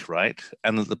critique, right?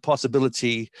 And the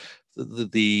possibility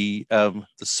the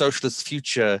socialist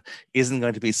future isn't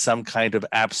going to be some kind of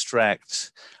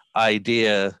abstract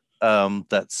idea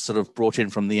that's sort of brought in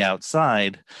from the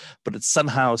outside, but it's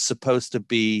somehow supposed to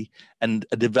be a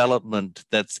development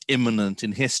that's immanent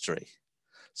in history.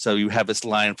 So you have this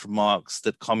line from Marx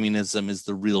that communism is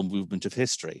the real movement of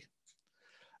history.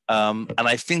 And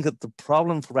I think that the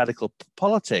problem for radical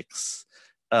politics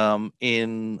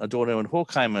in Adorno and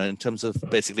Horkheimer, in terms of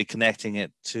basically connecting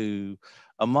it to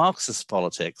a Marxist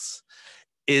politics,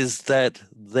 is that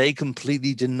they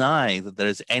completely deny that there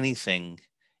is anything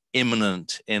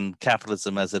immanent in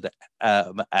capitalism as it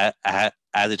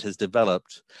has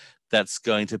developed that's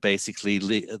going to basically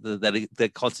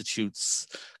that constitutes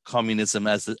communism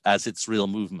as its real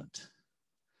movement.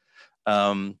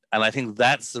 And I think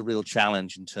that's the real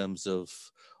challenge in terms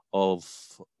of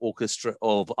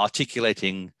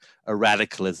articulating a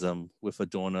radicalism with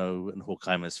Adorno and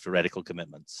Horkheimer's theoretical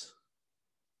commitments.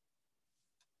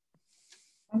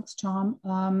 Thanks, Tom.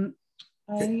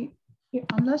 Can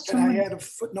I add a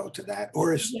footnote to that,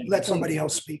 or let somebody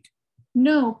else speak?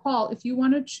 No, Paul, if you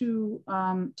wanted to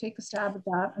take a stab at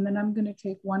that, and then I'm going to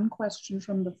take one question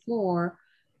from the floor,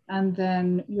 and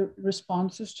then your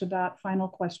responses to that final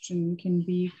question can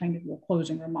be kind of your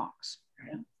closing remarks.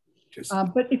 Yeah.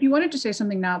 But if you wanted to say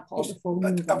something now, Paul, before we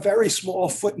move on. A very small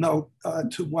footnote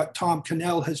to what Tom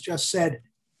Cannell has just said,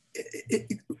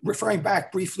 referring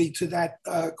back briefly to that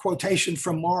quotation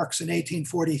from Marx in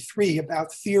 1843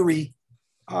 about theory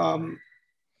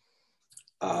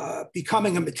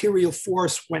becoming a material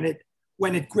force when it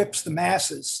grips the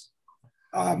masses.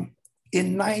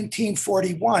 In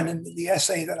 1941, in the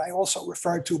essay that I also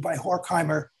referred to by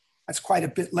Horkheimer, that's quite a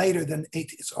bit later than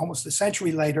it's almost a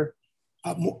century later,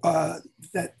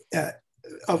 that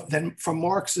than from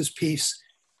Marx's piece.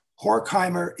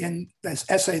 Horkheimer, in this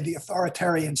essay, The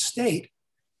Authoritarian State,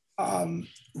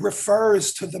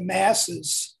 refers to the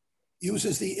masses,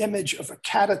 uses the image of a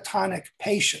catatonic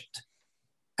patient.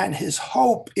 And his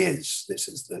hope is, this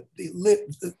is the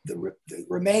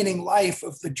remaining life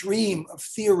of the dream of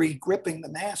theory gripping the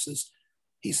masses.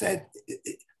 He said,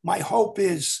 my hope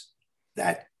is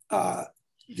that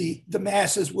the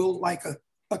masses will, like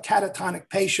a catatonic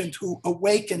patient who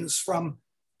awakens from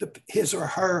his or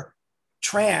her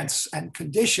trance and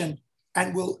condition,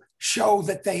 and will show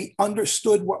that they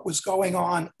understood what was going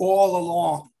on all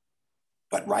along.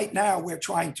 But right now we're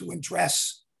trying to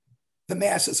address the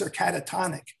masses are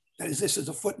catatonic. That is, this is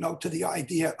a footnote to the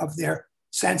idea of their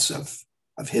sense of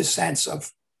his sense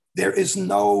of there is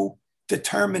no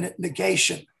determinate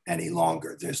negation any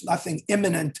longer. There's nothing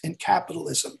imminent in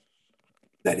capitalism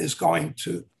that is going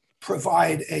to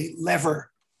provide a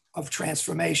lever of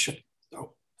transformation.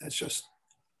 So that's just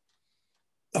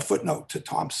a footnote to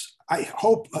Tom's, I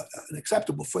hope an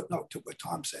acceptable footnote to what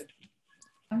Tom said.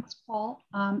 Thanks, Paul.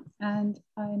 And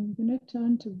I'm going to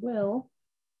turn to Will,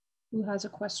 who has a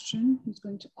question he's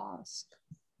going to ask.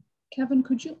 Kevin,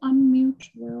 could you unmute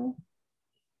Will?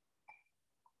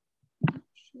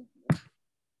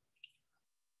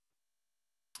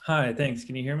 Hi, thanks.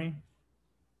 Can you hear me?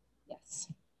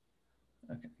 Yes.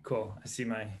 Okay, cool. I see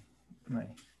my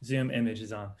Zoom image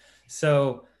is on.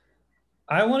 So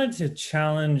I wanted to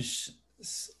challenge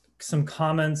some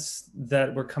comments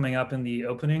that were coming up in the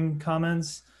opening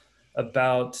comments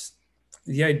about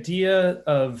the idea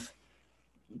of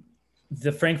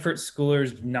the Frankfurt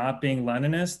Schoolers not being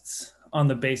Leninists on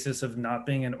the basis of not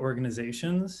being in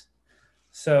organizations.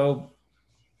 So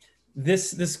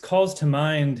this calls to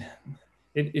mind,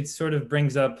 it sort of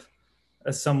brings up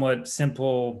a somewhat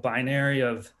simple binary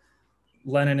of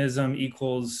Leninism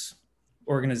equals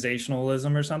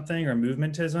organizationalism or something, or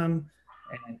movementism,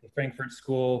 and the Frankfurt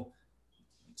School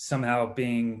somehow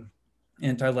being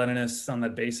anti-Leninists on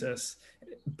that basis.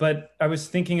 But I was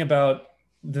thinking about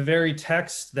the very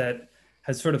text that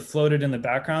has sort of floated in the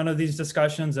background of these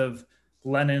discussions of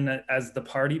Lenin as the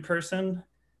party person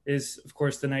is, of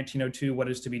course, the 1902 What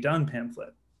Is to Be Done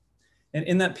pamphlet. And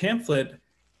in that pamphlet,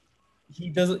 he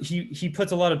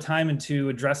puts a lot of time into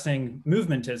addressing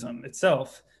movementism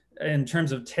itself in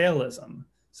terms of tailism.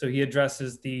 So he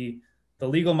addresses the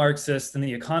legal Marxists and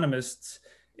the economists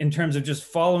in terms of just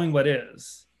following what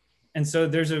is. And so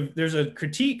there's a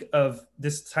critique of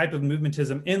this type of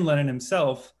movementism in Lenin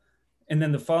himself. And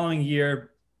then the following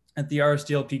year at the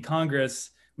RSDLP Congress,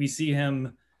 we see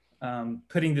him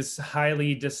putting this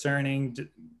highly discerning,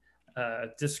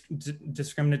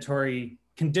 discriminatory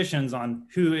conditions on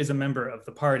who is a member of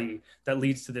the party that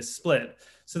leads to this split.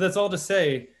 So that's all to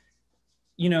say,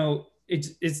 you know,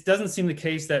 it doesn't seem the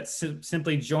case that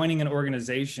simply joining an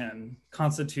organization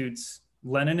constitutes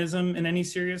Leninism in any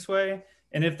serious way.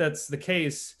 And if that's the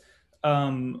case,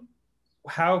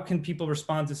 how can people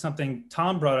respond to something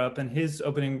Tom brought up in his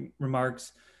opening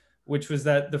remarks, which was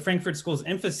that the Frankfurt School's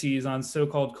emphases on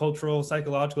so-called cultural,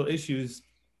 psychological issues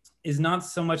is not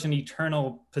so much an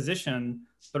eternal position,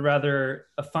 but rather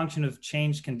a function of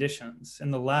changed conditions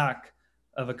and the lack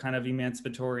of a kind of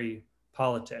emancipatory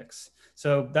politics.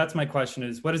 So that's my question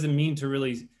is, what does it mean to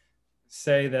really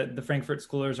say that the Frankfurt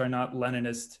Schoolers are not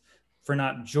Leninist for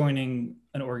not joining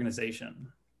an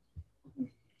organization?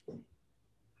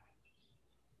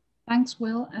 Thanks,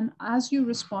 Will. And as you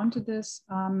respond to this,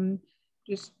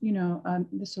 just, you know,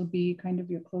 this will be kind of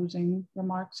your closing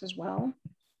remarks as well.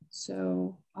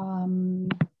 So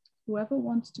whoever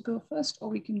wants to go first, or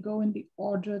we can go in the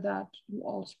order that you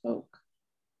all spoke,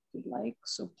 if you'd like.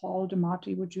 So Paul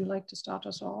DeMarti, would you like to start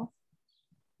us off?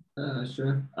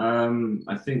 Sure.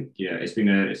 I think, yeah, it's been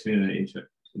an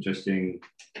interesting,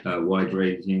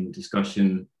 wide-ranging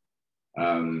discussion.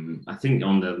 I think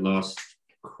on the last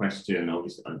question,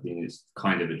 obviously, I think it's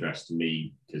kind of addressed to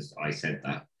me because I said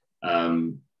that.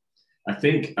 I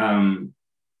think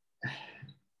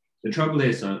the trouble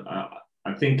is,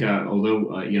 I think,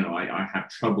 although, you know, I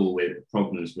have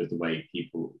problems with the way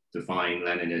people define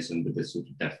Leninism with the sort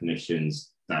of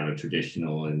definitions that are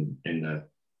traditional in the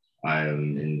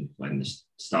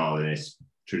Stalinist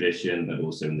tradition, but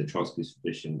also in the Trotskyist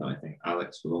tradition that I think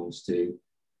Alex belongs to.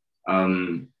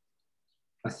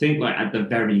 I think, like, at the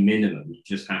very minimum, you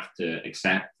just have to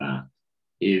accept that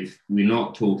if we're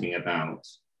not talking about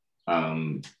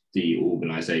the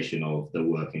organization of the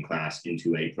working class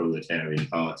into a proletarian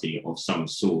party of some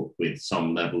sort with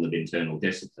some level of internal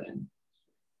discipline,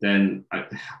 then I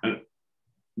don't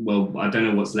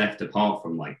know what's left apart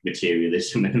from like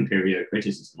materialism and imperial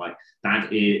criticism. Like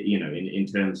that is, you know, in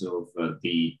terms of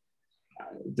the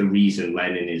the reason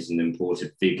Lenin is an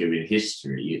important figure in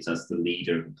history is as the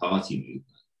leader of the party movement.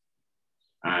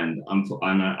 And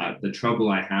the trouble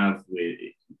I have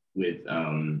with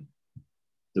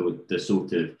the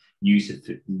sort of use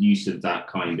of that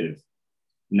kind of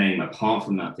name apart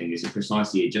from that thing is that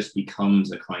precisely it just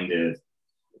becomes a kind of,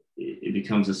 it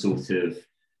becomes a sort of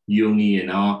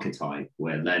Jungian archetype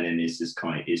where Lenin is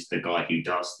the guy who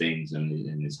does things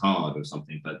and is hard or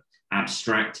something, but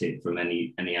abstracted from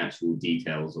any actual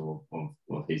details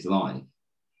of his life.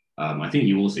 I think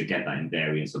you also get that in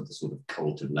variants of the sort of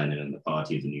cult of Lenin and the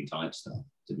party of the new type stuff,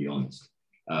 to be honest.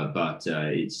 But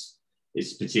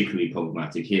it's particularly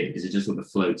problematic here because it just sort of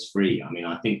floats free. I mean,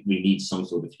 I think we need some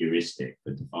sort of heuristic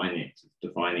for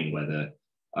defining whether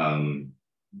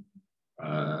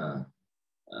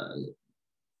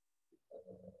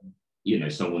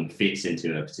someone fits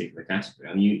into a particular category.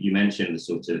 I mean, you mentioned the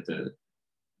sort of the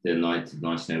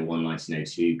 1901,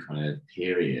 1902 kind of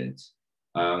period.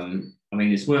 I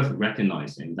mean, it's worth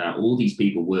recognizing that all these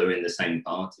people were in the same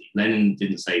party. Lenin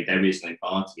didn't say there is no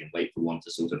party and wait for one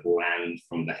to sort of land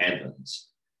from the heavens.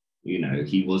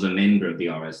 He was a member of the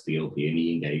RSDLP and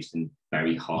he engaged in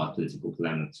very hard political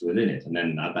polemics within it. And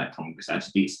then at that Congress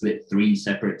actually split 3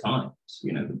 separate times.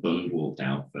 The Bund walked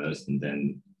out first, and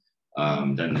then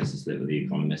there's a split with the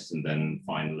Economists, and then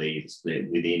finally the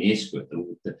split within ISQA,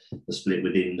 the split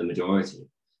within the majority.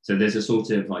 So there's a sort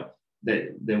of like,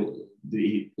 there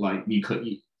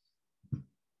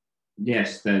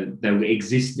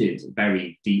existed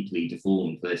very deeply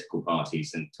deformed political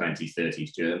parties in 20s,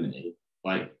 30s Germany.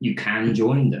 Like, you can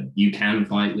join them, you can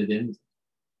fight within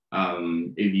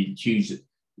them. If you choose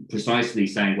precisely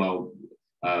saying, well,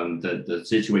 the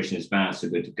situation is bad, so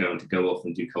we're going to go off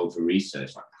and do cultural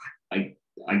research. I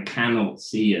cannot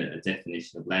see a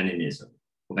definition of Leninism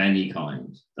of any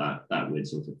kind that would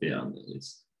sort of fit under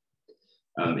this.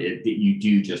 You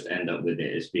do just end up with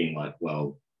it as being like,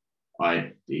 well,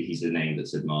 he's a name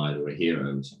that's admired or a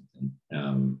hero or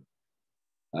something,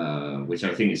 which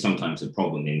I think is sometimes a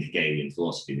problem in Hegelian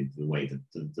philosophy, the way that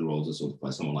the roles are sort of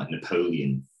like someone like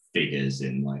Napoleon figures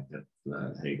in like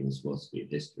Hegel's philosophy of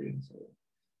history and so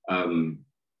on.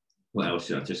 What else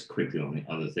should I just quickly on the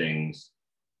other things?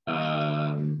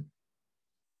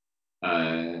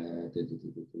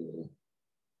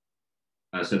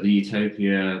 So the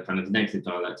utopia, kind of negative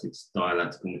dialectics,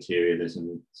 dialectical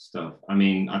materialism stuff. I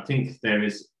mean, I think there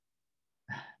is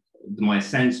my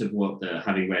sense of what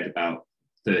having read about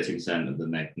 30% of the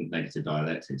negative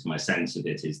dialectics, my sense of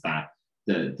it is that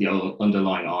the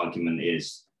underlying argument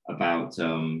is about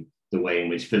the way in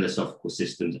which philosophical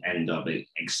systems end up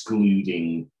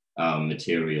excluding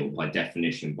material by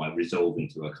definition, by resolving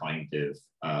to a kind of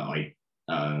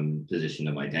position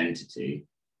of identity.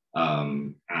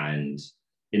 And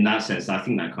in that sense, I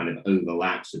think that kind of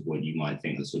overlaps with what you might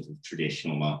think of sort of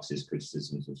traditional Marxist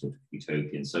criticisms of sort of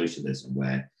utopian socialism,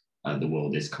 where the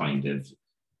world is kind of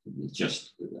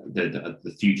just,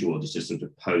 the future world is just sort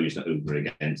of posed over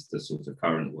against the sort of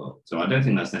current world. So I don't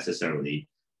think that's necessarily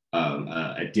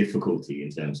a difficulty in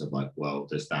terms of like, well,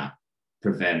 does that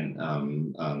prevent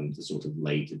the sort of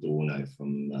late Adorno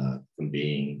from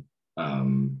being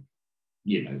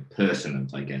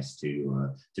pertinent, I guess,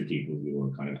 to people who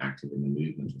are kind of active in the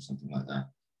movement or something like that.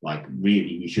 Like,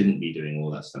 really, we shouldn't be doing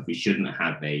all that stuff. We shouldn't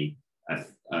have a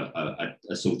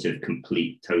sort of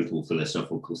complete, total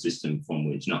philosophical system from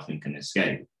which nothing can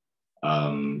escape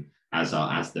as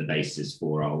the basis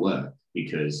for our work,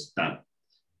 because that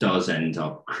does end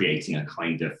up creating a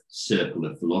kind of circle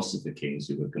of philosopher kings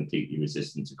who are completely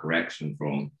resistant to correction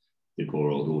from the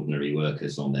poor old ordinary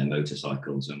workers on their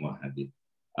motorcycles and what have you.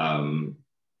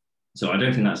 So I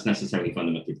don't think that's necessarily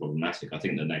fundamentally problematic. I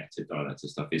think the negative dialectic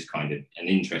stuff is kind of an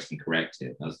interesting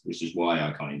corrective, which is why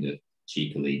I kind of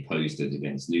cheekily posed it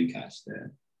against Lukács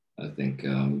there. I think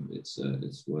it's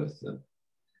worth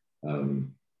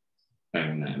bearing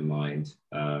that in mind.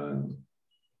 I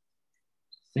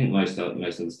think most of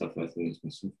the stuff I think has been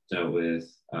sort of dealt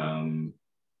with.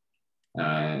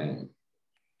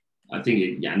 I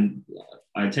think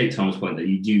I take Tom's point that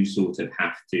you do sort of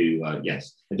have to,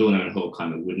 yes, Adorno and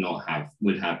Horkheimer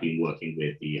would have been working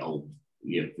with the old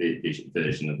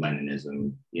version of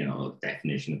Leninism,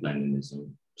 definition of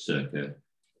Leninism circa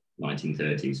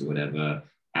 1930s or whatever,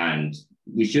 and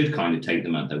we should kind of take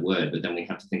them at their word, but then we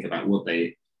have to think about what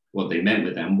they meant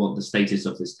with them, what the status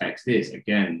of this text is.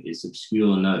 Again, it's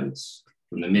obscure notes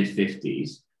from the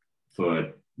mid-50s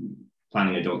for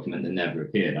planning a document that never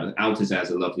appeared. Althusser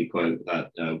has a lovely quote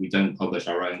that we don't publish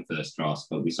our own first drafts,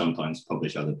 but we sometimes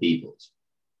publish other people's,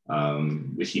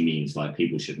 which he means like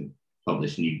people shouldn't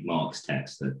publish new Marx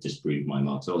texts that disprove my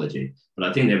Marxology. But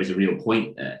I think there is a real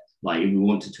point there. Like, if we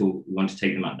want to talk, we want to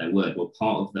take them at their word. Well,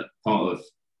 part of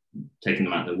taking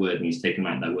them at their word means taking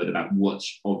them at their word about what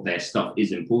of their stuff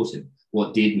is important,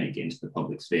 what did make it into the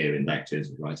public sphere in lectures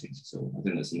and writings and so on. I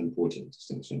think that's an important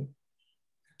distinction.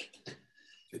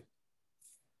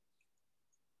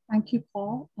 Thank you,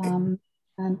 Paul. And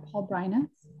Paul Bryant.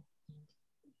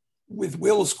 With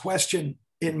Will's question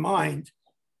in mind,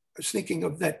 I was thinking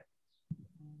of that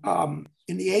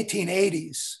in the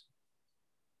 1880s,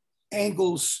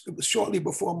 Engels, it was shortly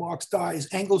before Marx dies,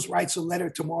 Engels writes a letter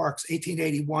to Marx,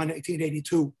 1881,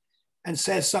 1882, and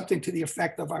says something to the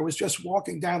effect of, I was just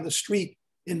walking down the street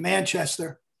in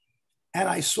Manchester and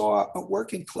I saw a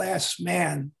working class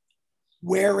man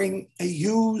wearing a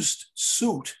used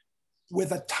suit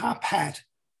with a top hat,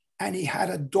 and he had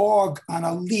a dog on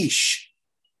a leash.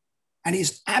 And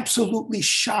he's absolutely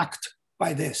shocked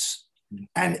by this.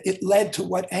 And it led to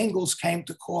what Engels came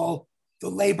to call the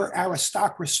labor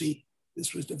aristocracy.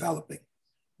 This was developing.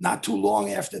 Not too long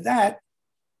after that,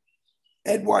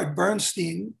 Edward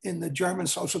Bernstein in the German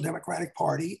Social Democratic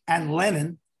Party and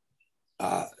Lenin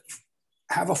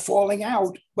have a falling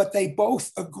out, but they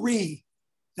both agree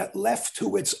that left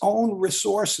to its own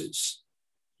resources,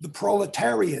 the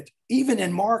proletariat, even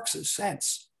in Marx's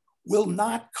sense, will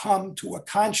not come to a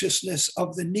consciousness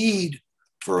of the need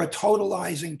for a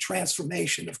totalizing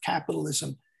transformation of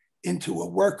capitalism into a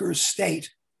workers' state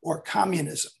or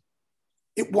communism.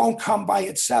 It won't come by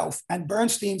itself. And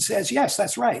Bernstein says, yes,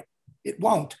 that's right, it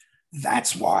won't.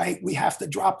 That's why we have to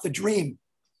drop the dream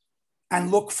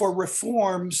and look for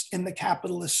reforms in the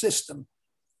capitalist system.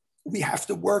 We have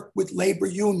to work with labor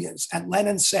unions. And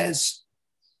Lenin says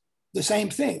the same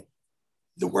thing,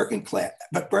 the working class,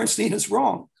 but Bernstein is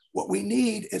wrong. What we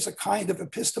need is a kind of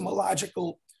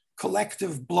epistemological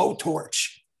collective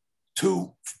blowtorch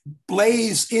to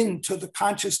blaze into the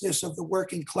consciousness of the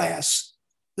working class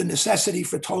the necessity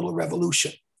for total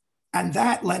revolution. And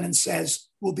that, Lenin says,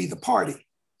 will be the party,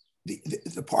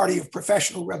 the party of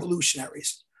professional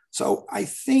revolutionaries. So I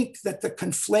think that the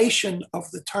conflation of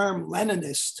the term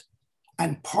Leninist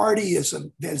and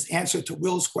partyism, the answer to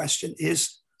Will's question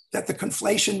is that the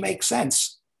conflation makes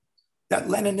sense, that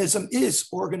Leninism is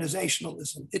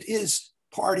organizationalism, it is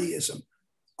partyism.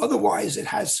 Otherwise, it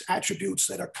has attributes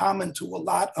that are common to a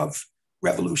lot of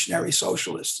revolutionary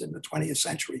socialists in the 20th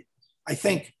century. I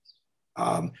think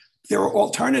there are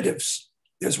alternatives.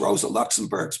 There's Rosa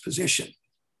Luxemburg's position,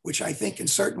 which I think in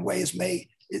certain ways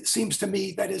it seems to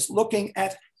me that is looking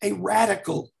at a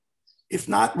radical, if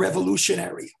not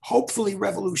revolutionary, hopefully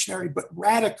revolutionary, but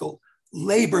radical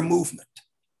labor movement.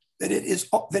 That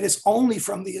is only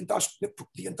from the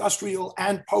industrial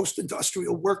and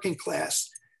post-industrial working class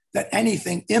that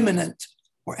anything imminent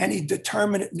or any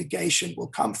determinate negation will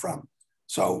come from.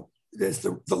 So there's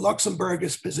the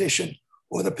Luxemburgist position,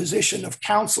 or the position of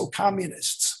council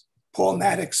communists, Paul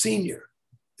Maddox Sr.,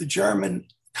 the German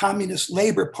Communist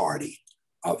Labor Party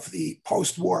of the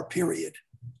post-war period,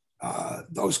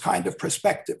 those kind of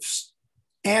perspectives.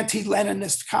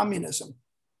 Anti-Leninist communism.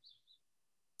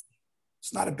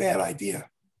 It's not a bad idea.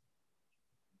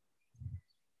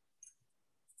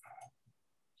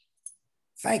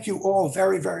 Thank you all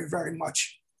very, very, very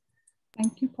much.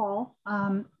 Thank you, Paul.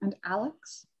 And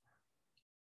Alex?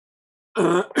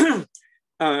 As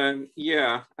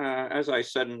I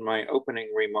said in my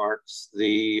opening remarks,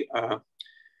 the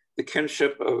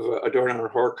kinship of Adorno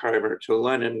and Horkheimer to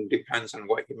Lenin depends on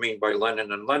what you mean by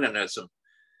Lenin and Leninism.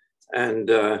 And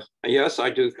yes, I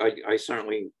do. I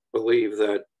certainly believe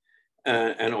that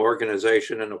an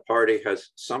organization and a party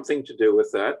has something to do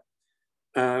with that.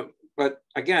 But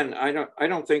again, I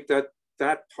don't think that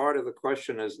that part of the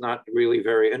question is not really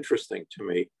very interesting to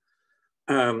me.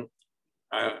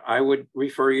 I would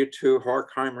refer you to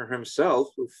Horkheimer himself,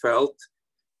 who felt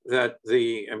that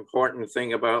the important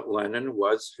thing about Lenin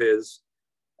was his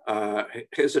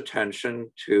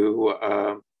attention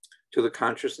to the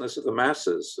consciousness of the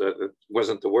masses. It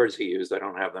wasn't the words he used, I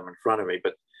don't have them in front of me,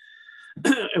 but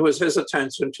it was his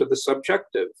attention to the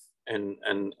subjective and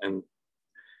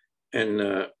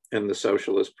in the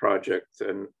socialist project.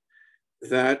 And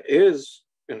that is,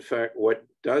 in fact, what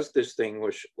does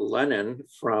distinguish Lenin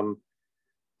from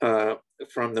the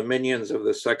minions of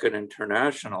the Second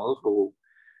International, who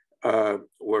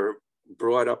were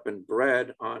brought up and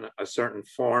bred on a certain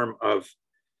form of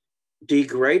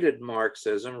degraded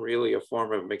Marxism, really a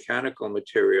form of mechanical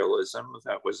materialism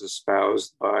that was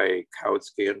espoused by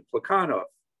Kautsky and Plekhanov.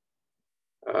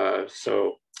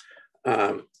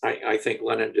 I think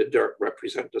Lenin did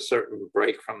represent a certain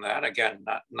break from that. Again,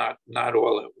 not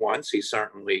all at once. He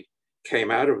certainly came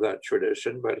out of that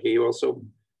tradition, but he also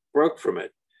broke from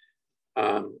it.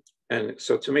 And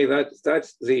so to me,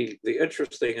 that's the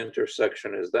interesting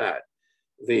intersection is that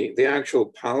the actual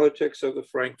politics of the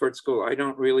Frankfurt School, I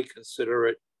don't really consider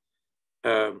it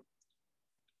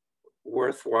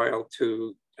worthwhile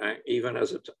to even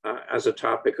as a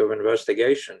topic of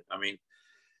investigation. I mean,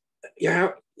 you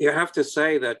have to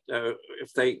say that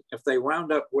if they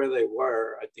wound up where they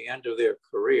were at the end of their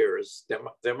careers,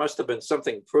 there must have been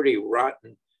something pretty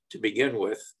rotten to begin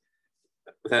with,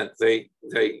 that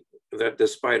that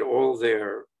despite all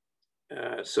their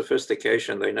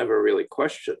sophistication, they never really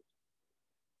questioned.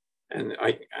 And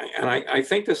I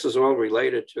think this is all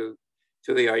related to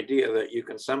the idea that you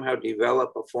can somehow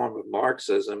develop a form of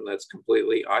Marxism that's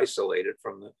completely isolated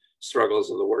from the struggles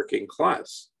of the working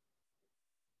class.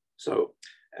 So,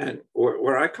 and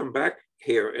where I come back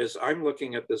here is I'm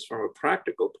looking at this from a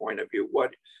practical point of view.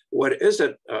 What is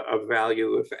it of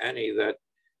value, if any, that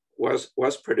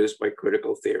was produced by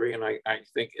critical theory? And I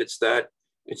think it's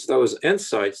those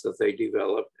insights that they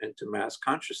developed into mass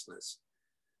consciousness.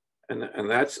 And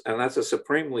that's a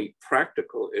supremely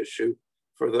practical issue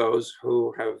for those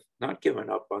who have not given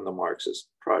up on the Marxist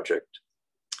project.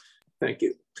 Thank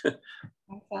you.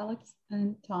 Thanks, Alex.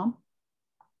 And Tom?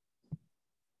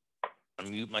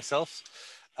 Unmute myself.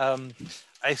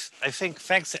 I think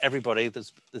thanks to everybody.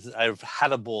 I've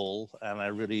had a ball, and I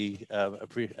really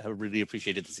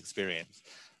appreciated this experience.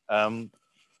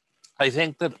 I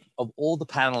think that of all the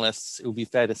panelists, it would be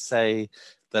fair to say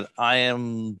that I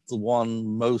am the one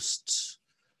most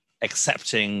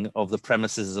accepting of the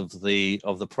premises of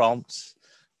the prompt,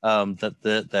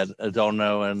 that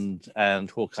Adorno and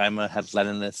Horkheimer had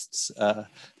Leninists,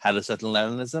 had a certain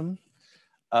Leninism.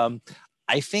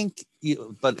 I think,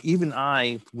 but even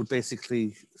I would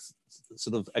basically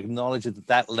sort of acknowledge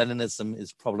that Leninism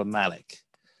is problematic.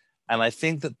 And I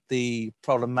think that the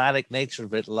problematic nature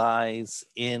of it lies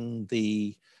in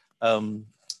the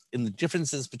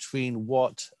differences between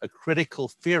what a critical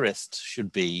theorist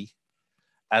should be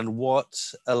and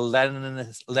what a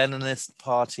Leninist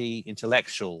party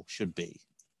intellectual should be.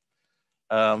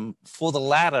 For the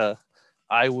latter,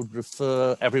 I would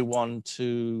refer everyone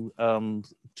to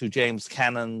James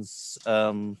Cannon's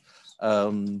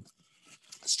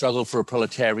Struggle for a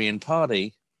Proletarian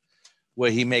Party,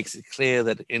 where he makes it clear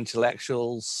that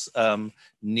intellectuals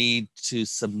need to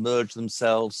submerge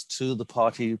themselves to the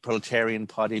proletarian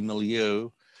party milieu,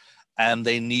 and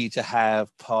they need to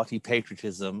have party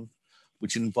patriotism,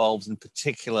 which involves in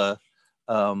particular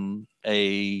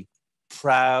a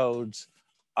proud,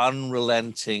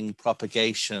 unrelenting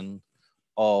propagation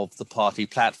of the party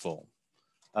platform,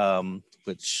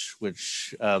 which the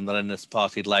Leninist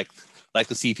party, like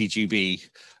the CPGB,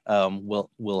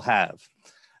 will have.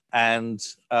 And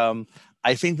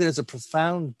I think there's a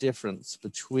profound difference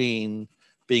between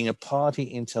being a party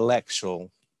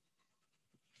intellectual,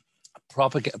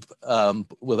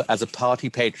 as a party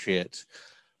patriot,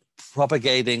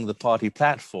 propagating the party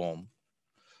platform,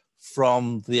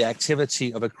 from the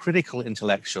activity of a critical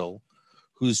intellectual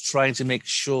who's trying to make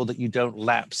sure that you don't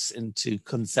lapse into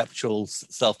conceptual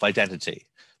self-identity,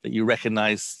 that you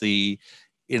recognize the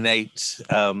innate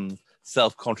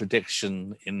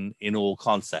self-contradiction in all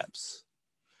concepts.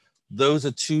 Those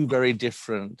are two very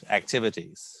different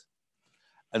activities.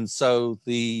 And so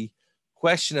the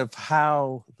question of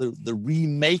how the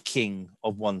remaking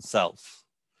of oneself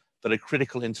that a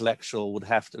critical intellectual would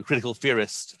have to, a critical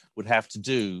theorist would have to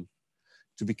do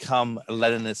to become a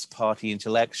Leninist party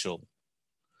intellectual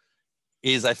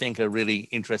is, I think, a really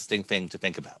interesting thing to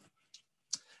think about.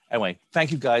 Anyway,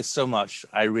 thank you guys so much.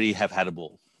 I really have had a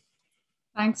ball.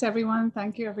 Thanks, everyone.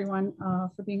 Thank you, everyone,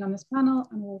 for being on this panel.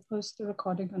 And we'll post the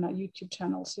recording on our YouTube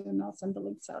channel soon. I'll send the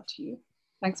links out to you.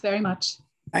 Thanks very much.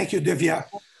 Thank you, Divya.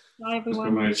 Bye,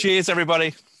 everyone. Cheers,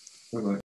 everybody. Bye-bye.